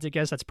I had to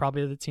guess, that's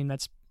probably the team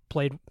that's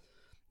played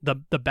the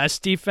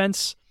best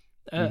defense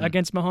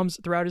against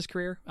Mahomes throughout his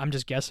career. I'm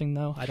just guessing,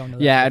 though. I don't know.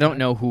 Yeah, I don't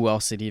know who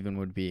else it even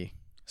would be.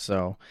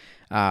 So,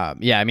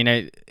 yeah, I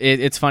mean,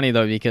 it's funny,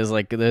 though, because,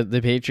 like, the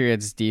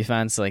Patriots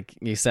defense, like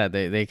you said,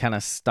 they kind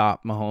of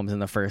stop Mahomes in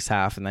the first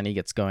half, and then he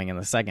gets going in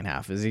the second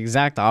half. It's the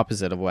exact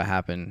opposite of what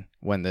happened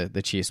when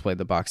the Chiefs played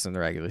the Bucs in the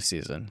regular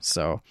season.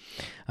 So,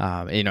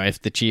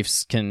 if the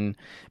Chiefs can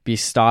be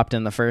stopped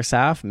in the first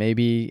half,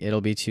 maybe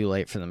it'll be too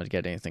late for them to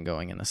get anything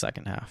going in the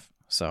second half.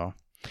 So,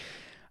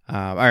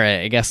 all right,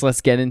 I guess let's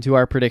get into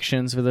our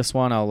predictions for this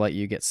one. I'll let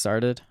you get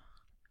started.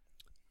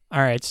 All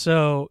right,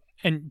 so...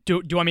 And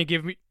do you want me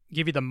to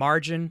give you the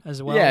margin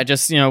as well? Yeah,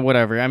 just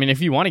whatever. I mean,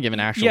 if you want to give an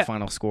actual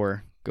final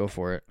score, go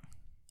for it.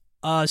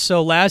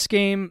 So last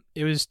game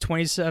it was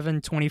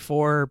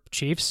 27-24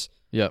 Chiefs.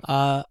 Yep.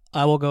 I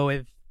will go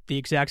with the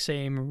exact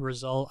same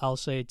result. I'll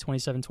say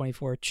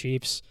 27-24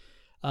 Chiefs.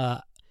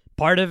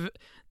 Part of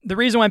the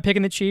reason why I'm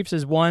picking the Chiefs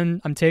is,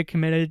 one, I'm take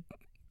committed,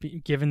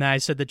 given that I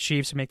said the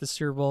Chiefs would make the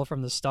Super Bowl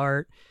from the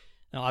start.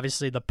 Now,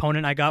 obviously, the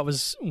opponent I got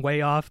was way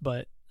off,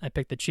 but I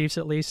picked the Chiefs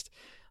at least.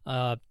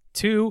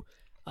 Two,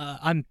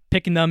 I'm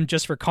picking them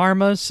just for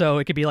karma, so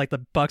it could be like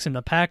the Bucs and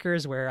the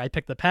Packers, where I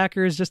picked the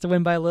Packers just to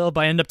win by a little,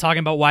 but I end up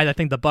talking about why I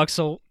think the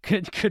Bucs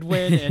could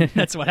win, and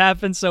that's what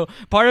happened. So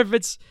part of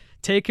it's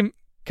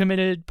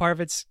committed, part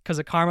of it's because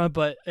of karma,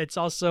 but it's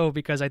also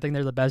because I think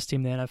they're the best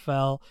team in the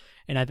NFL,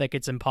 and I think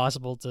it's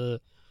impossible to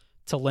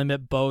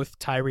limit both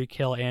Tyreek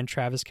Hill and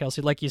Travis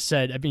Kelce. Like you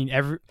said, I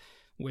mean,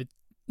 with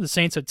the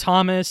Saints have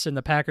Thomas and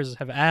the Packers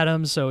have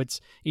Adams, so it's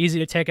easy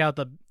to take out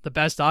the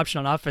best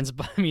option on offense.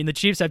 But I mean, the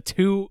Chiefs have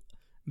two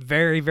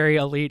very, very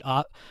elite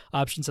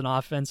options on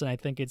offense, and I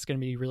think it's going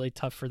to be really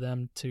tough for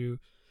them to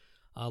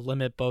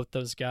limit both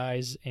those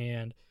guys.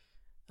 And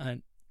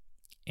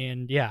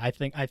yeah, I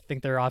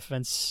think their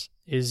offense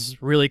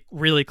is really,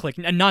 really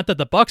clicking. And not that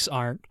the Bucs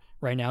aren't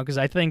right now, because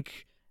I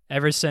think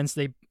ever since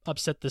they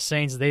upset the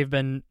Saints, they've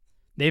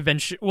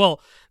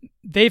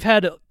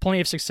had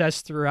plenty of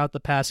success throughout the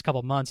past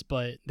couple months,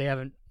 but they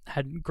haven't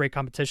had great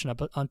competition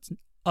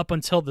up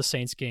until the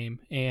Saints game.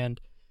 And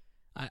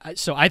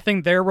so I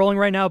think they're rolling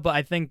right now, but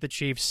I think the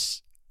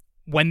Chiefs,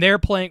 when they're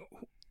playing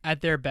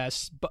at their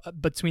best,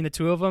 between the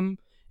two of them,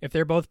 if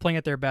they're both playing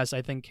at their best,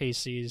 I think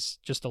KC is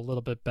just a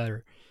little bit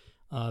better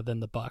than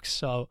the Bucs.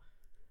 So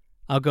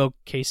I'll go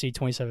KC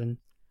 27,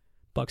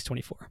 Bucs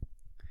 24.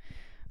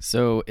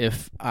 So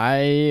if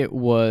I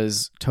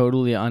was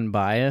totally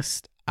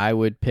unbiased, I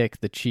would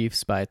pick the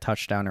Chiefs by a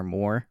touchdown or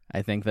more.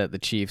 I think that the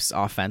Chiefs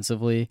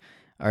offensively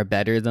are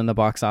better than the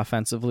Bucs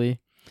offensively.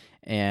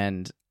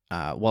 And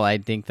while I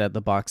think that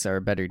the Bucs are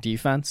a better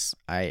defense,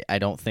 I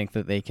don't think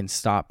that they can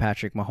stop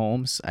Patrick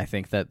Mahomes. I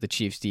think that the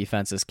Chiefs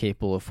defense is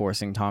capable of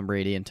forcing Tom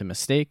Brady into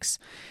mistakes.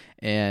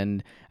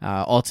 And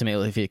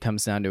ultimately, if it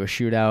comes down to a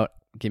shootout,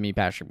 give me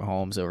Patrick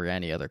Mahomes over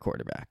any other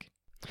quarterback.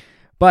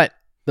 But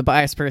the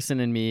biased person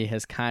in me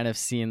has kind of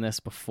seen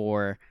this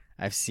before.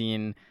 I've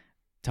seen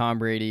Tom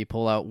Brady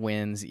pull out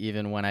wins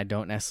even when I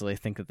don't necessarily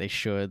think that they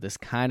should. This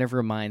kind of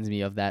reminds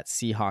me of that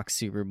Seahawks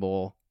Super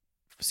Bowl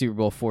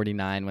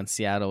 49 when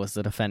Seattle was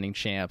the defending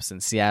champs.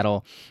 And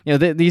Seattle,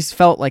 these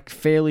felt like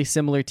fairly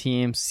similar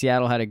teams.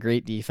 Seattle had a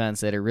great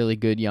defense. They had a really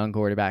good young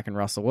quarterback in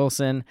Russell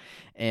Wilson,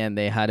 and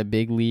they had a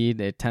big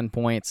lead at 10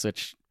 points,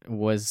 which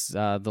was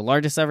the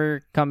largest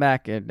ever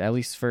comeback, at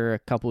least for a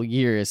couple of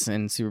years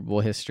in Super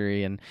Bowl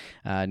history, and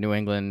New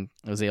England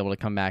was able to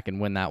come back and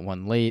win that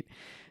one late.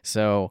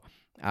 So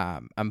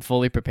I'm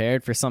fully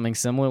prepared for something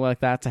similar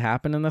like that to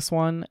happen in this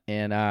one,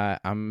 and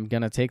I'm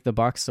gonna take the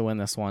Bucs to win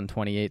this one,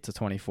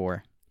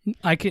 28-24.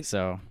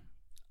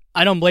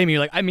 I don't blame you.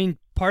 Like, I mean,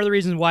 part of the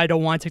reason why I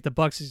don't want to take the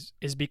Bucs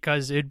is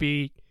because it would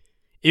be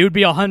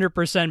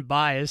 100%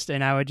 biased,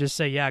 and I would just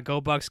say, yeah,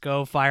 go Bucs,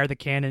 go, fire the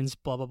cannons,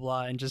 blah blah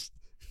blah, and just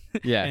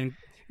yeah. And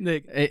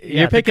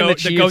you're picking the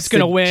Chiefs, the goat's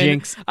gonna win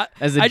jinx,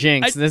 as a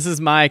jinx. This is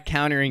my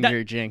countering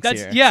your jinx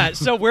here. Yeah,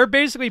 so we're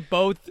basically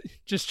both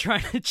just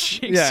trying to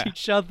jinx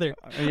each other.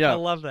 Yeah. I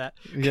love that.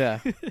 Yeah,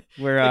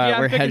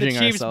 we're hedging the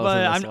Chiefs,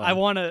 ourselves. But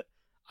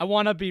I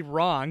want to be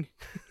wrong.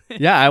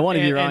 Yeah, I want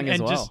to be wrong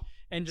as well.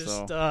 And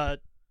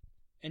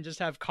just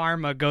have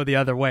karma go the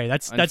other way.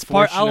 That's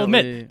part. I'll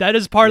admit that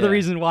is part of the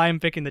reason why I'm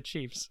picking the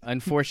Chiefs.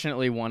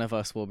 Unfortunately, one of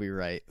us will be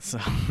right. So.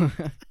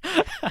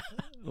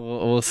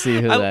 We'll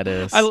see who that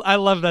is. I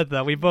love that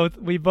though. We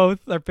both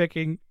are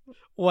picking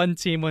one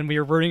team when we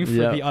were rooting for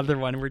the other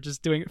one. We're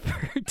just doing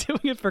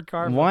it for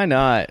karma. Why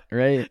not,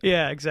 right?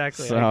 Yeah,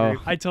 exactly. So,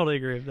 I totally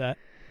agree with that.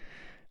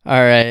 All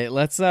right,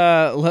 let's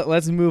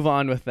move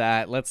on with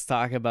that. Let's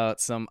talk about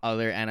some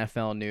other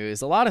NFL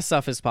news. A lot of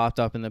stuff has popped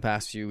up in the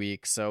past few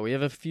weeks, so we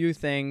have a few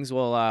things.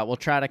 We'll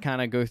try to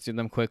kind of go through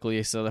them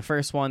quickly. So the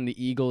first one,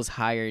 the Eagles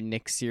hire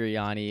Nick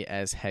Sirianni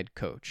as head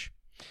coach.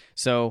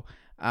 So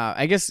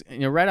I guess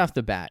right off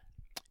the bat,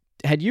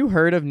 had you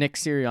heard of Nick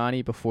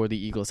Sirianni before the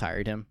Eagles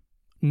hired him?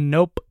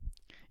 Nope.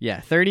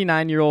 Yeah,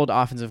 39-year-old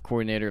offensive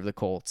coordinator of the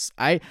Colts.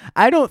 I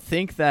don't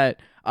think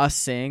that us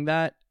saying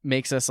that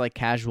makes us like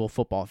casual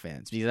football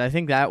fans, because I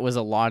think that was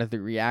a lot of the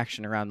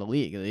reaction around the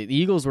league. The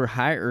Eagles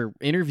were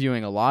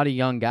interviewing a lot of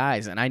young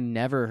guys, and I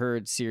never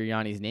heard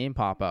Sirianni's name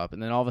pop up,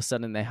 and then all of a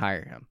sudden they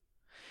hire him.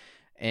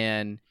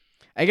 And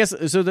I guess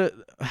so.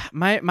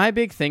 My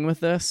big thing with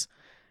this,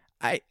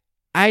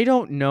 I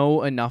don't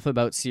know enough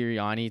about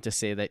Sirianni to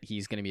say that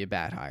he's going to be a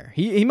bad hire.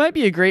 He might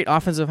be a great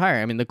offensive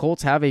hire. I mean, the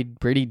Colts have a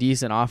pretty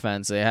decent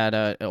offense. They had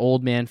an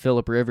old man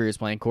Phillip Rivers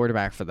playing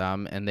quarterback for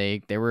them, and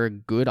they were a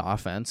good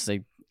offense.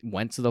 They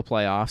went to the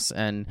playoffs,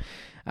 and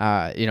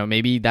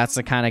maybe that's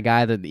the kind of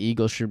guy that the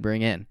Eagles should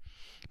bring in.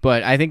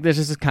 But I think this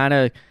is kind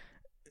of,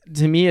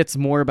 to me, it's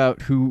more about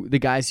the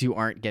guys who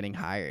aren't getting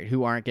hired,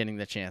 who aren't getting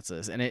the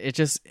chances. And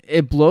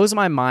it blows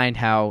my mind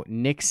how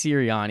Nick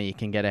Sirianni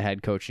can get a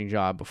head coaching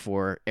job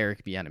before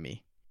Eric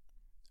Bieniemy.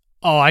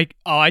 I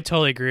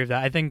totally agree with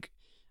that. I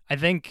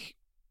think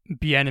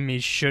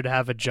Bieniemy should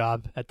have a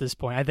job at this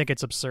point. I think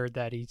it's absurd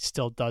that he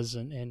still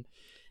doesn't. And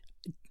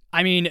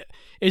I mean,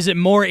 is it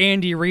more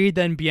Andy Reid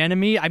than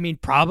Bieniemy? I mean,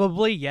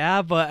 probably,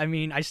 yeah. But I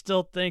mean, I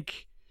still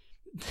think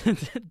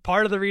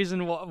part of the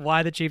reason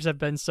why the Chiefs have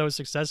been so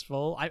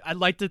successful, I'd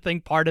like to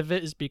think part of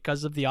it is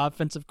because of the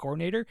offensive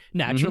coordinator.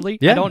 Naturally,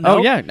 yeah. I don't know.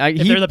 Oh yeah,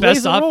 if they're the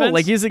best offense.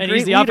 Like he's a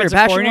great the leader.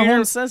 Patrick coordinator.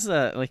 Mahomes says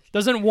that. Like,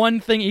 doesn't one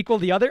thing equal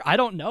the other? I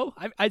don't know.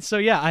 I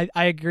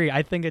agree.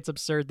 I think it's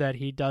absurd that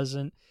he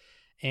doesn't.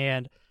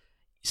 And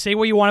say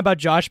what you want about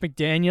Josh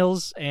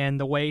McDaniels and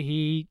the way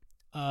he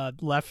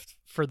left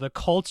for the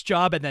Colts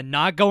job and then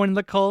not going to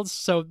the Colts.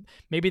 So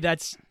maybe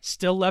that's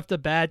still left a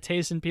bad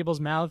taste in people's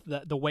mouth,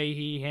 the way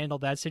he handled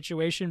that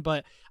situation.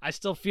 But I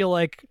still feel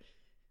like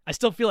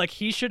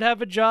he should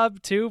have a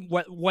job too.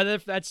 Whether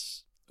if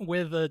that's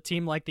with a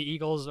team like the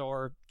Eagles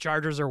or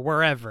Chargers or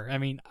wherever. I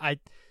mean, I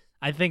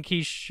think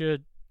he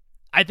should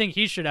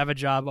have a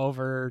job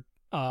over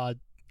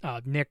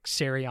Nick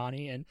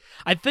Sirianni. And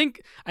I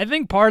think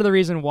part of the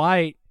reason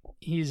why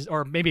he's,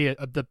 or maybe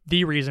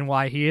the reason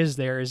why he is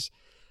there is,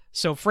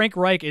 so Frank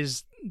Reich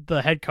is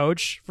the head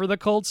coach for the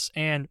Colts,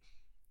 and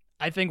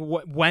I think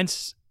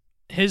Wentz,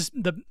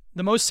 the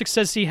most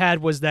success he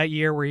had was that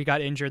year where he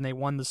got injured and they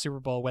won the Super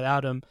Bowl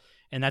without him,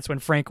 and that's when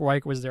Frank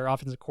Reich was their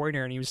offensive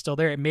coordinator and he was still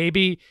there. And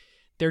maybe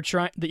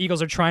the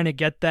Eagles are trying to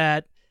get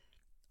that,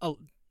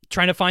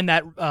 trying to find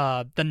that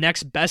the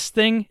next best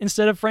thing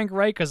instead of Frank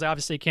Reich, because they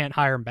obviously can't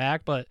hire him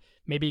back, but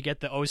maybe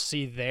get the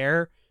OC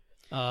there,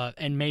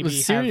 and maybe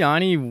was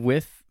Sirianni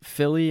with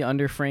Philly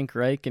under Frank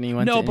Reich, and he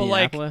went to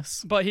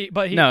Indianapolis. But he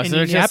no, so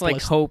it's just like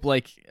hope,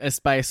 like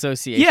by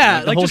association.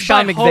 Yeah, the whole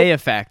Sean McVay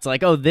effect.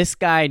 Like, oh, this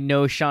guy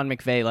knows Sean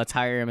McVay. Let's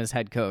hire him as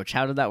head coach.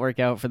 How did that work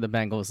out for the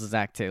Bengals?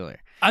 Zach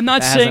Taylor. I'm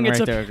not saying it's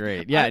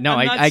great. Yeah,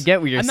 I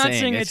get what you're saying. I'm not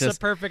saying it's a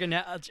perfect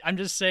analogy. I'm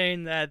just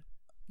saying that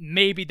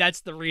maybe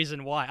that's the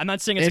reason why. I'm not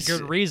saying it's a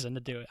good reason to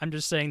do it. I'm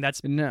just saying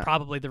that's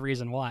probably the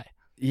reason why.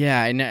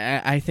 Yeah, and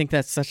I think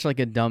that's such like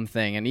a dumb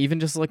thing. And even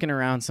just looking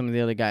around some of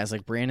the other guys,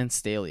 like Brandon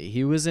Staley,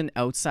 he was an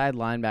outside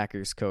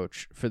linebackers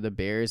coach for the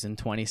Bears in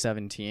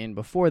 2017.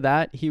 Before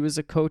that, he was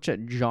a coach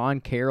at John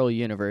Carroll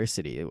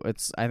University.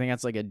 I think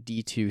that's like a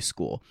D2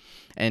 school,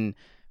 and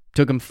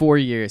took him 4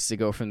 years to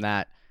go from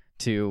that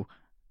to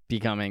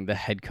becoming the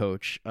head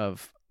coach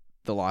of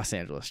the Los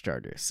Angeles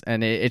Chargers.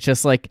 And it's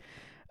just like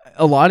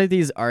a lot of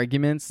these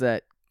arguments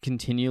that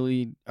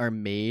continually are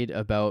made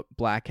about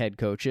black head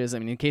coaches. I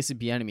mean, in the case of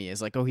Bieniemy, is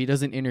like, oh, he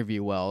doesn't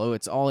interview well. Oh,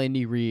 it's all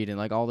Andy Reid and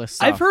like all this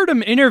stuff. I've heard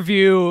him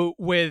interview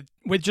with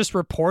just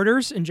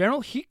reporters in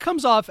general. He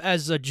comes off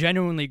as a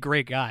genuinely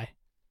great guy.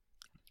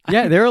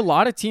 Yeah, there are a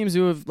lot of teams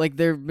who have, like,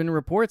 there have been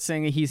reports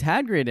saying that he's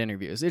had great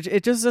interviews.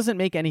 It just doesn't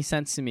make any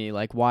sense to me,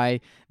 like,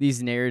 why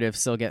these narratives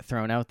still get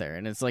thrown out there.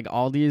 And it's like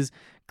all these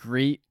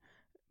great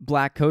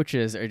black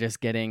coaches are just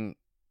getting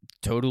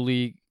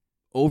totally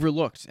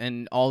overlooked,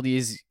 and all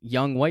these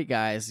young white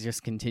guys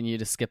just continue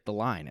to skip the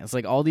line. It's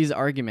like all these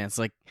arguments,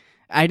 like,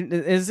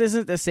 this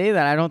isn't to say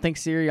that I don't think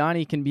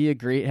Sirianni can be a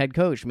great head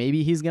coach.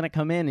 Maybe he's going to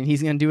come in and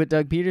he's going to do what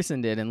Doug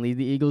Peterson did and lead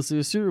the Eagles to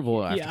a Super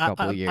Bowl after a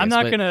couple of years.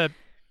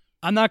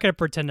 I'm not gonna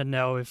pretend to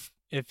know if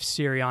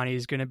Sirianni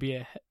is going to be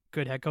a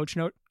good head coach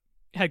or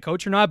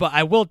not, but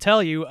I will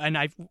tell you, and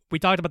we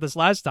talked about this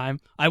last time,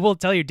 I will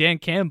tell you Dan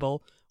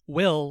Campbell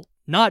will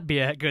not be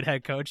a good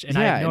head coach, and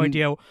I have no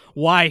idea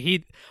why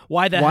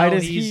the hell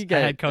he's a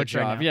head coach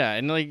right now. Yeah,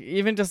 and like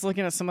even just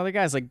looking at some other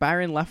guys like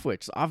Byron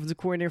Leftwich, offensive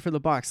coordinator for the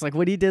Bucs, like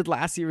what he did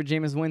last year with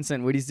Jameis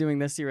Winston, what he's doing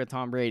this year with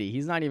Tom Brady,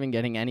 he's not even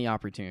getting any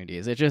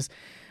opportunities. It just,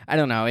 I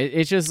don't know.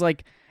 It's just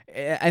like,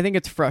 I think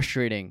it's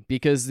frustrating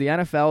because the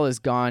NFL has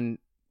gone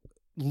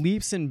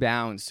leaps and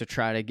bounds to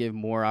try to give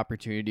more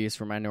opportunities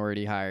for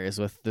minority hires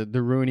with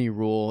the Rooney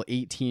Rule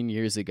 18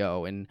 years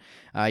ago, and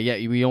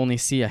yet we only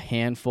see a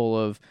handful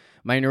of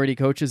minority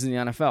coaches in the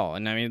NFL.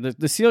 And I mean,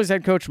 the Steelers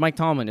head coach Mike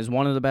Tomlin is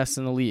one of the best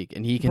in the league,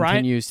 and he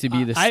continues to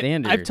be the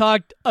standard. I've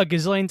talked a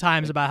gazillion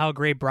times about how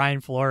great Brian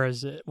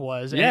Flores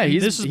was. Yeah, and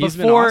he's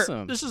been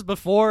awesome. This is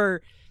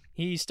before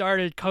he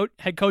started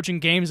head coaching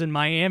games in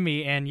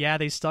Miami, and yeah,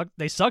 they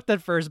sucked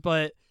at first,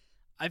 but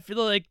I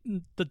feel like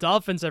the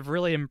Dolphins have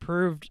really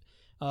improved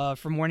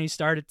from when he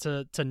started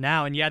to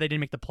now. And yeah, they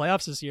didn't make the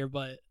playoffs this year,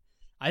 but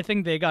I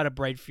think they got a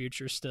bright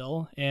future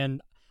still,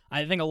 and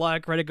I think a lot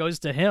of credit goes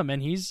to him,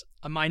 and he's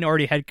a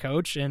minority head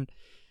coach, and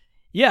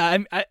yeah,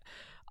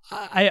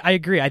 I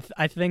agree.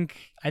 I think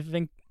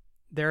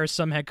there are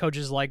some head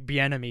coaches like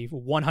Bieniemy,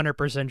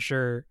 100%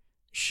 sure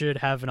should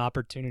have an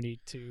opportunity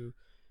to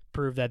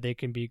prove that they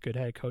can be good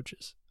head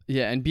coaches.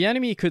 Yeah, and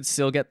Bieniemy could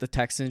still get the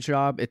Texans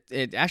job.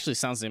 It actually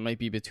sounds like it might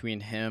be between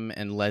him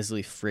and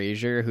Leslie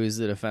Frazier, who's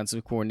the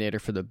defensive coordinator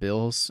for the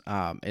Bills.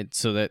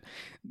 So that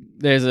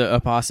there's a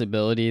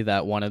possibility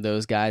that one of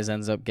those guys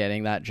ends up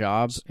getting that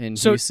job in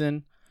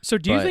Houston. So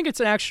do you think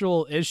it's an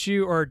actual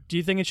issue, or do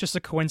you think it's just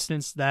a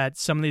coincidence that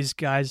some of these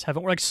guys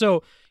haven't worked?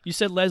 So you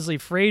said Leslie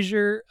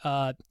Frazier,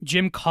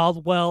 Jim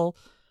Caldwell.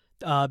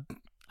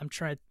 I'm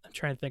trying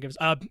to think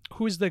of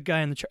who's the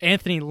guy in the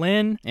Anthony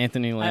Lynn.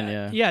 Anthony Lynn,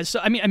 yeah. Yeah,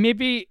 so I mean,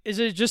 maybe is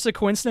it just a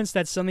coincidence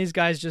that some of these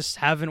guys just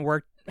haven't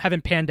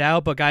panned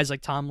out, but guys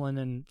like Tomlin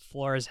and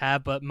Flores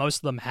have, but most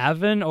of them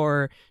haven't?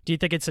 Or do you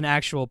think it's an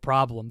actual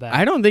problem?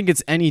 I don't think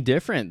it's any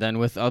different than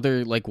with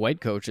other like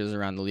white coaches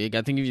around the league.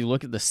 I think if you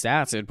look at the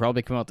stats, it would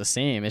probably come out the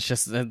same. It's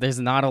just that there's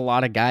not a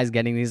lot of guys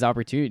getting these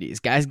opportunities.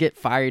 Guys get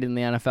fired in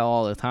the NFL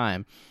all the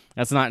time.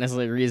 That's not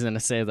necessarily a reason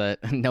to say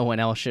that no one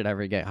else should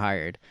ever get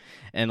hired.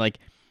 And like,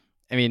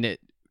 I mean,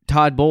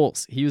 Todd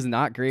Bowles, he was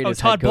not great as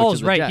Todd head coach Bowles, of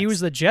the right? Jets. He was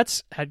the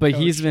Jets head But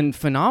coach. he's been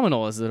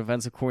phenomenal as the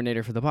defensive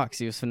coordinator for the Bucs.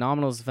 He was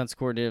phenomenal as defensive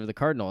coordinator of the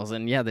Cardinals.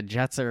 And yeah, the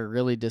Jets are a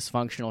really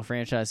dysfunctional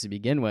franchise to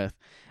begin with.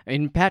 I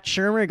mean, Pat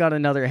Shurmur got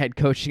another head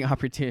coaching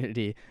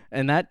opportunity,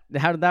 and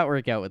how did that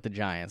work out with the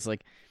Giants?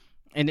 Like,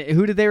 and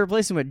who did they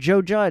replace him with?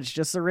 Joe Judge,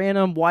 just a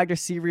random wide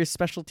receiver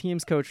special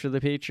teams coach for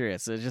the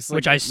Patriots. It's just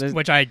like,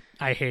 which I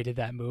hated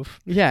that move.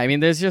 Yeah, I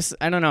mean, there's just,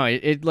 I don't know.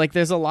 It like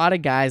there's a lot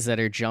of guys that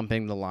are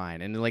jumping the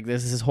line, and like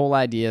this whole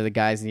idea the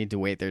guys need to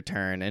wait their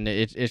turn, and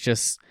it's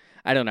just,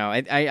 I don't know.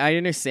 I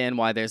understand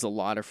why there's a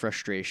lot of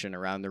frustration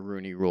around the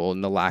Rooney Rule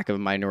and the lack of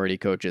minority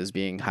coaches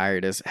being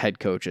hired as head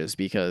coaches,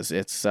 because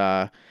it's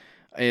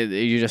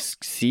you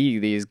just see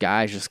these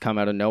guys just come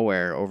out of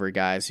nowhere over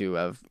guys who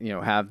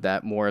have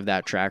that more of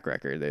that track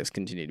record. They just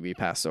continue to be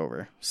passed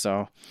over.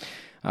 So,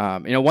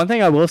 one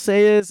thing I will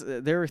say is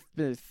there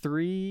were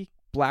 3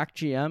 black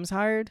GMs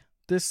hired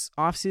this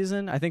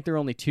offseason. I think there were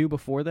only 2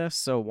 before this.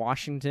 So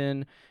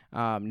Washington,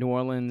 New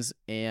Orleans,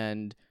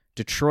 and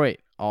Detroit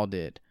all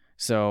did.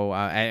 So,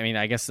 I mean,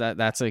 I guess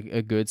that's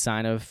a good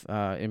sign of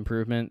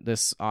improvement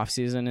this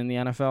offseason in the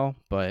NFL.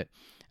 But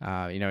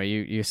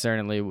you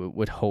certainly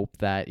would hope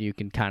that you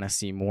can kind of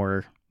see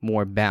more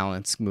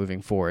balance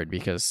moving forward,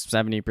 because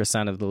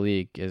 70% of the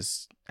league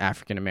is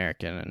African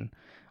American and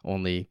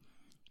only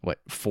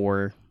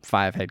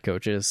 4-5 head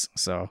coaches.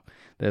 So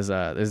there's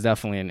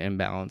definitely an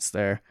imbalance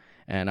there,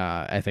 and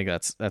I think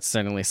that's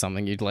certainly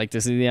something you'd like to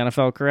see the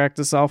NFL correct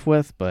itself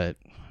with. But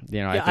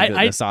I think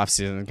that this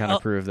offseason kind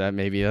of proved that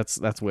maybe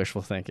that's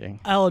wishful thinking.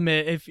 I'll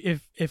admit,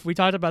 if we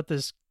talked about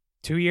this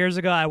 2 years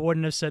ago, I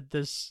wouldn't have said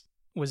this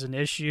was an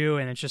issue,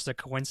 and it's just a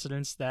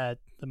coincidence that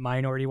the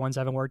minority ones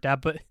haven't worked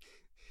out. But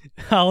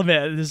I'll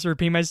admit, this is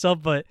repeating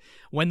myself, but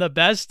when the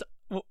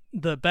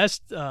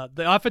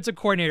offensive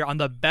coordinator on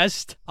the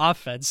best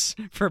offense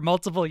for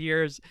multiple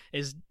years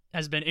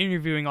has been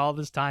interviewing all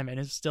this time and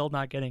is still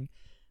not getting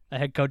a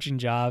head coaching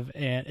job,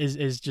 and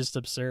is just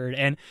absurd.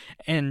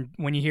 And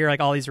when you hear like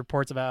all these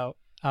reports about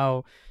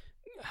how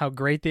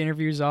great the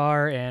interviews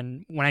are,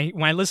 and when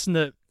I listen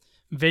to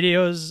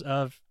videos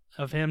of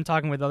him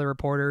talking with other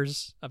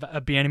reporters, of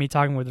Bieniemy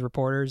talking with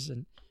reporters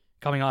and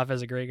coming off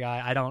as a great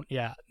guy,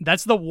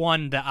 that's the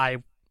one that I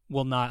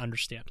will not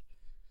understand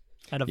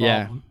out of all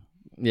of them.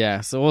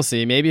 Yeah, so we'll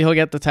see. Maybe he'll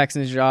get the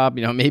Texans job.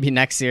 Maybe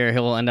next year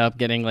he'll end up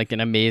getting like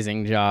an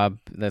amazing job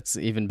that's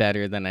even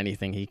better than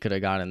anything he could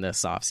have gotten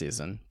this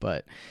offseason.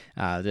 But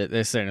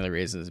there's certainly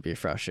reasons to be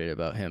frustrated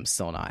about him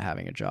still not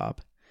having a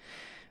job.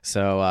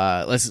 So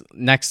let's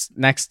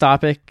next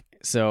topic.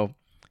 So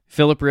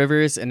Phillip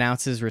Rivers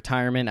announces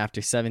retirement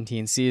after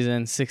 17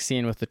 seasons,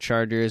 16 with the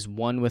Chargers,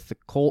 1 with the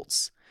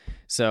Colts.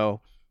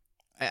 So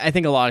I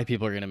think a lot of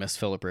people are going to miss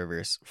Phillip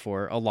Rivers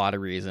for a lot of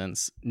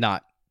reasons.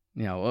 Not,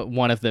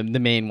 one of the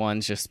main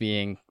ones just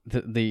being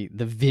the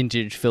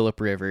vintage Phillip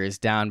Rivers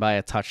down by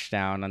a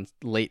touchdown on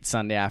late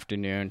Sunday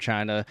afternoon,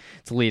 trying to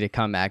lead a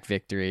comeback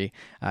victory.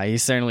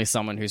 He's certainly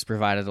someone who's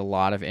provided a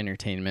lot of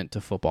entertainment to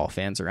football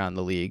fans around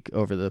the league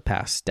over the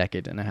past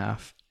decade and a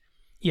half.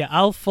 Yeah,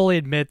 I'll fully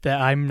admit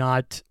that I'm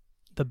not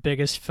the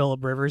biggest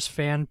Phillip Rivers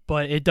fan,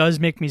 but it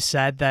does make me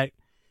sad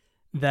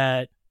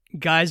that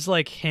guys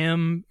like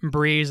him,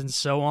 Breeze, and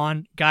so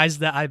on, guys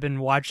that I've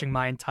been watching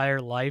my entire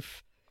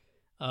life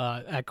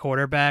at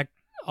quarterback,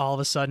 all of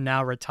a sudden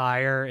now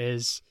retire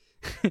it's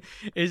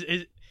like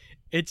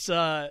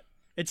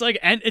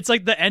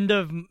the end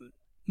of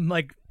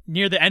like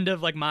near the end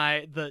of like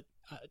the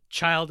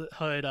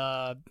childhood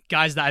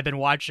guys that I've been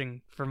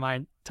watching for my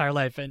entire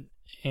life,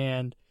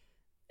 and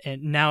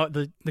now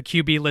the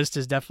QB list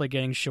is definitely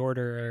getting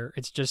shorter.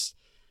 It's just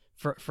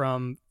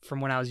from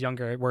when I was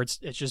younger, where it's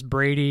just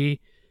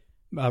Brady,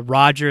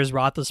 Rodgers,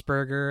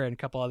 Roethlisberger, and a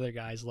couple other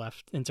guys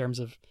left in terms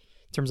of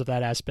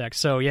that aspect.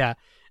 So yeah,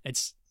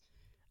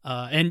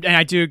 And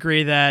I do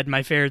agree that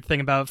my favorite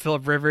thing about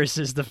Phillip Rivers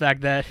is the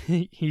fact that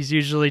he's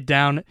usually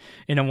down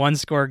in a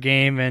one-score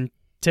game, and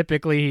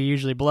typically he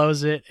usually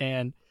blows it.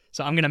 And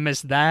so I'm going to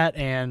miss that.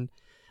 And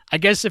I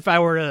guess if I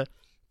were to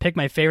pick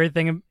my favorite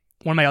thing,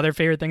 one of my other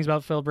favorite things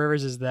about Phillip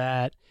Rivers is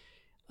that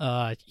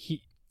I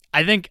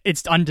think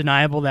it's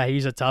undeniable that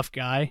he's a tough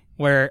guy,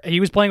 where he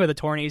was playing with a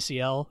torn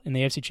ACL in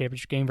the AFC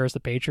Championship game versus the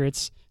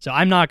Patriots. So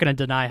I'm not going to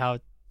deny how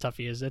tough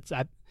he is.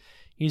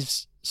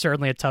 He's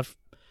certainly a tough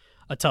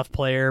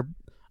player.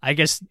 I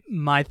guess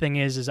my thing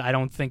is I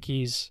don't think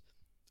he's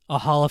a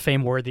Hall of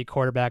Fame worthy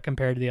quarterback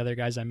compared to the other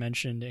guys I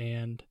mentioned,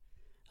 and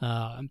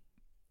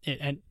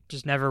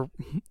just never.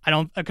 I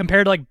don't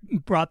compared to like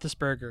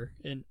Roethlisberger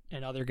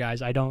and other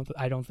guys. I don't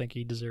think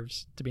he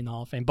deserves to be in the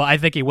Hall of Fame, but I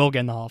think he will get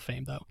in the Hall of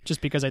Fame though,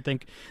 just because I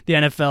think the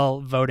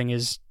NFL voting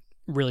is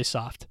really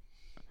soft.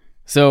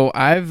 So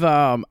I've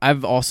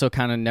also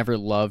kind of never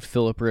loved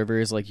Phillip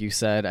Rivers, like you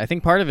said. I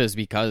think part of it is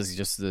because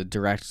just the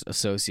direct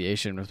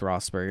association with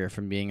Roethlisberger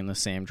from being in the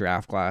same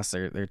draft class.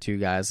 They're two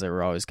guys that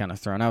were always kind of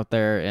thrown out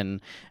there,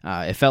 and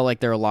it felt like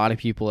there were a lot of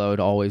people that would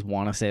always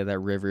want to say that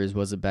Rivers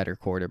was a better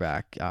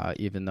quarterback,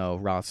 even though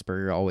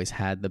Roethlisberger always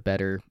had the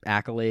better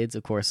accolades.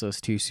 Of course,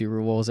 those 2 Super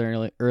Bowls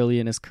early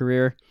in his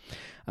career.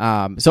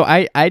 So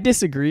I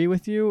disagree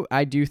with you.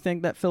 I do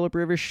think that Phillip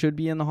Rivers should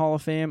be in the Hall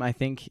of Fame. I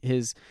think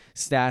his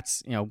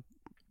stats,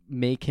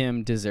 make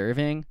him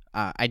deserving.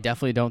 I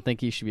definitely don't think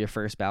he should be a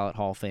first ballot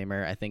Hall of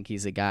Famer. I think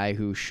he's a guy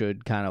who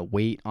should kind of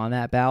wait on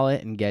that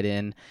ballot and get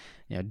in,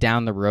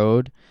 down the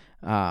road.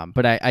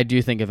 But I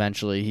do think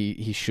eventually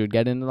he should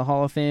get into the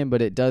Hall of Fame.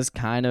 But it does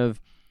kind of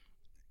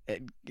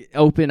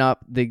open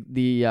up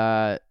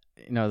the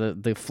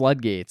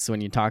floodgates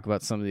when you talk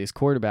about some of these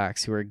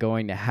quarterbacks who are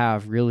going to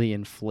have really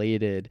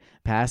inflated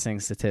passing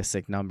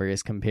statistic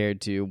numbers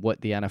compared to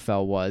what the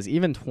NFL was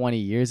even 20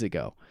 years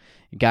ago.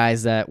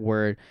 Guys that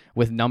were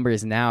with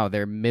numbers now,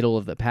 they're middle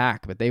of the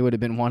pack, but they would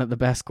have been one of the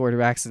best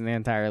quarterbacks in the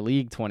entire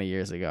league 20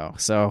 years ago.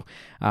 So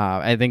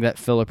I think that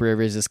Phillip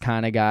Rivers is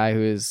kind of guy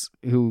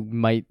who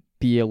might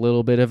be a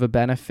little bit of a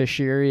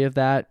beneficiary of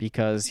that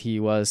because he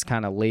was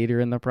kind of later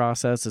in the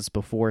process. It's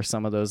before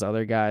some of those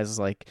other guys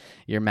like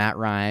your Matt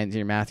Ryans,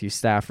 your Matthew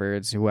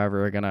Staffords,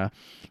 whoever are going to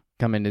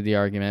come into the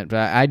argument.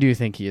 But I do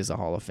think he is a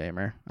Hall of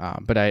Famer.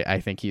 But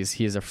I think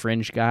he's a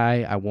fringe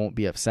guy. I won't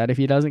be upset if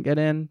he doesn't get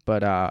in,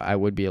 but I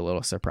would be a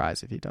little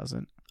surprised if he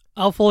doesn't.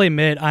 I'll fully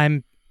admit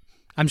I'm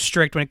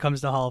strict when it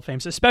comes to Hall of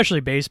Fames, especially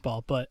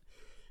baseball. But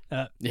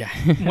yeah,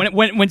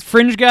 when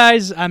fringe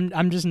guys,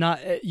 I'm just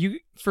not you.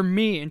 For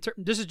me,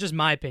 this is just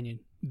my opinion.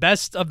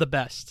 Best of the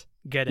best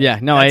get in. Yeah,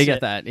 no, I get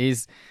that.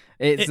 It's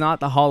not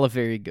the Hall of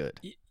Very Good.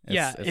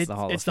 It's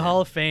the Hall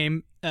of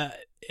Fame.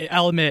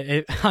 I'll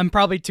admit I'm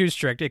probably too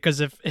strict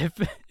because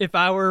if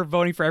I were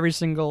voting for every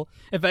single,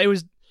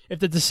 if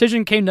the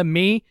decision came to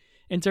me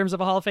in terms of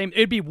a Hall of Fame,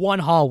 it'd be one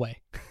hallway.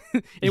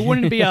 It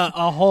wouldn't be a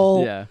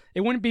whole. Yeah.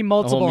 It wouldn't be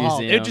multiple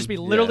halls. It'd just be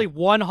literally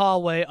one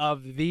hallway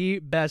of the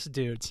best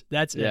dudes.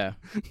 That's it. Yeah.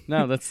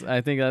 No, I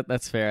think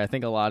that's fair. I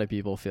think a lot of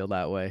people feel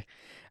that way.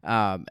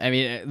 I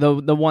mean,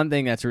 the one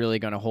thing that's really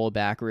going to hold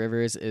back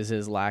Rivers is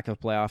his lack of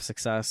playoff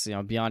success.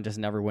 Beyond just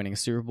never winning a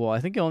Super Bowl,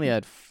 I think he only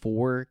had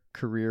 4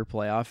 career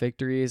playoff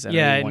victories. And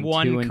and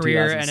one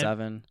career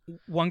 2007. And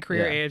one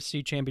career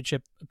AFC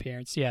Championship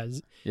appearance. Yeah.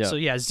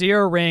 So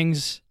 0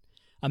 rings,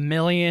 1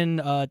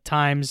 million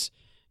times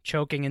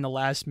choking in the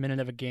last minute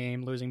of a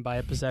game, losing by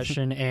a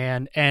possession,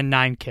 and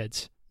 9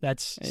 kids.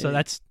 That's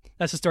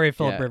the story of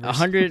Phillip Rivers.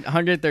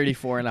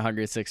 134 and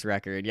 106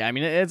 record. Yeah, I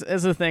mean, it's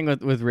a thing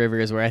with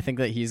Rivers where I think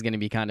that he's going to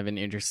be kind of an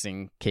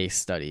interesting case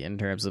study in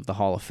terms of the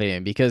Hall of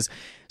Fame because,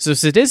 so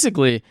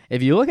statistically,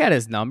 if you look at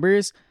his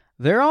numbers,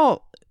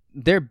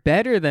 they're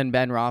better than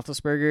Ben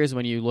Roethlisberger's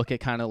when you look at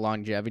kind of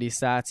longevity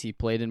stats. He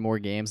played in more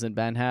games than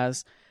Ben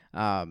has.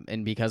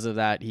 And because of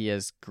that, he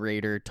has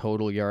greater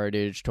total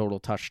yardage, total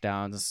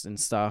touchdowns and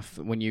stuff.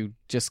 When you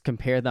just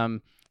compare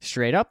them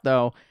straight up,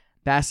 though,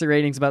 passer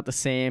rating's about the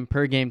same.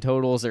 Per game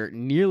totals are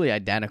nearly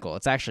identical.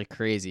 It's actually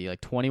crazy. Like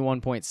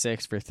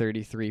 21.6 for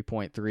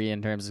 33.3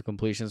 in terms of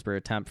completions per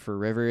attempt for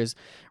Rivers.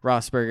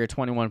 Roethlisberger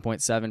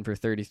 21.7 for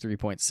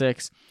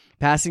 33.6.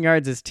 Passing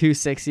yards is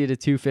 260 to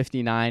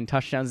 259.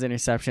 Touchdowns,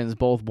 interceptions,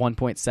 both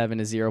 1.7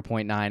 to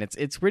 0.9.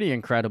 It's pretty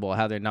incredible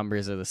how their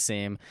numbers are the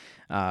same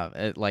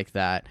like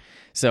that.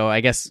 So I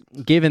guess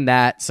given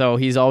that, so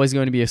he's always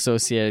going to be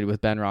associated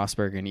with Ben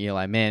Roethlisberger and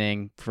Eli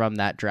Manning from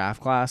that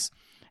draft class.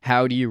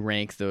 How do you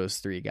rank those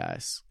 3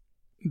 guys?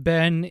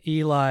 Ben,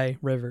 Eli,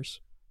 Rivers.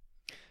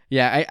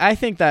 Yeah, I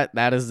think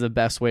that is the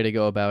best way to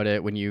go about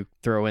it when you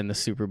throw in the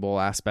Super Bowl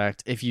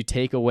aspect. If you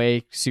take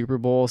away Super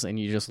Bowls and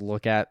you just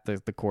look at the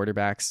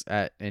quarterbacks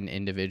at an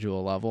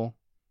individual level,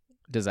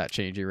 does that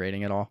change your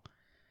rating at all?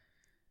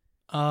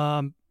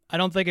 I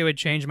don't think it would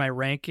change my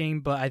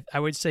ranking, but I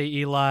would say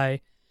Eli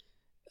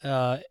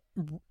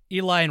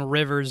and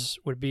Rivers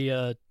would be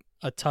a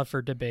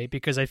tougher debate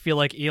because I feel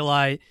like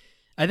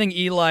I think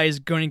Eli is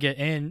going to get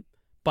in,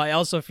 but I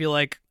also feel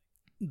like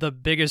the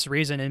biggest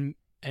reason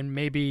and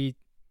maybe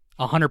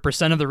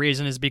 100% of the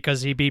reason is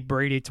because he beat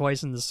Brady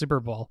twice in the Super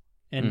Bowl.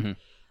 And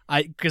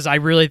because I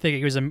really think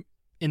he was in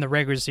the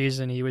regular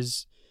season. He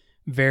was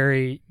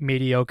very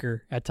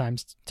mediocre at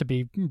times, to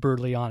be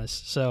brutally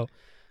honest. So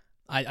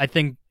I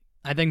think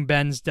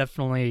Ben's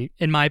definitely,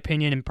 in my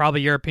opinion, and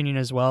probably your opinion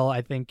as well,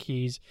 I think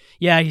he's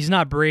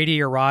not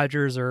Brady or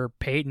Rodgers or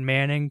Peyton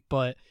Manning,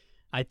 but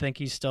I think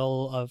he's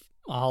still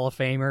a Hall of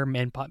Famer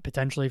and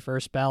potentially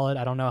first ballot.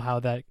 I don't know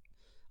how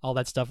all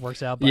that stuff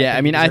works out. But yeah,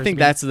 I think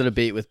that's the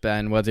debate with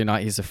Ben, whether or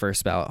not he's a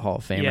first ballot Hall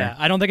of Famer. Yeah,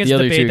 I don't think it's the a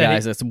other debate two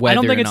guys. It's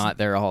whether or not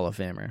they're a Hall of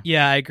Famer.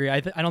 Yeah, I agree. I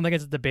don't think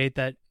it's a debate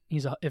that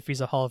if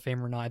he's a Hall of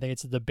Famer or not. I think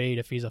it's a debate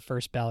if he's a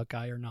first ballot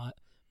guy or not.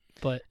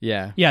 But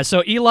yeah.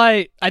 So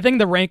Eli, I think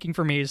the ranking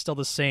for me is still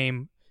the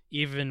same,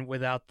 even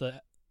without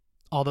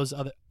all those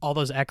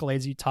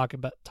accolades you talked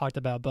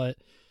about. But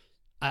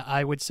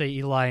I would say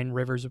Eli and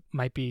Rivers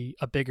might be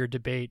a bigger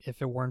debate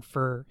if it weren't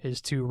for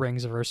his 2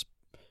 rings versus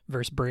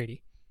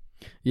Brady.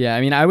 Yeah,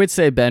 I would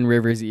say Ben,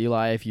 Rivers,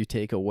 Eli if you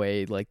take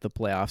away like the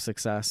playoff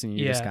success and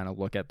you just kind of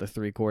look at the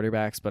 3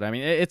 quarterbacks. But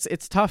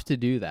it's tough to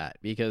do that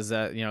because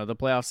the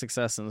playoff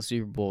success and the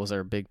Super Bowls are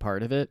a big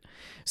part of it.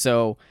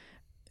 So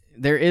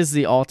there is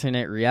the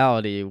alternate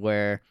reality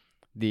where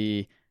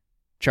the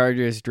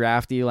Chargers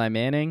draft Eli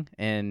Manning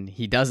and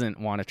he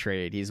doesn't want to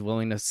trade. He's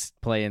willing to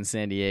play in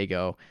San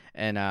Diego,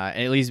 and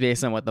at least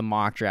based on what the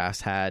mock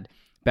drafts had,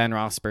 Ben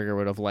Roethlisberger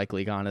would have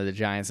likely gone to the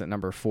Giants at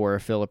number 4,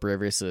 Phillip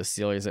Rivers to the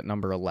Steelers at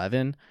number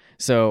 11.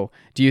 So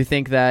do you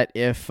think that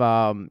if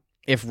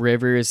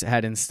Rivers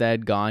had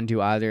instead gone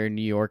to either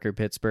New York or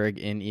Pittsburgh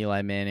in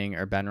Eli Manning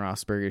or Ben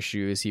Roethlisberger's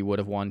shoes, he would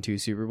have won 2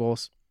 Super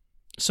Bowls?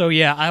 So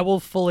yeah, I will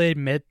fully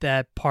admit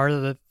that part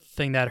of the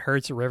thing that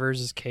hurts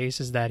Rivers' case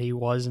is that he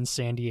was in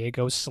San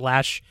Diego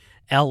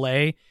 /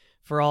 LA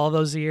for all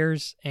those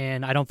years,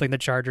 and I don't think the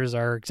Chargers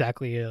are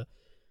exactly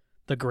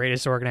the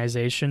greatest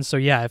organization. So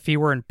yeah, if he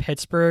were in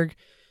Pittsburgh,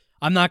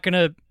 I'm not going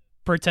to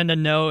pretend to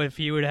know if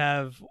he would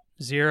have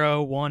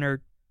 0, 1,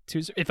 or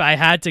 2. If I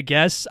had to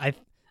guess,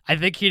 I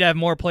think he'd have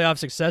more playoff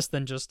success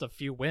than just a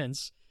few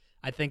wins.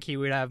 I think he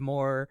would have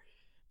more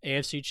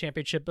AFC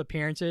Championship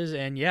appearances,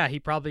 and yeah, he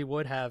probably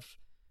would have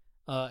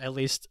at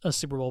least a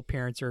Super Bowl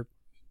appearance or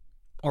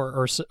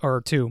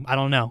 2. I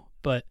don't know,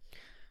 but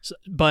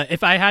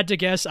if I had to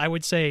guess, I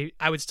would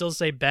still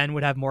say Ben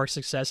would have more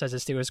success as a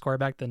Steelers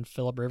quarterback than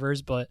Phillip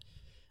Rivers, but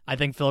I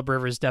think Phillip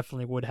Rivers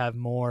definitely would have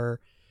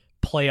more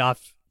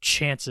playoff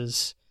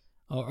chances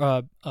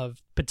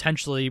of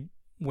potentially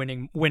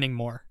winning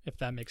more, if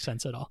that makes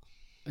sense at all.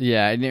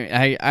 Yeah,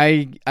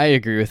 I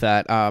agree with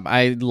that.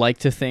 I like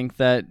to think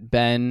that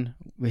Ben,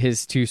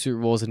 his 2 Super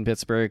Bowls in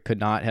Pittsburgh could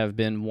not have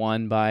been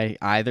won by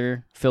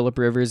either Phillip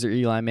Rivers or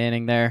Eli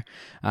Manning there.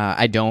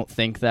 I don't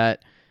think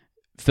that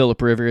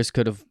Phillip Rivers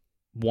could have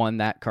won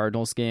that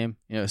Cardinals game,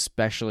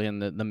 especially in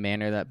the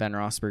manner that Ben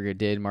Roethlisberger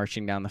did,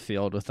 marching down the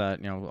field with that,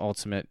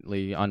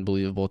 ultimately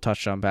unbelievable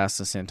touchdown pass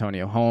to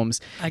Santonio Holmes.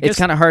 It's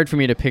kind of hard for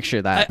me to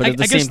picture that, but at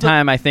the same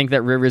time, I think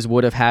that Rivers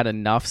would have had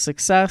enough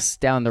success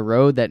down the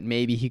road that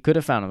maybe he could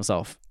have found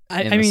himself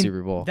in the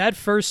Super Bowl. That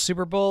first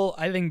Super Bowl,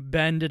 I think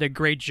Ben did a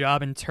great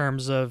job in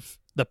terms of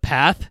the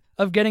path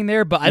of getting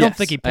there, but I don't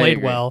think he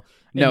played well.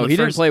 No, he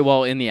didn't play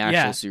well in the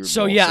actual Super Bowl.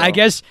 So I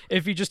guess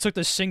if you just took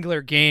the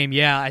singular game,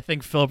 I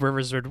think Phillip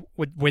Rivers would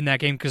win that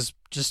game because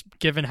just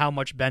given how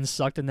much Ben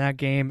sucked in that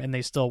game and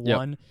they still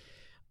won.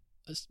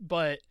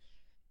 But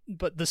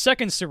the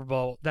second Super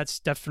Bowl,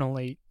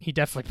 he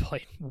definitely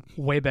played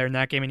way better in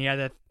that game, and he had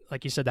that,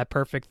 like you said, that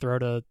perfect throw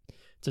to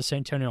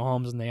Santonio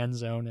Holmes in the end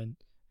zone, and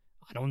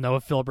I don't know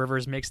if Phillip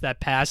Rivers makes that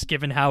pass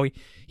given how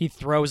he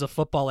throws a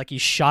football like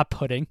he's shot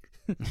putting.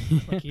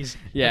 Like he's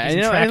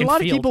and a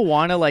lot of people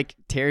want to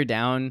tear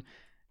down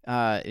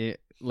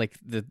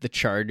the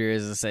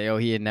Chargers and say,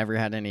 he had never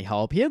had any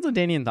help. He had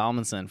LaDainian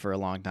Tomlinson for a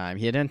long time.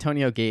 He had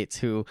Antonio Gates,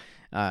 who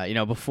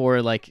before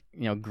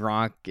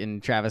Gronk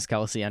and Travis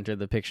Kelce entered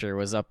the picture,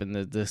 was up in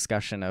the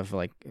discussion of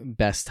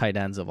best tight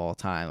ends of all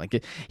time.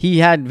 He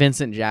had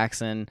Vincent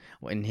Jackson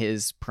in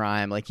his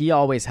prime. He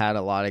always had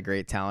a lot of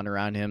great talent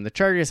around him. The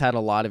Chargers had a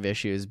lot of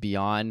issues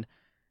beyond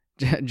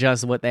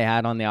just what they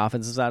had on the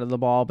offensive side of the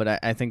ball, but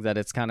I think that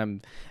it's kind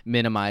of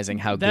minimizing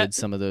how good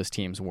some of those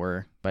teams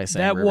were by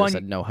saying Rivers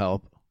had no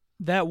help.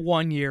 That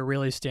 1 year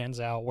really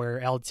stands out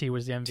where LT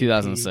was the MVP.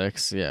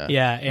 2006, yeah.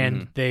 Yeah,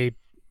 and they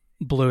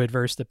blew it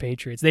versus the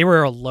Patriots. They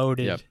were a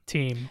loaded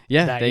team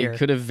that year. They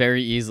could have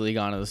very easily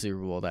gone to the Super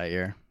Bowl that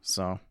year.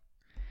 So,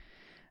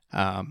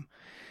 all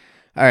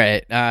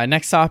right,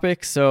 next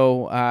topic.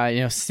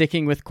 So,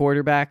 sticking with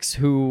quarterbacks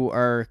who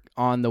are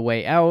on the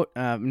way out,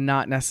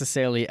 not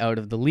necessarily out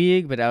of the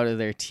league, but out of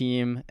their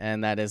team,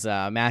 and that is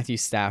Matthew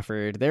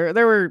Stafford. There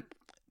were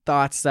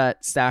thoughts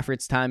that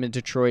Stafford's time in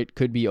Detroit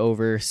could be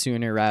over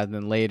sooner rather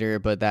than later,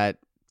 but that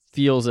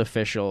feels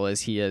official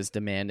as he has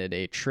demanded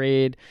a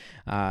trade.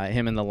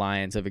 Him and the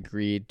Lions have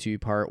agreed to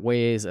part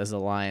ways as the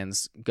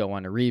Lions go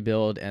on a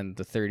rebuild, and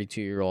the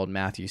 32-year-old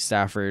Matthew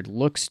Stafford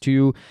looks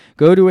to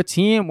go to a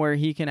team where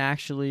he can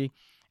actually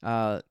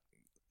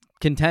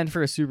contend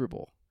for a Super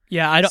Bowl.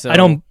 Yeah, I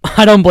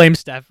don't blame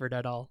Stafford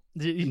at all.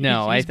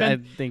 I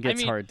think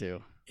it's hard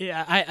to.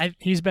 Yeah,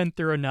 he's been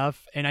through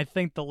enough, and I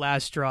think the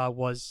last straw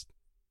was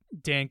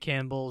Dan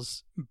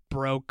Campbell's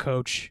bro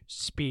coach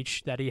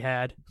speech that he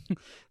had.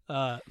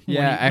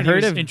 Yeah, I when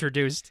heard he was of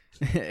introduced.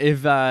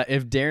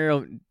 if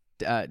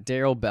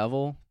Daryl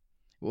Bevel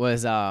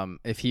was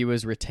if he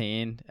was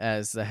retained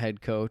as the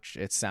head coach,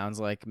 it sounds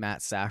like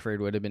Matt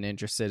Stafford would have been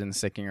interested in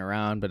sticking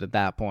around, but at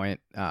that point,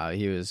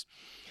 he was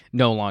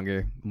no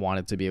longer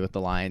wanted to be with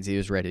the Lions. He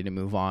was ready to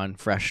move on,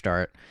 fresh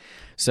start.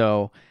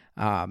 So,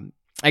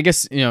 I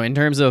guess, in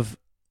terms of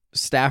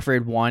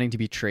Stafford wanting to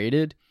be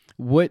traded,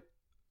 what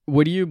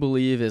do you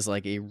believe is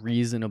like a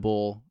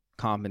reasonable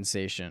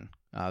compensation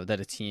that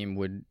a team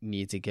would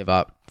need to give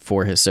up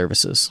for his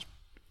services?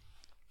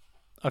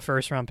 A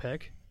first-round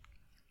pick.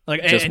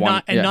 Like Just and one,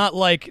 not yeah. not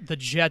like the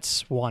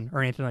Jets one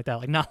or anything like that.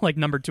 Like not like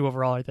number 2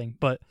 overall or anything,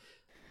 but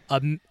a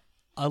mid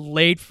to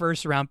late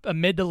first round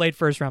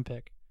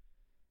pick.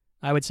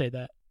 I would say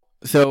that.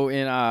 So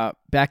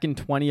back in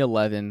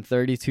 2011,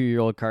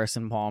 32-year-old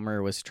Carson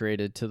Palmer was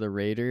traded to the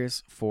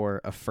Raiders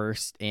for a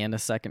first and a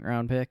second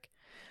round pick.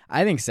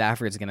 I think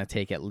Stafford's going to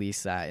take at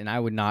least that, and I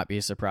would not be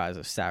surprised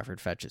if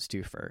Stafford fetches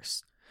 2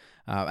 firsts.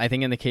 I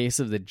think in the case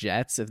of the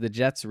Jets, if the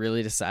Jets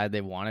really decide they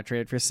want to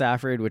trade for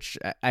Stafford, which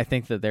I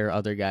think that there are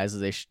other guys that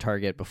they should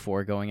target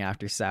before going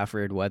after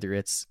Stafford, whether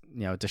it's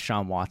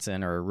Deshaun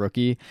Watson or a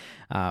rookie,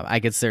 I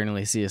could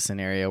certainly see a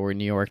scenario where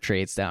New York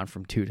trades down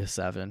from 2 to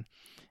 7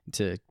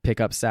 to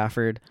pick up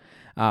Stafford.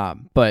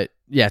 But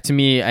yeah, to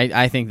me,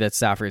 I think that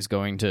Stafford is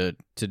going to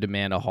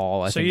demand a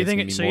haul. I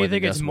think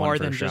it's more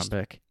than just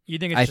pick. You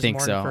think it's I just think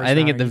more so. than first I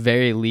think round, at the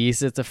very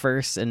least it's a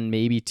first and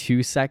maybe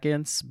 2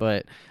 seconds,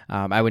 but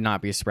I would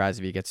not be surprised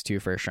if he gets 2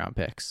 first-round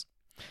picks.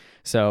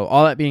 So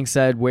all that being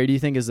said, where do you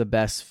think is the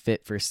best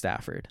fit for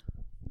Stafford?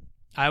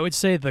 I would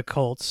say the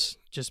Colts,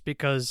 just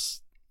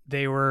because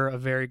they were a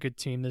very good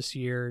team this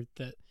year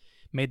that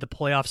made the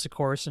playoffs, of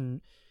course,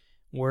 and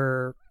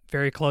were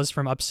very close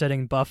from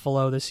upsetting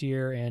Buffalo this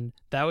year, and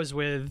that was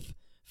with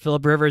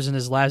Phillip Rivers in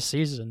his last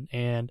season.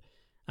 And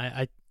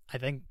I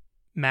think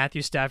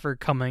Matthew Stafford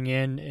coming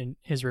in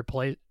his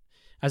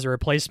as a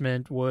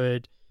replacement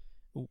would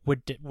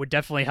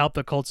definitely help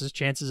the Colts'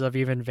 chances of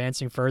even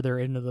advancing further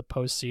into the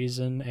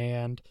postseason.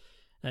 And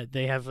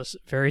they have a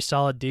very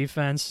solid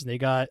defense. They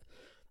got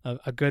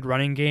a good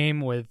running game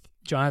with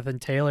Jonathan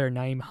Taylor and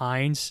Nyheim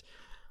Hines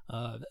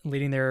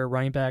leading their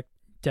running back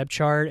depth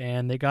chart,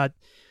 and they got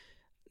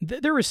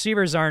their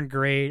receivers aren't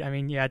great. I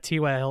mean, yeah,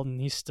 T.Y. Hilton,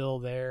 he's still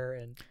there,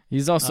 and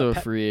he's also a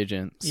free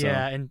agent. So.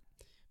 Yeah, and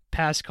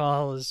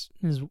Pascal is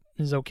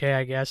okay,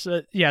 I guess.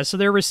 So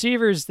their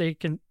receivers,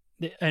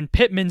 and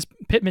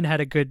Pittman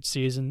had a good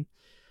season.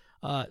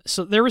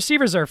 So their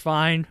receivers are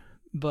fine,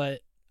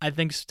 but I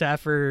think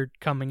Stafford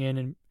coming in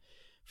and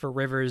for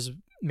Rivers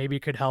maybe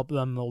could help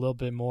them a little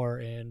bit more.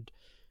 And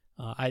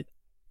I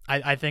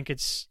think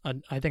it's a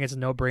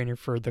no-brainer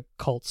for the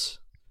Colts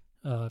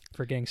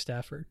for getting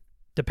Stafford.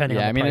 Depending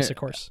on the price, of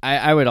course.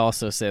 I would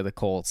also say the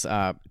Colts.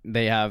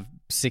 They have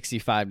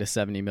 $65 to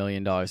 $70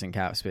 million in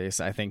cap space.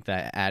 I think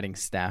that adding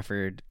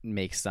Stafford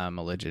makes them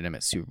a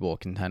legitimate Super Bowl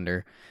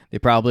contender. They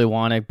probably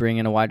want to bring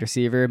in a wide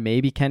receiver,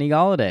 maybe Kenny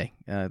Golladay,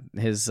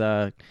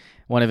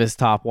 one of his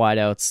top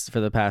wideouts for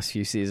the past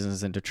few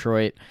seasons in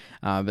Detroit.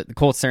 But the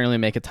Colts certainly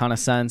make a ton of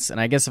sense. And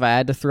I guess if I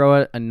had to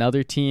throw out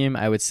another team,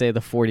 I would say the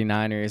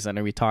 49ers. I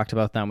know we talked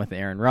about them with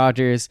Aaron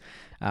Rodgers.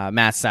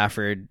 Matt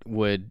Stafford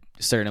would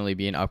certainly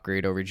be an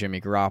upgrade over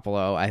Jimmy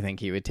Garoppolo. I think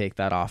he would take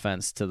that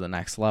offense to the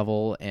next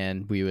level,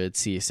 and we would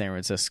see San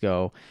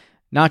Francisco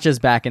not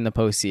just back in the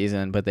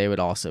postseason, but they would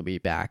also be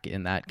back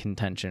in that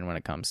contention when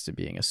it comes to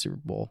being a Super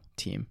Bowl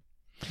team.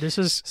 This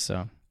is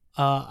so.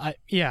 I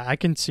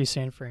can see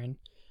San Fran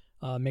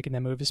making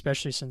that move,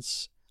 especially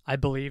since I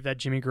believe that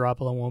Jimmy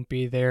Garoppolo won't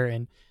be there,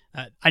 and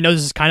I know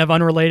this is kind of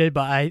unrelated,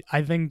 but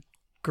I think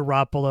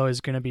Garoppolo is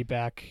going to be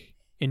back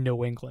in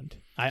New England.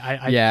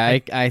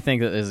 I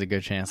think that there's a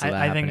good chance of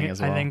that happening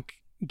as well. I think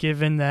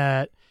given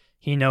that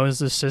he knows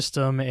the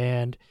system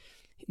and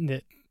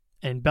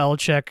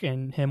Belichick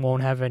and him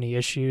won't have any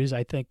issues,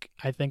 I think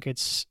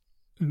it's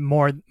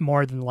more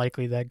than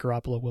likely that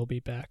Garoppolo will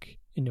be back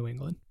in New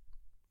England.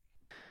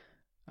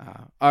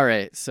 All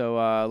right,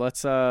 so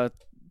let's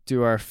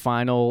do our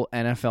final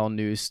NFL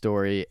news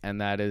story,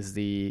 and that is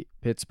the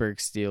Pittsburgh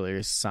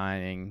Steelers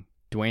signing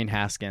Dwayne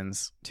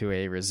Haskins to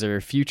a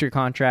reserve future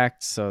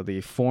contract. So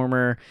the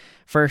former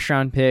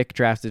first-round pick,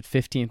 drafted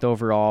 15th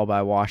overall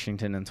by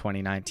Washington in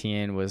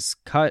 2019, was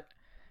cut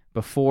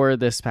before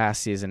this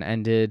past season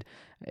ended.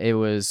 It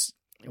was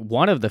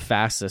one of the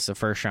fastest a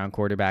first-round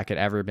quarterback had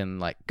ever been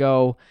let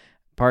go,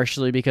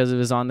 partially because of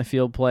his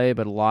on-the-field play,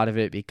 but a lot of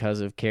it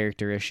because of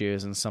character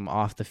issues and some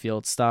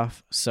off-the-field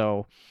stuff.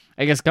 So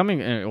I guess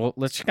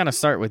let's kind of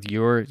start with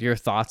your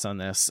thoughts on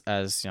this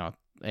as,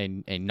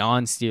 a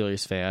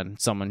non-Steelers fan,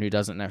 someone who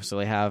doesn't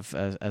necessarily have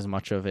as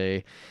much of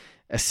a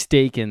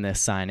stake in this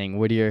signing.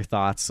 What are your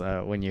thoughts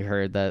when you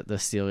heard that the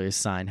Steelers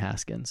signed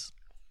Haskins?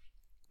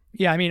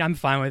 Yeah, I mean, I'm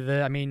fine with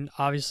it. I mean,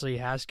 obviously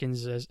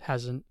Haskins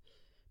hasn't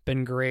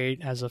been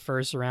great as a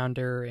first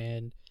rounder,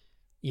 and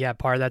yeah,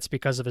 part of that's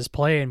because of his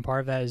play, and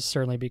part of that is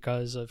certainly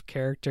because of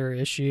character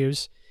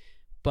issues.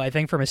 But I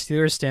think from a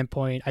Steelers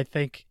standpoint, I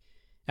think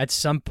at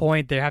some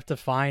point they have to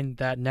find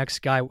that next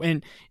guy.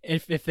 And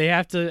if they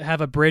have to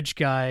have a bridge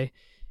guy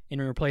in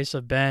replace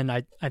of Ben,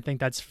 I think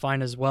that's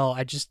fine as well.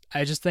 I just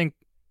think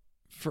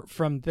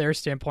from their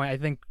standpoint, I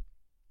think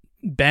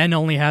Ben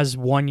only has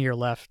 1 year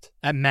left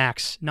at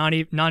max. Not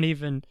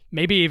even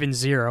maybe even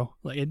 0.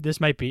 Like this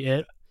might be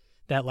it.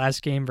 That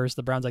last game versus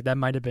the Browns, like that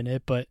might have been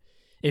it. But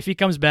if he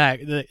comes back,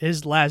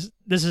 this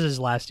is his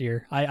last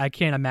year. I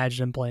can't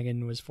imagine him playing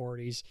into his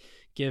 40s,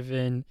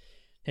 given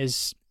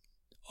his.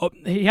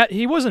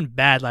 He wasn't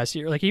bad last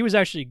year. Like he was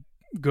actually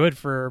good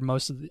for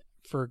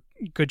for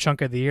a good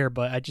chunk of the year.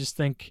 But I just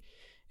think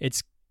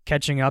it's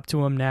catching up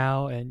to him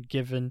now, and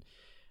given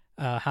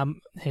how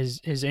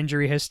his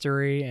injury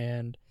history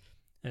and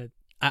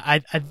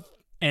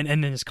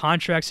and his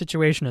contract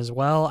situation as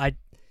well.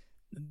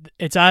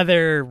 It's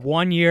either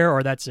 1 year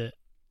or that's it.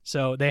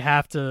 So they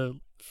have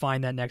to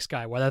find that next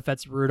guy, whether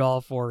that's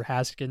Rudolph or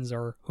Haskins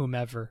or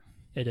whomever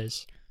it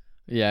is.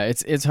 Yeah,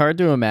 it's hard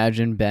to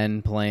imagine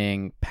Ben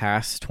playing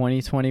past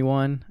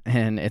 2021,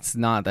 and it's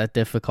not that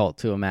difficult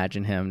to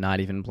imagine him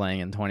not even playing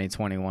in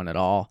 2021 at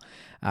all.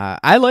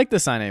 I like the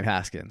signing of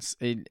Haskins.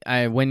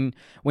 When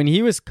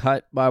he was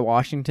cut by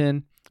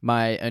Washington,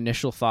 my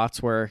initial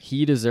thoughts were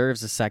he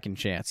deserves a second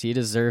chance. He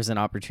deserves an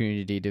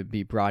opportunity to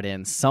be brought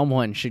in.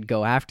 Someone should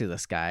go after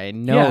this guy. I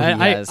know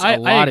he has a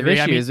lot of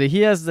issues, but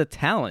he has the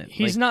talent.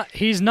 He's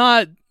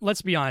not.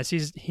 Let's be honest.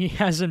 He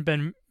hasn't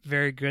been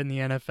very good in the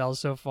NFL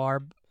so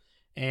far,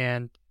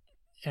 and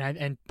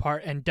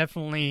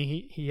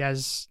definitely he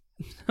has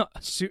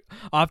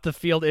off the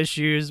field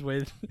issues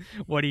with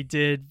what he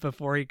did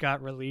before he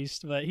got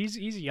released. But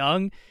he's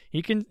young.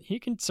 He can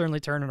certainly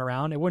turn it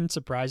around. It wouldn't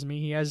surprise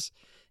me.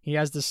 He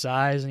has the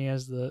size and he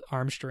has the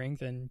arm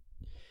strength, and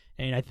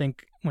I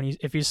think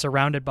if he's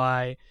surrounded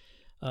by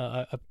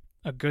a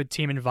good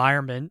team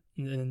environment,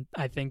 then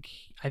I think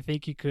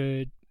he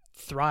could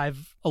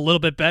thrive a little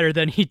bit better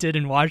than he did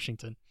in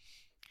Washington.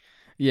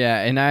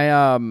 Yeah, and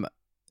I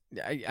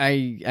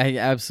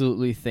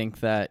absolutely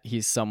think that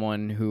he's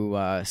someone who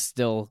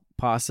still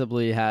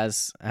possibly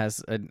has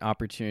an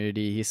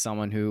opportunity. He's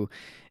someone who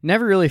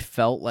never really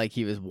felt like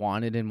he was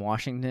wanted in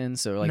Washington,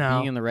 so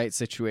being in the right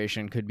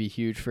situation could be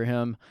huge for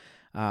him.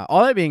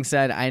 All that being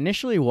said, I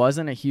initially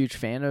wasn't a huge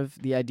fan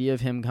of the idea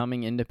of him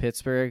coming into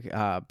Pittsburgh,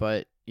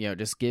 but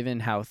just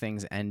given how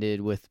things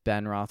ended with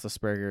Ben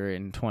Roethlisberger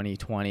in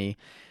 2020,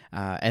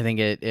 I think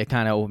it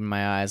kind of opened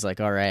my eyes.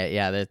 Like, all right,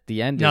 yeah,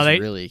 the end is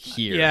really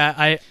here. Yeah,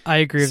 I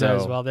agree with that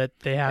as well. That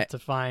they have to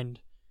find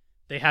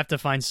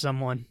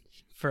someone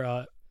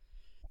for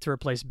to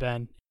replace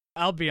Ben.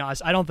 I'll be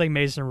honest, I don't think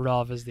Mason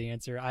Rudolph is the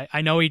answer.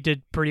 I know he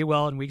did pretty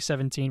well in Week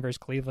 17 versus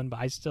Cleveland, but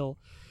I still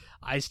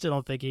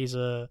don't think he's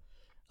a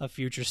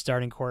future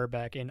starting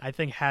quarterback. And I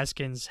think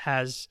Haskins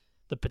has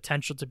the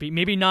potential to be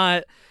maybe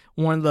not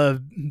one of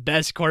the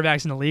best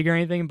quarterbacks in the league or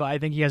anything, but I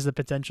think he has the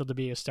potential to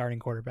be a starting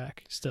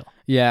quarterback still.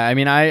 Yeah, I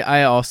mean,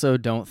 I also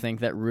don't think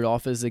that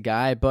Rudolph is the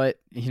guy, but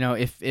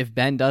if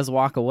Ben does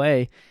walk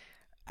away,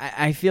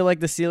 I feel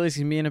like the Steelers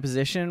can be in a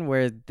position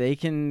where they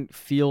can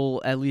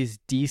feel at least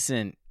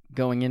decent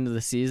going into the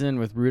season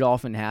with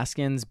Rudolph and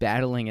Haskins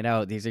battling it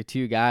out. These are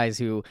two guys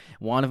who,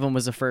 one of them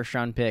was a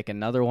first-round pick.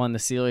 Another one, the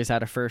Steelers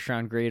had a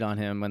first-round grade on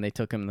him when they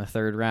took him in the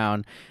third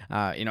round.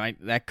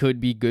 That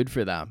could be good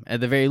for them. At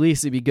the very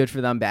least, it'd be good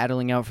for them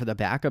battling out for the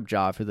backup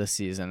job for this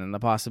season and the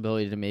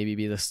possibility to maybe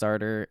be the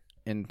starter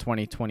in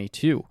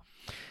 2022.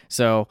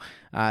 So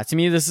to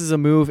me, this is a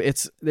move.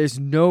 There's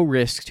no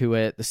risk to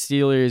it. The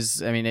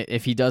Steelers, I mean,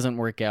 if he doesn't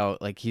work out,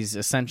 he's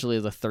essentially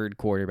the third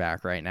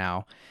quarterback right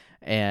now.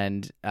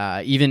 And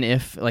even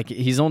if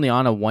he's only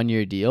on a 1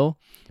 year deal,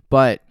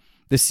 but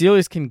the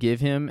Steelers can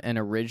give him an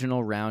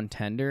original round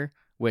tender,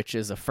 which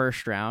is a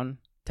first round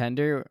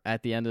tender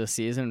at the end of the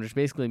season, which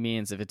basically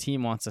means if a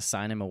team wants to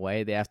sign him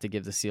away, they have to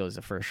give the Steelers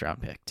a first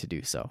round pick to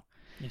do so.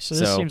 Yeah, so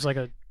this seems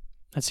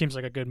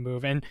like a good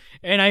move, and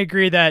I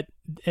agree that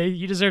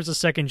he deserves a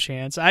second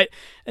chance.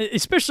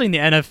 Especially in the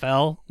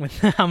NFL with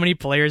how many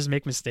players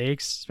make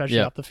mistakes,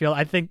 especially off the field.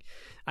 I think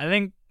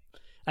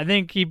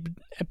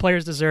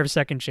players deserve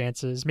second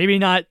chances. Maybe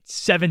not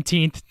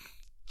 17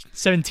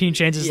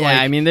 chances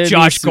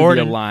Josh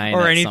Gordon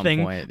or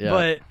anything. Point,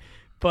 yeah.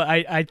 But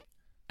I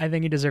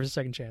think he deserves a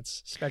second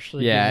chance,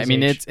 especially. Yeah, I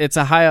mean it's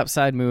a high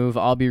upside move.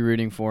 I'll be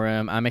rooting for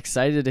him. I'm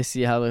excited to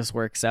see how this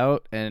works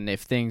out, and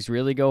if things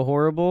really go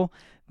horrible,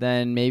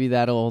 then maybe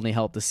that'll only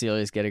help the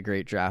Steelers get a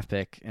great draft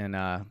pick and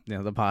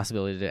the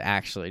possibility to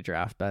actually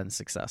draft Ben's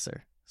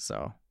successor.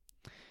 So.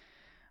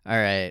 All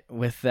right,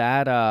 with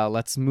that,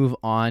 let's move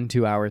on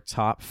to our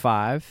top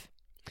 5.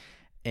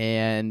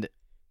 And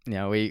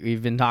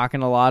we've been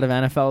talking a lot of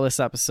NFL this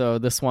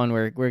episode. This one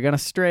we're gonna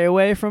stray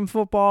away from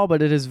football,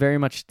 but it is very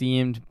much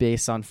themed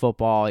based on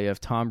football. You have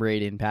Tom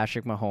Brady and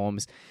Patrick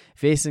Mahomes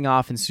facing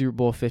off in Super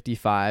Bowl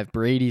 55.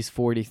 Brady's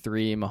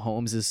 43,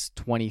 Mahomes is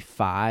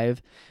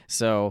 25.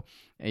 So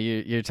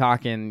you're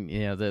talking,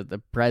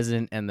 the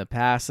present and the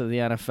past of the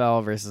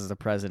NFL versus the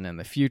present and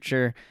the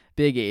future.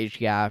 big age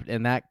gap,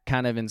 and that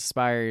kind of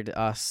inspired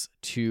us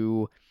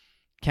to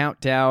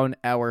count down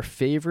our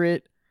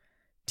favorite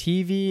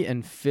TV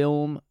and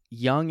film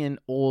young and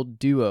old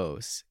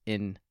duos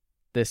in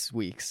this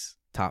week's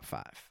top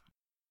 5.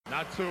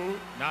 Not 2,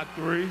 not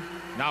 3,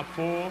 not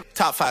 4.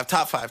 Top 5,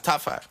 top 5,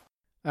 top 5.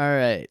 All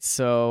right,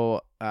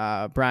 so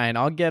Brian,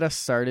 I'll get us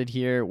started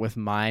here with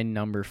my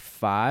number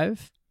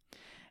 5,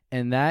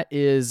 and that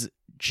is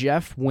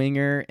Jeff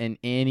Winger and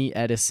Annie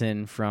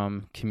Edison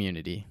from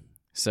Community.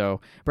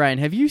 So, Brian,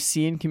 have you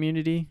seen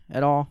Community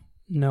at all?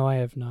 No, I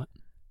have not.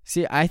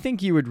 See, I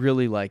think you would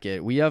really like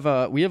it. We have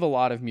a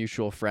lot of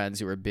mutual friends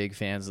who are big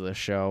fans of the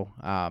show.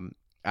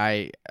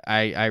 I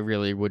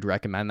really would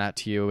recommend that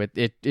to you.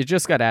 It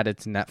just got added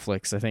to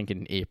Netflix, I think,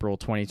 in April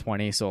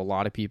 2020. So a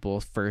lot of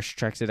people first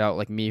checked it out,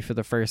 like me, for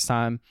the first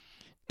time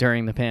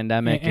during the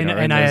pandemic and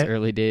in those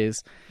early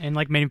days. And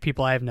like many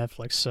people, I have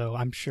Netflix, so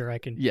I'm sure I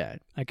can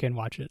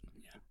watch it.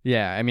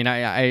 Yeah, I mean,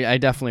 I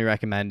definitely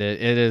recommend it.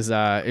 It is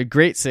a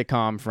great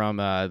sitcom from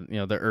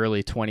the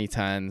early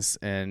 2010s,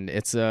 and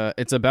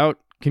it's about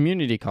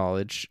community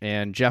college,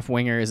 and Jeff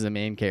Winger is the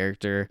main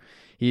character.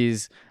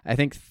 He's, I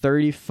think,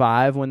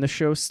 35 when the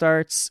show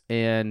starts,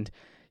 and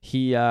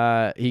he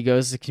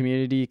goes to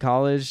community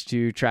college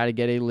to try to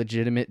get a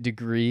legitimate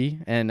degree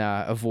and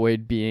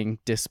avoid being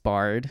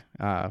disbarred.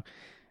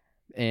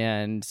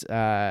 And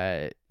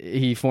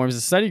he forms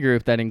a study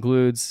group that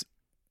includes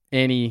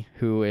Annie,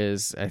 who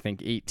is, I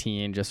think,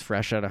 18, just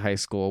fresh out of high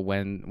school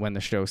when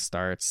the show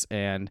starts,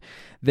 and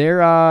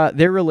their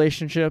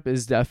relationship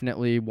is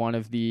definitely one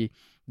of the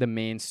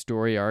main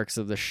story arcs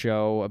of the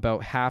show.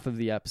 About half of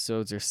the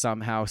episodes are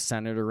somehow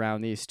centered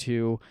around these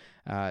two.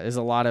 There's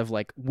a lot of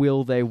like,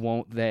 will they,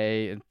 won't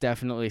they, and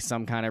definitely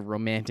some kind of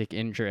romantic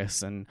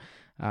interest, and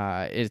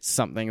it's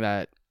something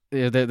that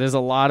there's a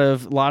lot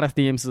of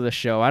themes of the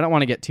show. I don't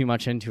want to get too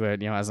much into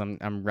it, as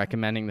I'm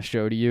recommending the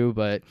show to you,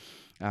 but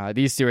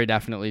these two are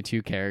definitely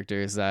two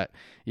characters that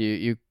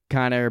you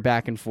kind of are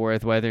back and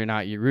forth whether or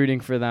not you're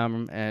rooting for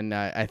them, and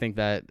I think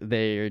that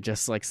they are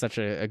just like such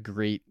a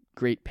great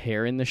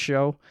pair in the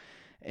show.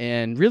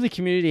 And really,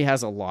 Community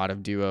has a lot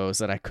of duos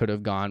that I could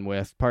have gone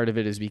with. Part of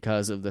it is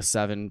because of the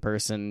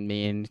 7-person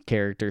main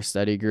character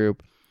study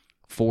group.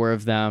 4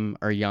 of them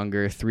are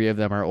younger, 3 of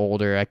them are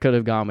older. I could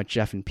have gone with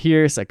Jeff and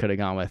Pierce. I could have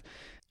gone with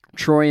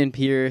Troy and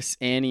Pierce,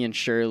 Annie and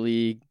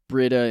Shirley,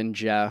 Britta and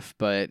Jeff.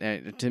 But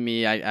to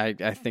me, I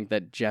think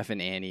that Jeff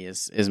and Annie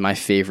is my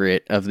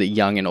favorite of the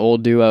young and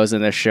old duos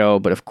in this show.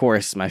 But of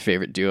course, my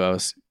favorite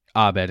duos,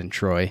 Abed and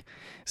Troy.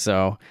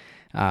 So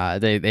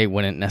they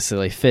wouldn't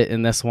necessarily fit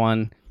in this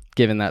one,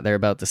 given that they're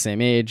about the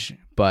same age.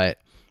 But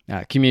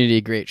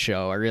Community, great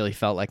show. I really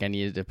felt like I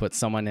needed to put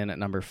someone in at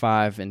number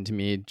 5, and to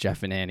me,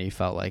 Jeff and Annie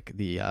felt like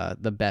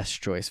the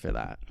best choice for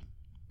that.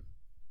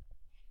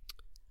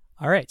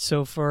 All right,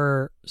 so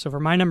for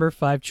my number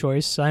 5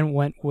 choice, I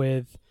went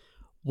with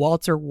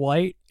Walter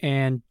White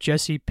and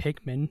Jesse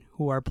Pinkman,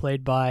 who are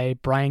played by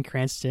Bryan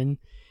Cranston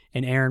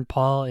and Aaron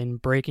Paul in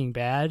Breaking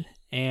Bad,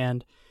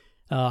 and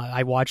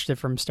I watched it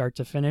from start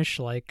to finish,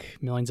 like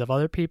millions of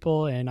other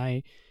people, and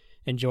I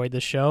enjoyed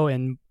the show.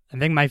 And I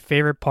think my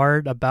favorite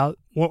part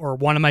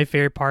one of my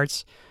favorite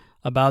parts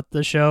about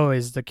the show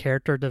is the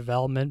character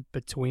development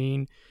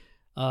between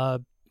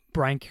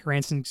Bryan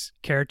Cranston's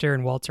character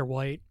and Walter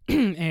White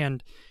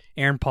and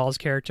Aaron Paul's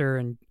character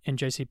and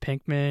Jesse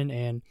Pinkman,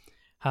 and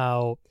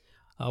how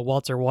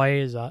Walter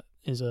White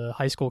is a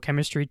high school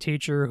chemistry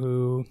teacher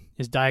who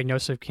is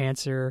diagnosed with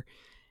cancer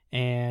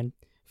and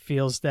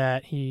feels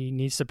that he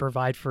needs to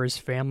provide for his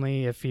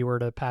family if he were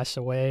to pass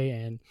away,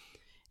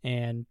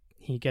 and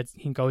he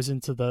goes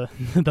into the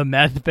the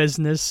meth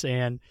business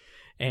and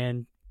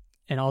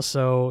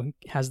also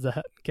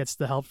gets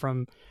the help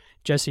from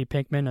Jesse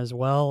Pinkman as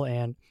well,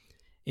 and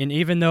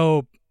even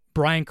though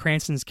Bryan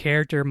Cranston's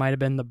character might have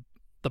been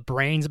the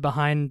brains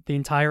behind the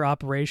entire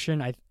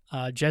operation,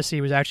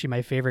 Jesse was actually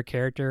my favorite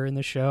character in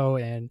the show,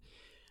 and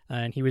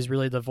he was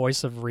really the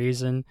voice of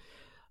reason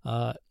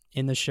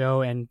in the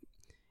show, and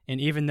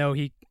even though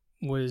he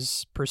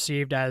was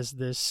perceived as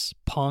this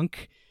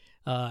punk,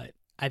 I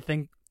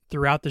think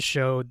throughout the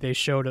show they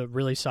showed a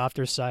really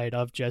softer side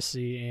of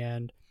Jesse,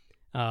 and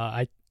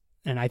I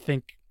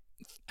think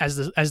as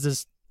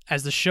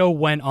the show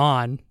went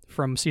on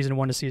from season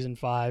 1 to season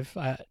 5,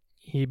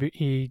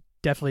 he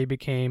definitely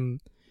became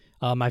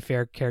my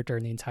favorite character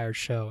in the entire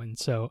show, and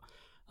so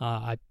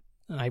I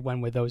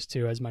went with those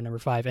two as my number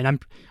 5. And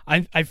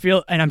I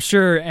feel, and I'm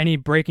sure any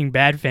Breaking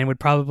Bad fan would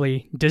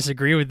probably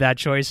disagree with that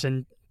choice,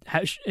 and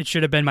it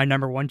should have been my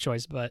number 1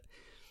 choice. But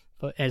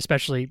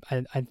especially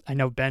I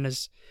know Ben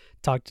has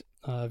talked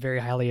very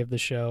highly of the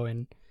show,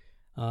 and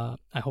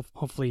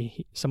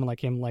hopefully someone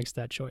like him likes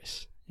that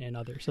choice, and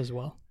others as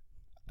well.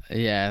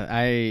 Yeah,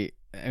 I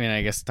mean,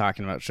 I guess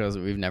talking about shows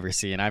that we've never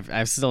seen,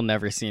 I've still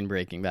never seen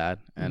Breaking Bad,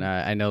 and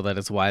I know that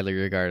it's widely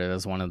regarded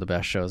as one of the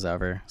best shows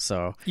ever.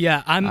 So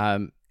yeah,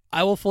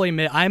 I will fully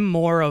admit I'm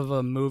more of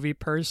a movie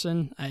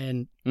person,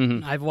 and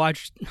I've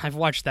watched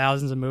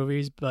thousands of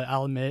movies, but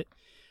I'll admit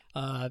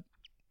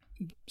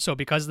so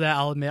because of that,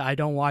 I'll admit I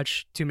don't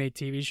watch too many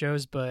TV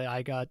shows, but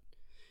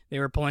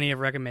there were plenty of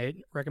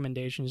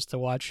recommendations to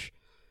watch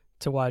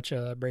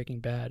Breaking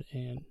Bad,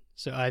 and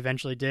so I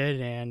eventually did,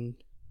 and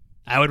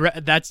I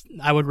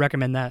would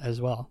recommend that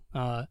as well.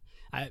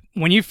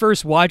 When you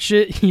first watch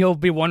it, you'll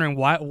be wondering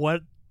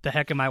what the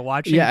heck am I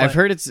watching? Yeah, I've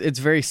heard it's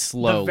very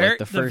slow.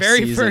 The first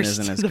season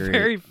isn't as great. The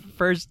very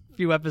first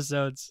few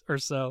episodes or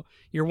so,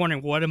 you're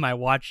wondering what am I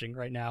watching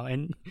right now,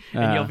 and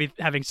you'll be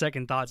having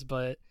second thoughts.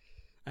 But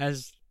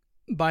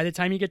by the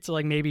time you get to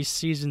like maybe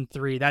season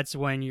 3, that's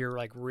when you're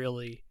like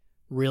really,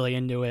 really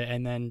into it,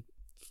 and then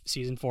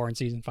season 4 and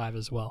season 5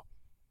 as well.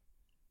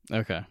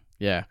 Okay.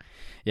 Yeah.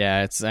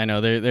 I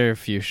know there are a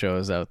few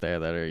shows out there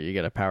that you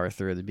got to power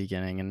through at the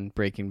beginning, and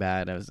Breaking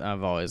Bad,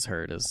 I've always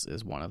heard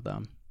is one of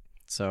them.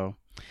 So,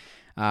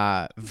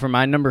 for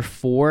my number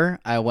 4,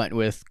 I went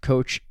with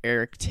Coach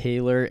Eric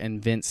Taylor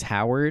and Vince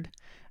Howard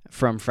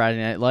from Friday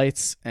Night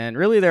Lights. And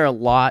really, there are a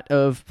lot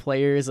of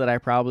players that I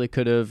probably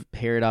could have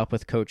paired up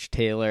with Coach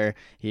Taylor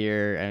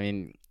here. I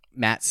mean,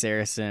 Matt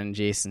Saracen,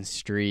 Jason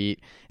Street,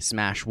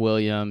 Smash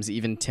Williams,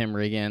 even Tim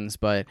Riggins.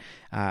 But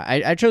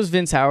I chose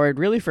Vince Howard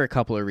really for a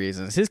couple of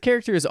reasons. His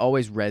character has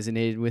always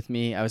resonated with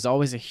me. I was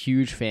always a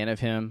huge fan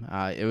of him.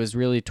 It was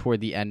really toward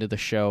the end of the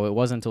show. It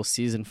wasn't until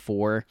season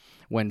 4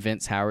 when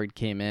Vince Howard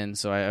came in.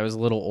 So I was a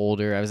little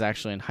older. I was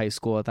actually in high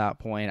school at that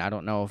point. I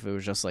don't know if it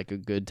was just like a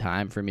good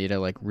time for me to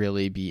like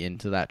really be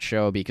into that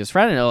show, because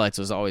Friday Night Lights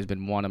has always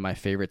been one of my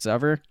favorites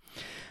ever.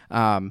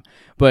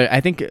 But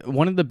I think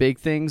one of the big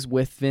things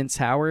with Vince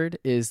Howard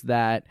is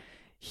that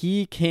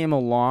he came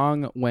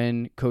along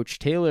when Coach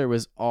Taylor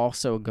was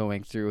also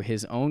going through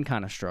his own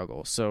kind of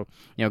struggles. So,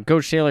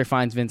 Coach Taylor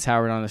finds Vince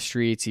Howard on the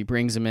streets. He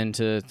brings him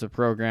into the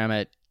program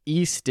at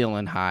East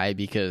Dillon High,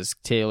 because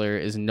Taylor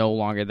is no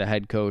longer the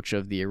head coach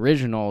of the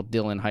original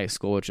Dillon High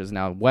School, which is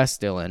now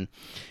West Dillon.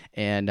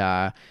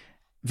 And,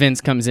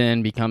 Vince comes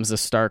in, becomes a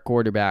star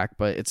quarterback,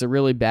 but it's a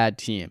really bad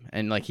team.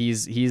 And like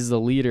he's the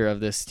leader of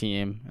this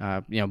team,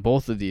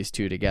 both of these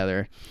two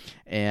together.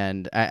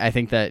 And I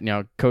think that,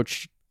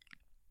 Coach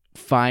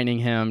finding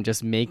him,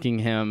 just making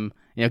him,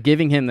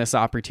 giving him this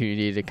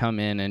opportunity to come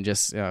in and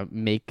just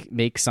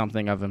make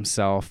something of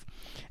himself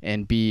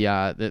and be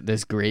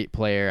this great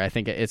player. I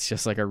think it's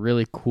just like a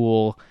really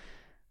cool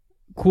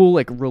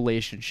like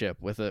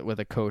relationship with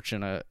a coach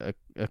and a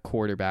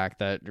quarterback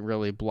that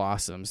really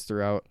blossoms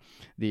throughout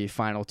the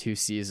final 2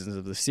 seasons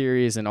of the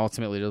series, and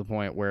ultimately to the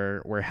point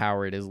where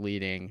Howard is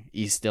leading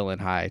East Dillon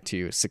High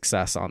to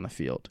success on the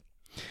field.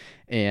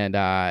 And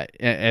I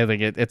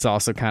think it's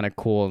also kind of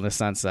cool in the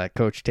sense that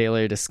Coach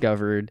Taylor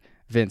discovered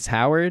Vince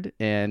Howard,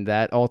 and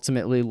that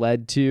ultimately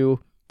led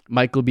to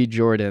Michael B.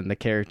 Jordan, the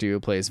character who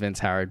plays Vince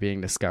Howard, being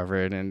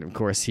discovered. And of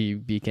course, he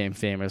became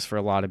famous for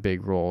a lot of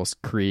big roles,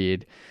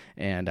 Creed,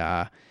 and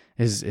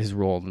his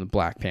role in the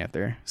Black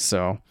Panther.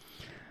 So,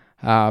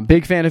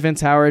 big fan of Vince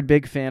Howard,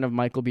 big fan of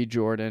Michael B.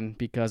 Jordan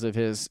because of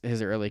his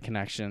early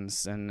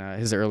connections and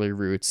his early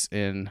roots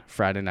in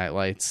Friday Night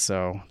Lights.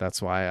 So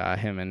that's why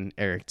him and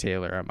Eric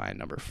Taylor are my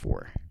number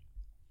 4.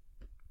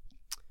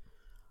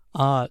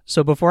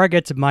 So before I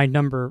get to my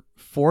number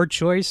 4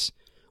 choice,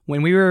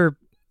 when we were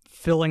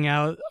filling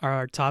out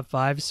our top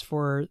 5s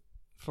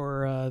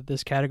for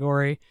this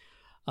category,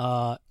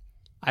 I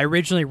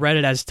originally read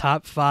it as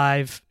top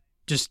 5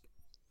 just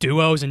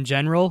duos in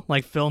general,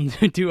 like film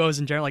duos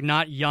in general, like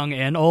not young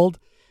and old.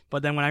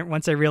 But then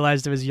once I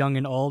realized it was young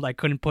and old, I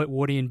couldn't put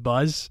Woody and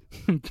Buzz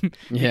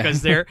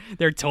because they're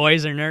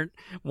toys and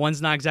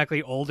one's not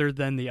exactly older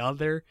than the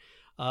other.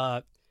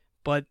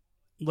 But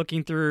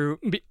looking through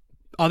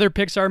other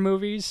Pixar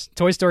movies,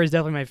 Toy Story is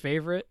definitely my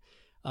favorite.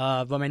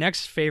 But my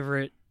next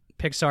favorite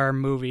Pixar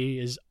movie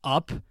is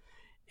Up,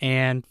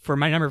 and for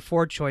my number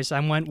 4 choice, I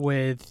went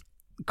with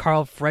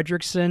Carl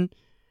Fredricksen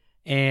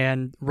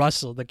and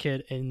Russell, the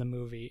kid in the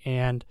movie.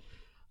 And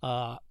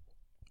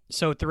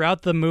so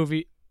throughout the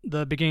movie,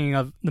 the beginning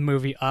of the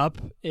movie Up,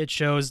 it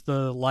shows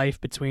the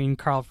life between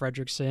Carl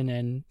Fredricksen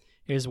and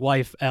his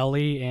wife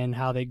Ellie and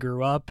how they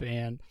grew up,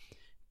 and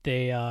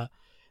they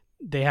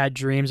had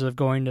dreams of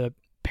going to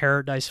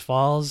Paradise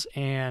Falls,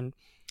 and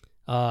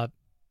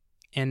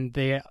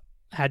they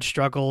had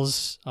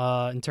struggles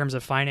in terms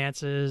of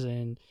finances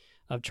and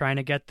of trying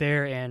to get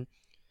there, and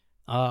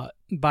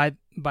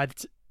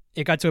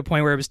it got to a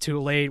point where it was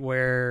too late,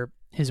 where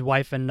his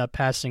wife ended up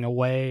passing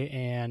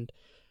away,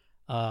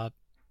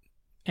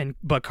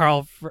 but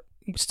Carl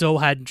still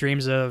had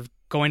dreams of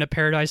going to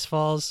Paradise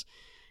Falls,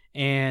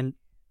 and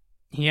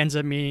he ends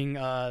up meeting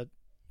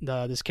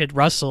this kid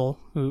Russell,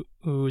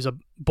 who's a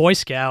Boy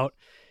Scout,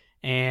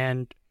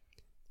 and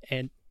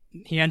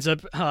he ends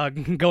up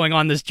going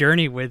on this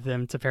journey with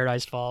him to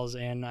Paradise Falls,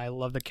 and I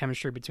love the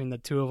chemistry between the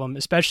two of them,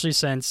 especially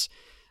since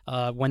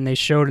when they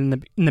showed in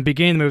the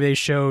beginning of the movie, they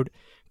showed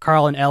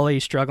Carl and Ellie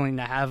struggling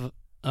to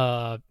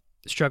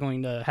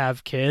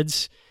have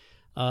kids.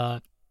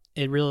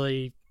 It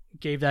really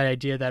gave that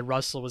idea that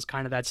Russell was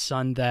kind of that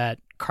son that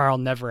Carl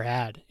never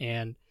had,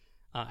 and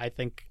I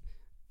think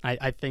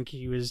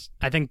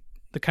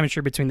the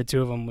chemistry between the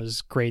two of them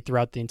was great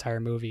throughout the entire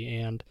movie,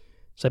 and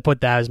So I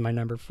put that as my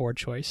number 4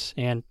 choice,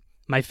 and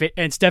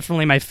it's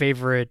definitely my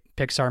favorite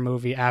Pixar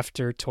movie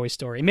after Toy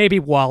Story. Maybe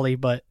WALL-E,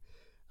 but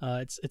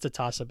it's a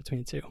toss up between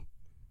the two.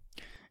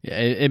 Yeah,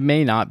 it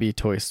may not be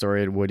Toy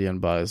Story and Woody and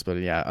Buzz, but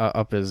yeah,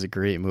 Up is a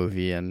great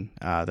movie, and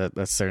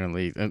that's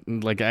certainly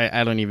like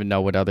I don't even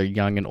know what other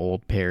young and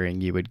old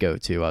pairing you would go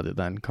to other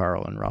than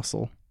Carl and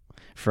Russell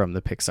from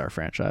the Pixar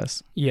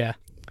franchise. Yeah.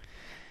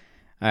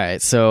 All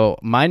right, so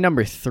my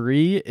number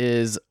 3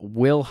 is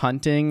Will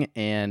Hunting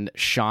and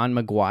Sean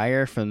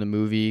Maguire from the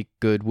movie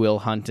Good Will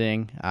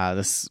Hunting.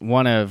 This is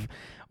one of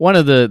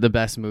the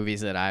best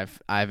movies that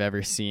I've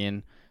ever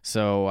seen.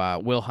 So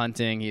Will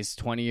Hunting, he's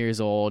 20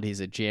 years old. He's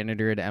a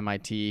janitor at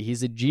MIT.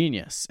 He's a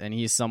genius, and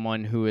he's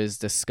someone who is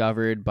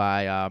discovered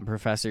by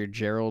Professor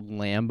Gerald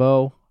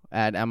Lambo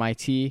at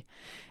MIT.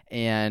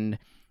 And,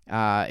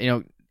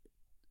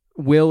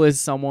 Will is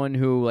someone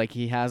who, like,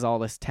 he has all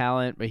this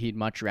talent, but he'd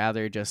much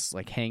rather just,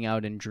 like, hang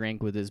out and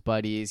drink with his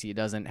buddies. He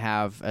doesn't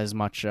have as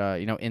much,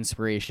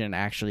 inspiration to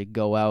actually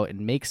go out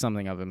and make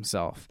something of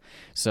himself.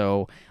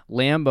 So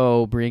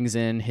Lambo brings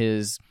in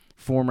his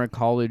former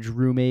college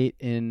roommate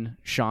in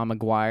Sean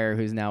Maguire,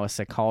 who's now a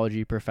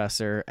psychology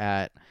professor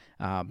at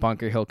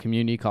Bunker Hill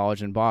Community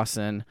College in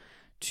Boston,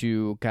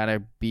 to kind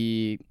of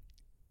be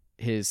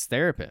his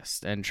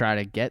therapist and try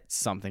to get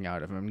something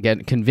out of him,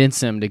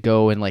 convince him to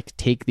go and like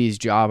take these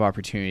job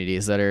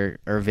opportunities that are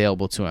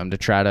available to him to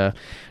try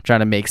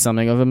to make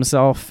something of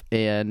himself.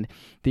 And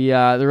the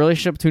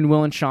relationship between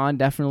Will and Sean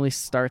definitely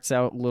starts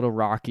out a little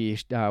rocky.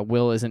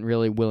 Will isn't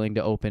really willing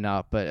to open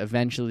up, but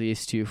eventually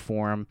these two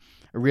form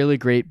a really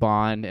great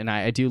bond. And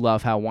I do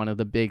love how one of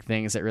the big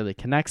things that really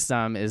connects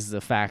them is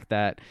the fact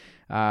that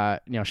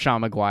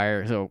Sean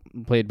Maguire, so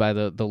played by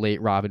the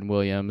late Robin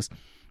Williams,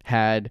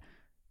 had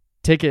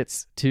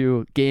tickets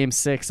to Game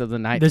 6 of the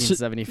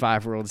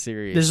 1975 World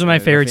Series. This is my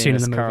favorite scene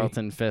in the movie.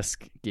 Carlton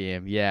Fisk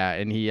game, yeah,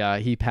 and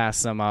he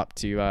passed them up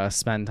to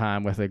spend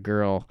time with a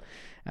girl,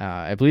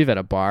 I believe at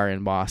a bar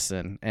in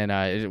Boston,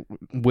 and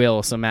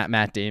Will, so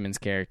Matt Damon's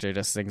character,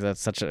 just thinks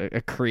that's such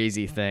a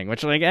crazy thing,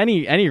 which like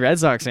any Red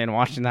Sox fan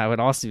watching that would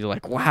also be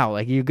like, wow,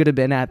 like you could have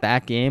been at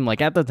that game.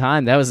 Like at the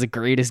time, that was the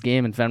greatest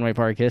game in Fenway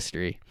Park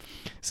history.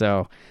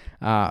 So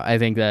I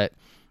think that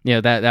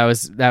that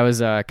was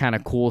kind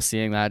of cool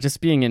seeing that.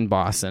 Just being in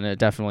Boston, it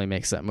definitely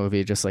makes that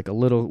movie just like a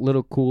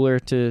little cooler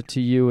to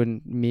you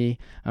and me,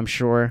 I'm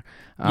sure.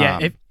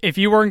 Yeah, if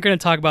you weren't going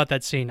to talk about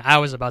that scene, I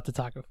was about to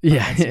talk about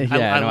that scene.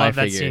 I love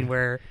that scene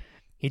where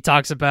he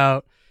talks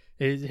about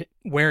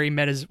where he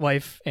met his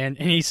wife, and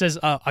he says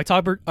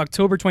October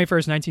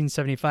 21st,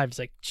 1975. He's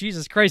like,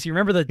 Jesus Christ, you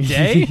remember the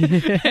day?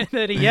 And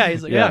then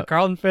he's like,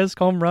 Carlton Fisk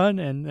home run,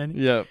 and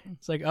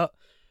it's like,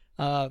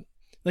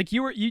 like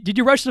did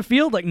you rush the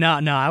field? Like, no,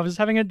 I was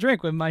having a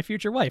drink with my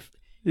future wife.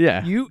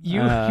 Yeah. You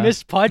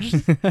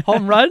mispudged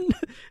home run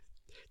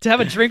to have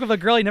a drink with a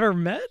girl you never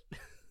met?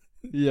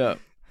 Yeah.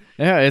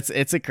 Yeah,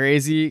 it's a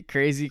crazy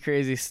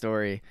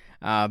story.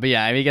 But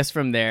yeah, I guess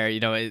from there,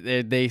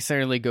 they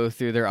certainly go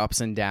through their ups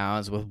and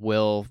downs, with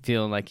Will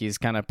feeling like he's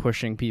kind of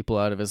pushing people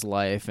out of his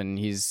life, and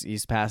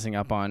he's passing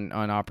up on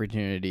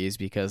opportunities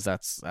because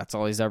that's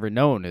all he's ever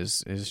known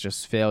is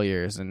just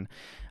failures. And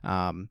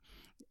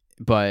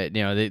but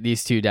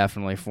these two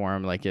definitely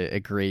form like a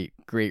great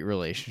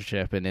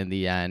relationship, and in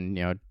the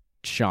end,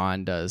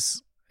 Sean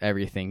does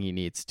everything he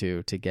needs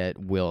to get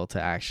Will to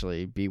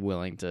actually be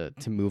willing to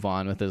move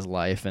on with his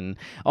life, and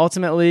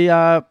ultimately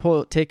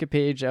take a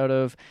page out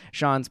of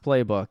Sean's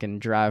playbook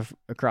and drive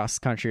across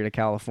the country to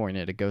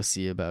California to go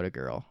see about a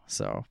girl.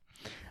 So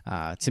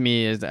to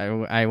me,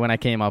 when I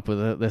came up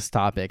with this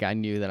topic, I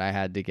knew that I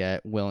had to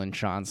get Will and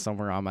Sean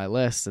somewhere on my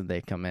list, and they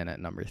come in at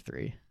number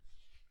 3.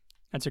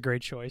 That's a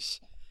great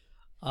choice.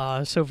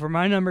 So for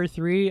my number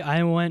 3,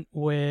 I went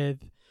with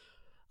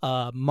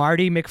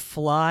Marty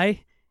McFly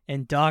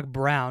and Doc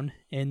Brown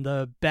in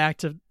the Back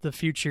to the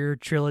Future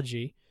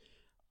trilogy.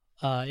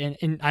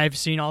 And I've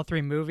seen all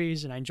 3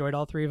 movies, and I enjoyed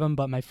all 3 of them,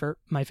 but my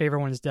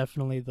favorite one is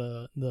definitely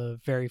the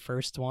very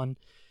first one,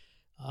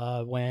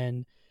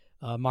 when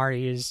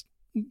Marty is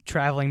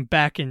traveling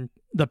back in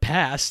the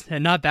past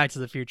and not Back to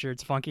the Future.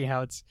 It's funky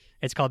how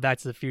it's called Back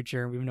to the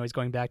Future, even though he's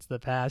going back to the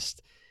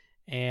past.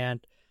 And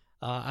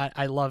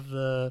I love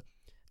the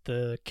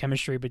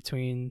chemistry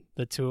between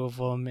the two of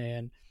them,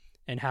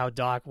 and how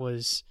Doc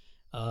was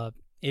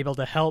able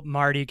to help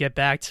Marty get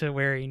back to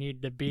where he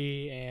needed to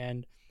be,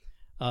 and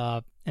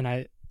I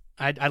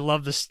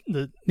love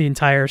the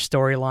entire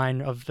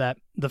storyline of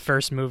the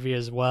first movie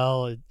as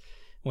well,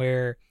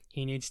 where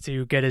he needs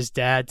to get his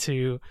dad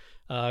to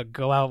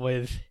go out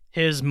with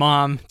his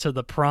mom to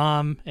the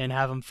prom and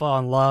have him fall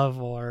in love,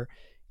 or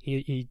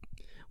he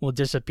will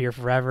disappear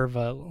forever.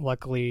 But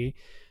luckily,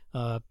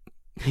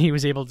 he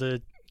was able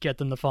to get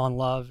them to fall in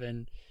love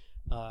and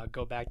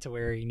go back to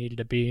where he needed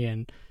to be,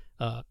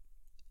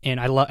 and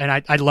I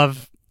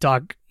love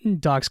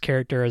Doc's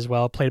character as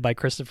well, played by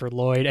Christopher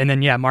Lloyd, and then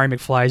Marty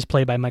McFly is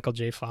played by Michael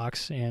J.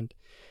 Fox, and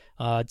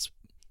it's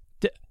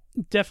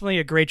definitely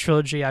a great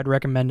trilogy. I'd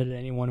recommend it to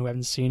anyone who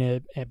hasn't seen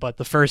it, but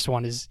the first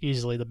one is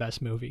easily the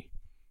best movie.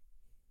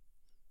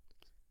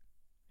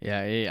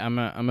 Yeah,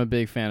 I'm a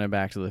big fan of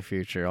Back to the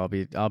Future.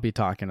 I'll be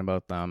talking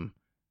about them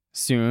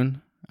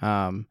soon.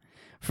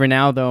 For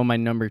now though, my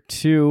number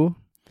 2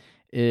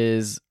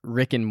 is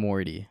Rick and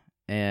Morty,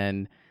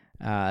 and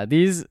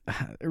these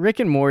Rick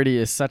and Morty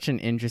is such an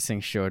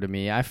interesting show to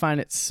me. I find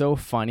it so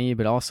funny,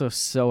 but also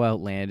so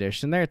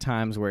outlandish, and there are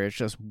times where it's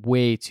just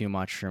way too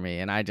much for me,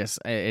 and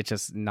it's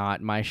just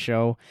not my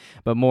show.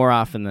 But more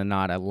often than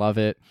not, I love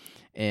it.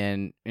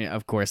 And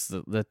of course,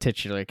 the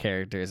titular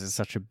characters is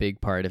such a big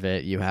part of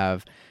it. You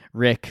have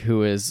Rick,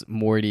 who is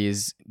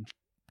Morty's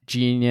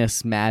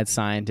genius, mad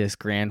scientist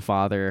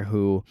grandfather,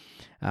 who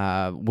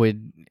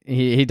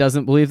he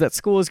doesn't believe that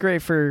school is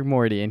great for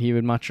Morty, and he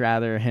would much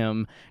rather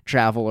him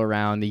travel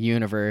around the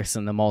universe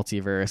and the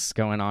multiverse,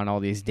 going on all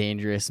these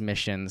dangerous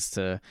missions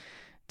to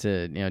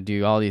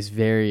do all these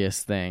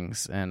various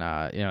things. And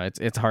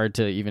it's hard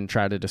to even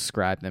try to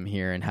describe them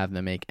here and have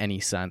them make any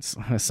sense,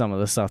 some of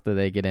the stuff that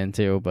they get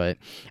into. But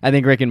I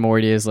think Rick and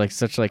Morty is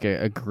such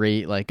a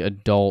great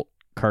adult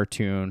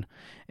cartoon,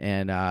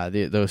 and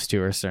those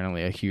two are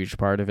certainly a huge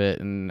part of it,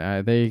 and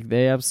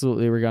they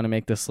absolutely were going to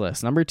make this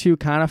list. Number 2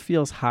 kind of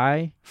feels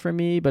high for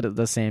me, but at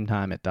the same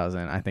time it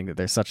doesn't. I think that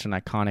they're such an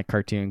iconic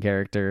cartoon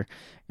character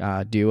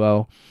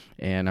duo,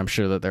 and I'm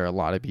sure that there are a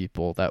lot of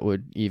people that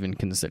would even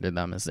consider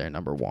them as their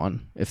number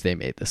 1 if they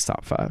made this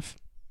top 5.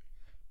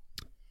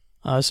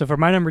 So for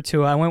my number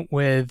 2, I went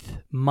with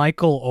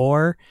Michael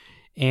Oher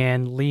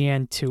and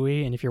Leanne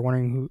Tui. And if you're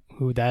wondering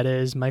who that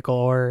is, Michael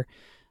Oher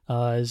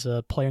is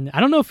a player.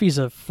 I don't know if he's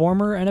a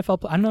former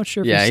NFL player. I'm not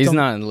sure if he's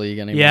not in the league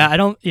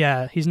anymore.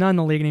 He's not in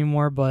the league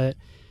anymore, but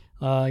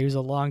he was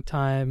a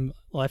longtime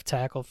left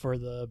tackle for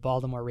the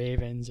Baltimore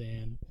Ravens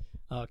and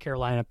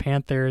Carolina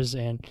Panthers,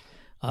 and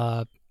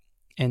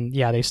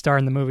they star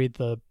in the movie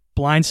The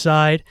Blind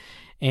Side,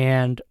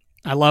 and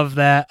I love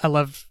that. I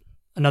love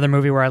another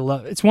movie where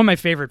it's one of my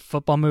favorite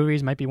football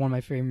movies, might be one of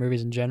my favorite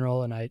movies in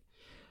general, and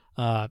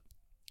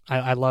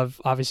I love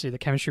obviously the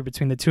chemistry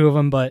between the two of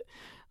them, but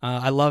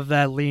I love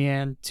that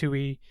Leanne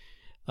Tui,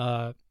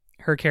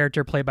 her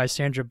character played by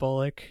Sandra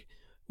Bullock,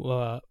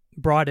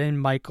 brought in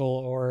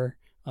Michael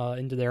Oher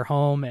into their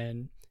home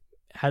and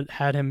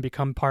had him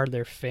become part of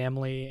their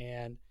family,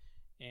 and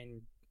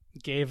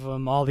gave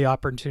him all the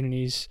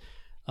opportunities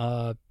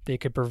they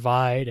could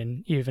provide,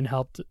 and even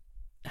helped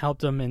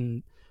him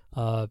in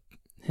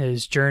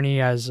his journey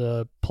as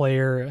a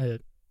player,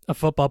 a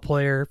football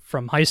player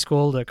from high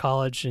school to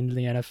college into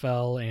the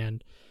NFL,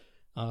 and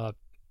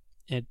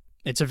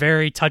it's a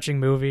very touching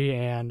movie,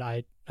 and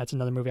that's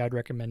another movie I'd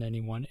recommend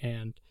anyone,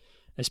 and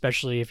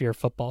especially if you're a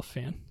football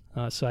fan.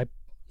 So I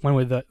went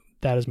with that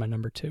as my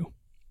number 2.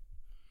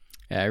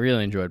 Yeah, I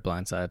really enjoyed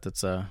Blindside.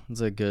 It's a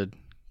good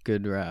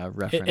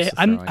reference.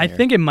 I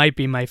think it might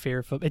be my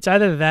favorite football. It's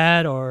either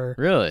that or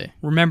really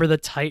Remember the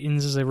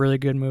Titans is a really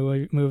good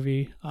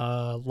movie.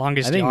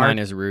 Longest I think Yard. Mine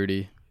is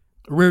Rudy.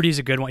 Rudy's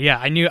a good one. Yeah,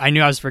 I knew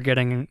I was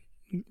forgetting.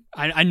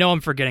 I know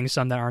I'm forgetting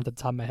some that aren't at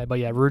the top of my head, but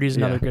yeah, Rudy's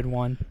another good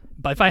one.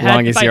 But if I had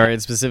Longest Yard,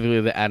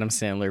 specifically the Adam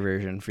Sandler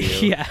version for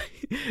you.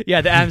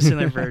 yeah, the Adam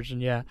Sandler version.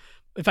 Yeah,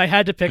 if I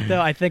had to pick though,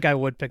 I think I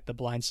would pick The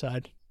Blind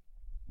Side.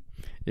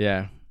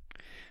 Yeah.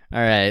 All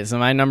right, so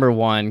my number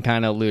 1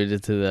 kind of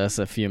alluded to this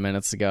a few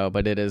minutes ago,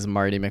 but it is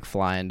Marty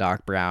McFly and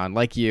Doc Brown.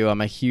 Like you, I'm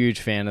a huge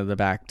fan of the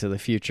Back to the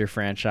Future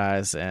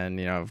franchise,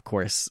 and of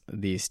course,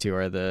 these two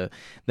are the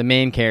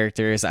main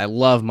characters. I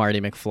love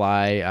Marty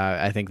McFly.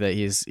 I think that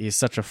he's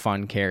such a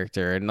fun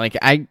character,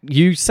 and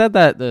you said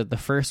that the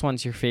first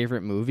one's your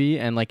favorite movie,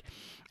 and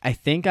I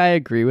think I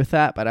agree with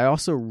that, but I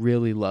also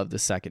really love the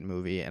second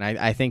movie, and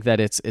I think that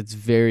it's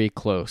very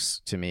close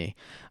to me.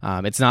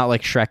 It's not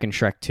like Shrek and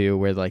Shrek 2,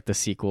 where the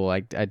sequel I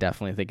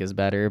definitely think is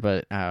better,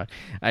 but I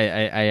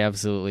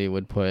absolutely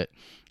would put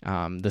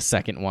the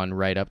second one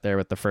right up there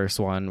with the first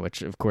one,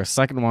 which of course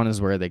second one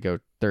is where they go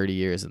 30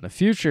 years in the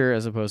future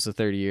as opposed to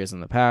 30 years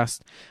in the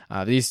past.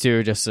 These two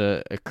are just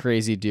a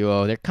crazy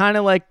duo. They're kind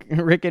of like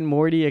Rick and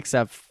Morty,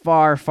 except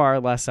far, far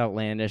less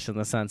outlandish, in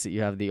the sense that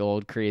you have the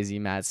old crazy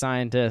mad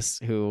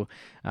scientist who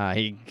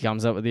he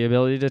comes up with the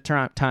ability to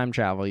time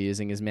travel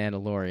using his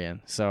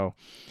Mandalorian. So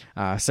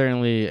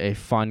certainly a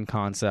fun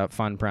concept,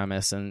 fun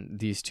premise, and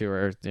these two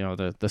are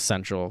the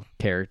central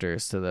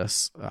characters to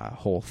this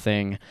whole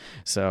thing.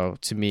 So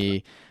to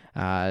me,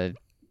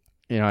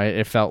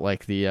 it felt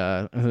like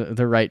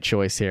the right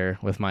choice here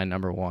with my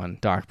number 1,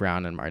 Doc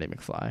Brown and Marty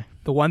McFly.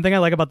 The one thing I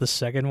like about the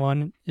second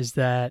one is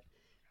that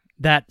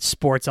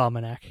sports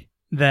almanac.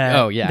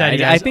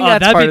 I think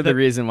that's part of the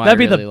reason why I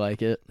really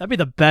like it. That'd be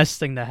the best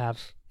thing to have.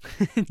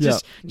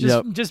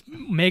 just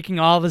making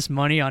all this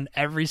money on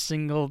every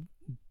single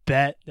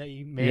bet that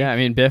you make. Yeah, I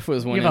mean, Biff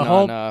was winning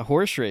on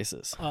horse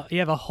races. You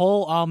have a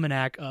whole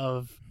almanac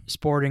of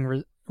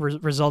sporting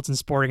results in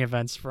sporting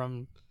events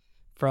from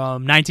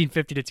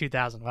 1950 to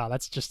 2000. Wow,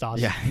 that's just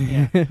awesome.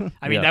 Yeah.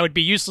 I mean, that would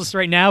be useless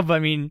right now, but I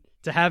mean,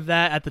 to have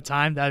that at the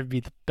time, that would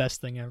be the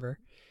best thing ever.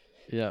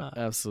 Yeah,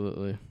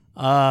 absolutely.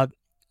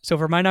 So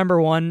for my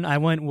number 1, I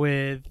went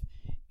with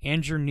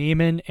Andrew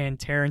Neiman and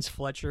Terrence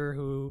Fletcher,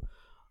 who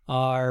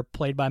are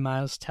played by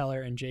Miles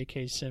Teller and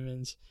J.K.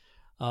 Simmons.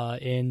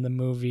 in the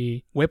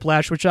movie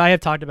Whiplash, which I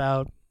have talked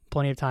about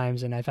plenty of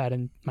times, and I've had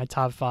in my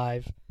top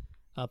 5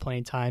 plenty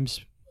of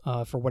times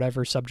for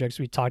whatever subjects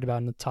we talked about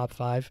in the top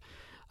 5.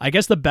 I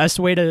guess the best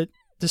way to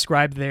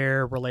describe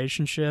their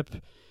relationship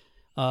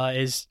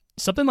is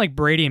something like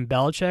Brady and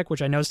Belichick,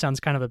 which I know sounds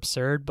kind of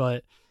absurd,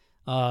 but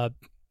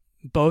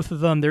both of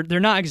them, they're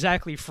not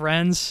exactly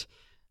friends,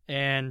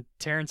 and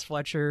Terrence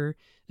Fletcher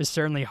is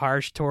certainly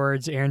harsh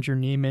towards Andrew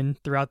Neiman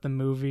throughout the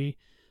movie,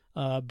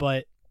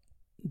 but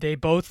they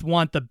both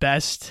want the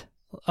best.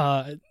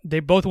 They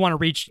both want to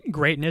reach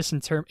greatness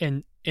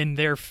in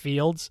their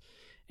fields,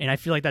 and I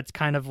feel like that's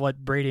kind of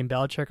what Brady and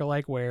Belichick are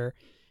like, where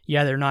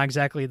they're not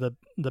exactly the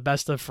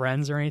best of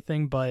friends or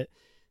anything, but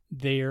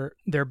they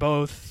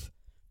both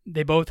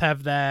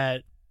have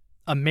that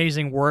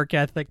amazing work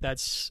ethic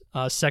that's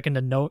second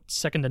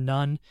to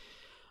none,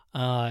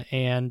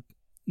 and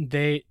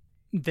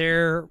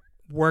their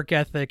work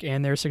ethic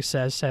and their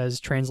success has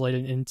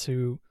translated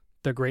into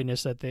the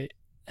greatness that they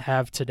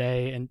have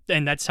today,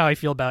 and that's how I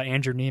feel about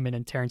Andrew Neiman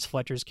and Terrence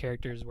Fletcher's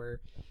characters, where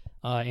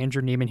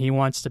Andrew Neiman, he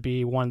wants to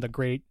be one of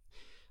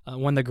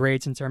the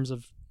greats in terms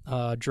of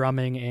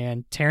drumming,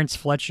 and Terrence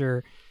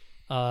Fletcher,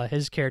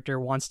 his character,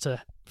 wants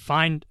to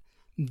find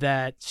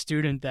that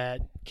student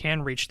that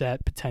can reach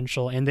that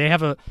potential. And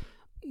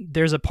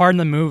there's a part in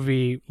the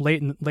movie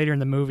later in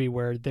the movie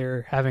where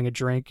they're having a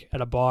drink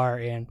at a bar,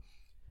 and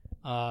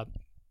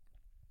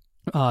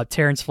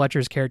Terrence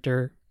Fletcher's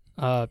character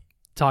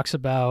talks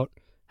about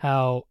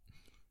how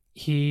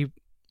he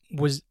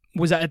was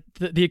at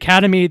the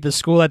academy, the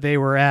school that they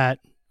were at,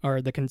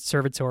 or the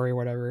conservatory or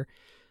whatever.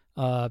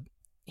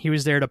 He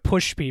was there to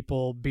push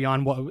people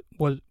beyond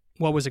what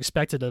was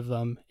expected of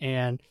them,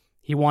 and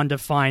he wanted to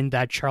find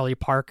that Charlie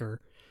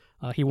Parker.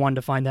 He wanted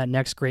to find that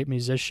next great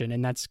musician,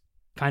 and that's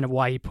kind of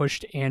why he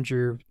pushed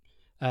Andrew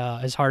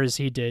as hard as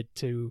he did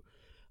to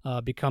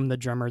become the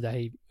drummer that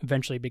he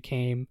eventually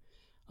became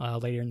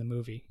later in the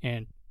movie.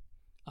 And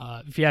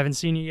if you haven't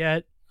seen it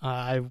yet,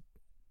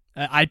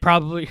 I'd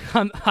probably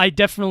I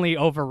definitely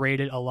overrate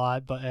it a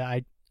lot, but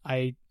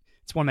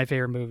it's one of my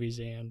favorite movies,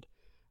 and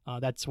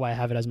that's why I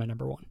have it as my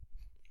number 1.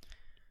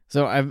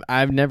 So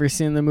I've never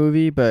seen the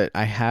movie, but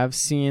I have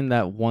seen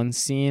that one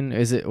scene.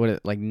 Is it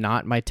like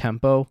Not My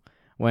Tempo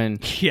when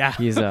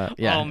he's Oh,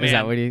 man. Is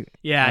that what he?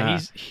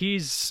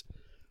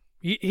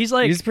 He's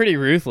like, he's pretty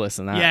ruthless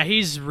in that. Yeah,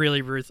 he's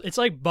really ruthless. It's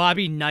like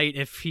Bobby Knight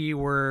if he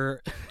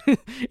weren't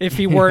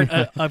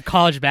a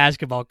college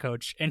basketball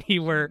coach, and he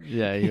were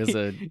he was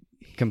a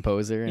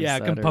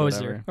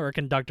composer. or a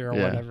conductor or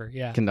whatever.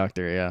 Yeah,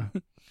 conductor. Yeah.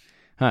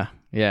 Huh.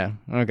 Yeah.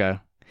 Okay.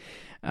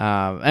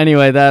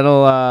 Anyway,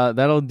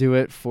 that'll do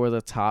it for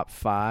the top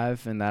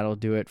 5, and that'll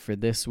do it for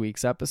this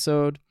week's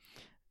episode.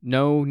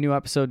 No new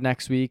episode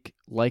next week.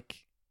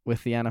 Like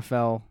with the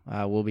NFL,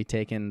 we'll be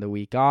taking the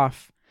week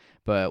off,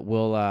 but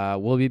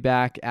we'll be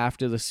back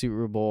after the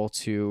Super Bowl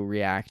to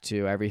react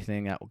to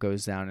everything that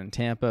goes down in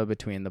Tampa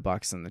between the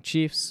Bucs and the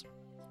Chiefs.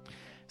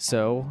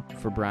 So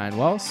for Brian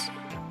Wells,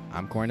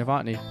 I'm Corey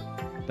Novotny.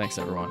 Thanks,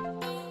 everyone.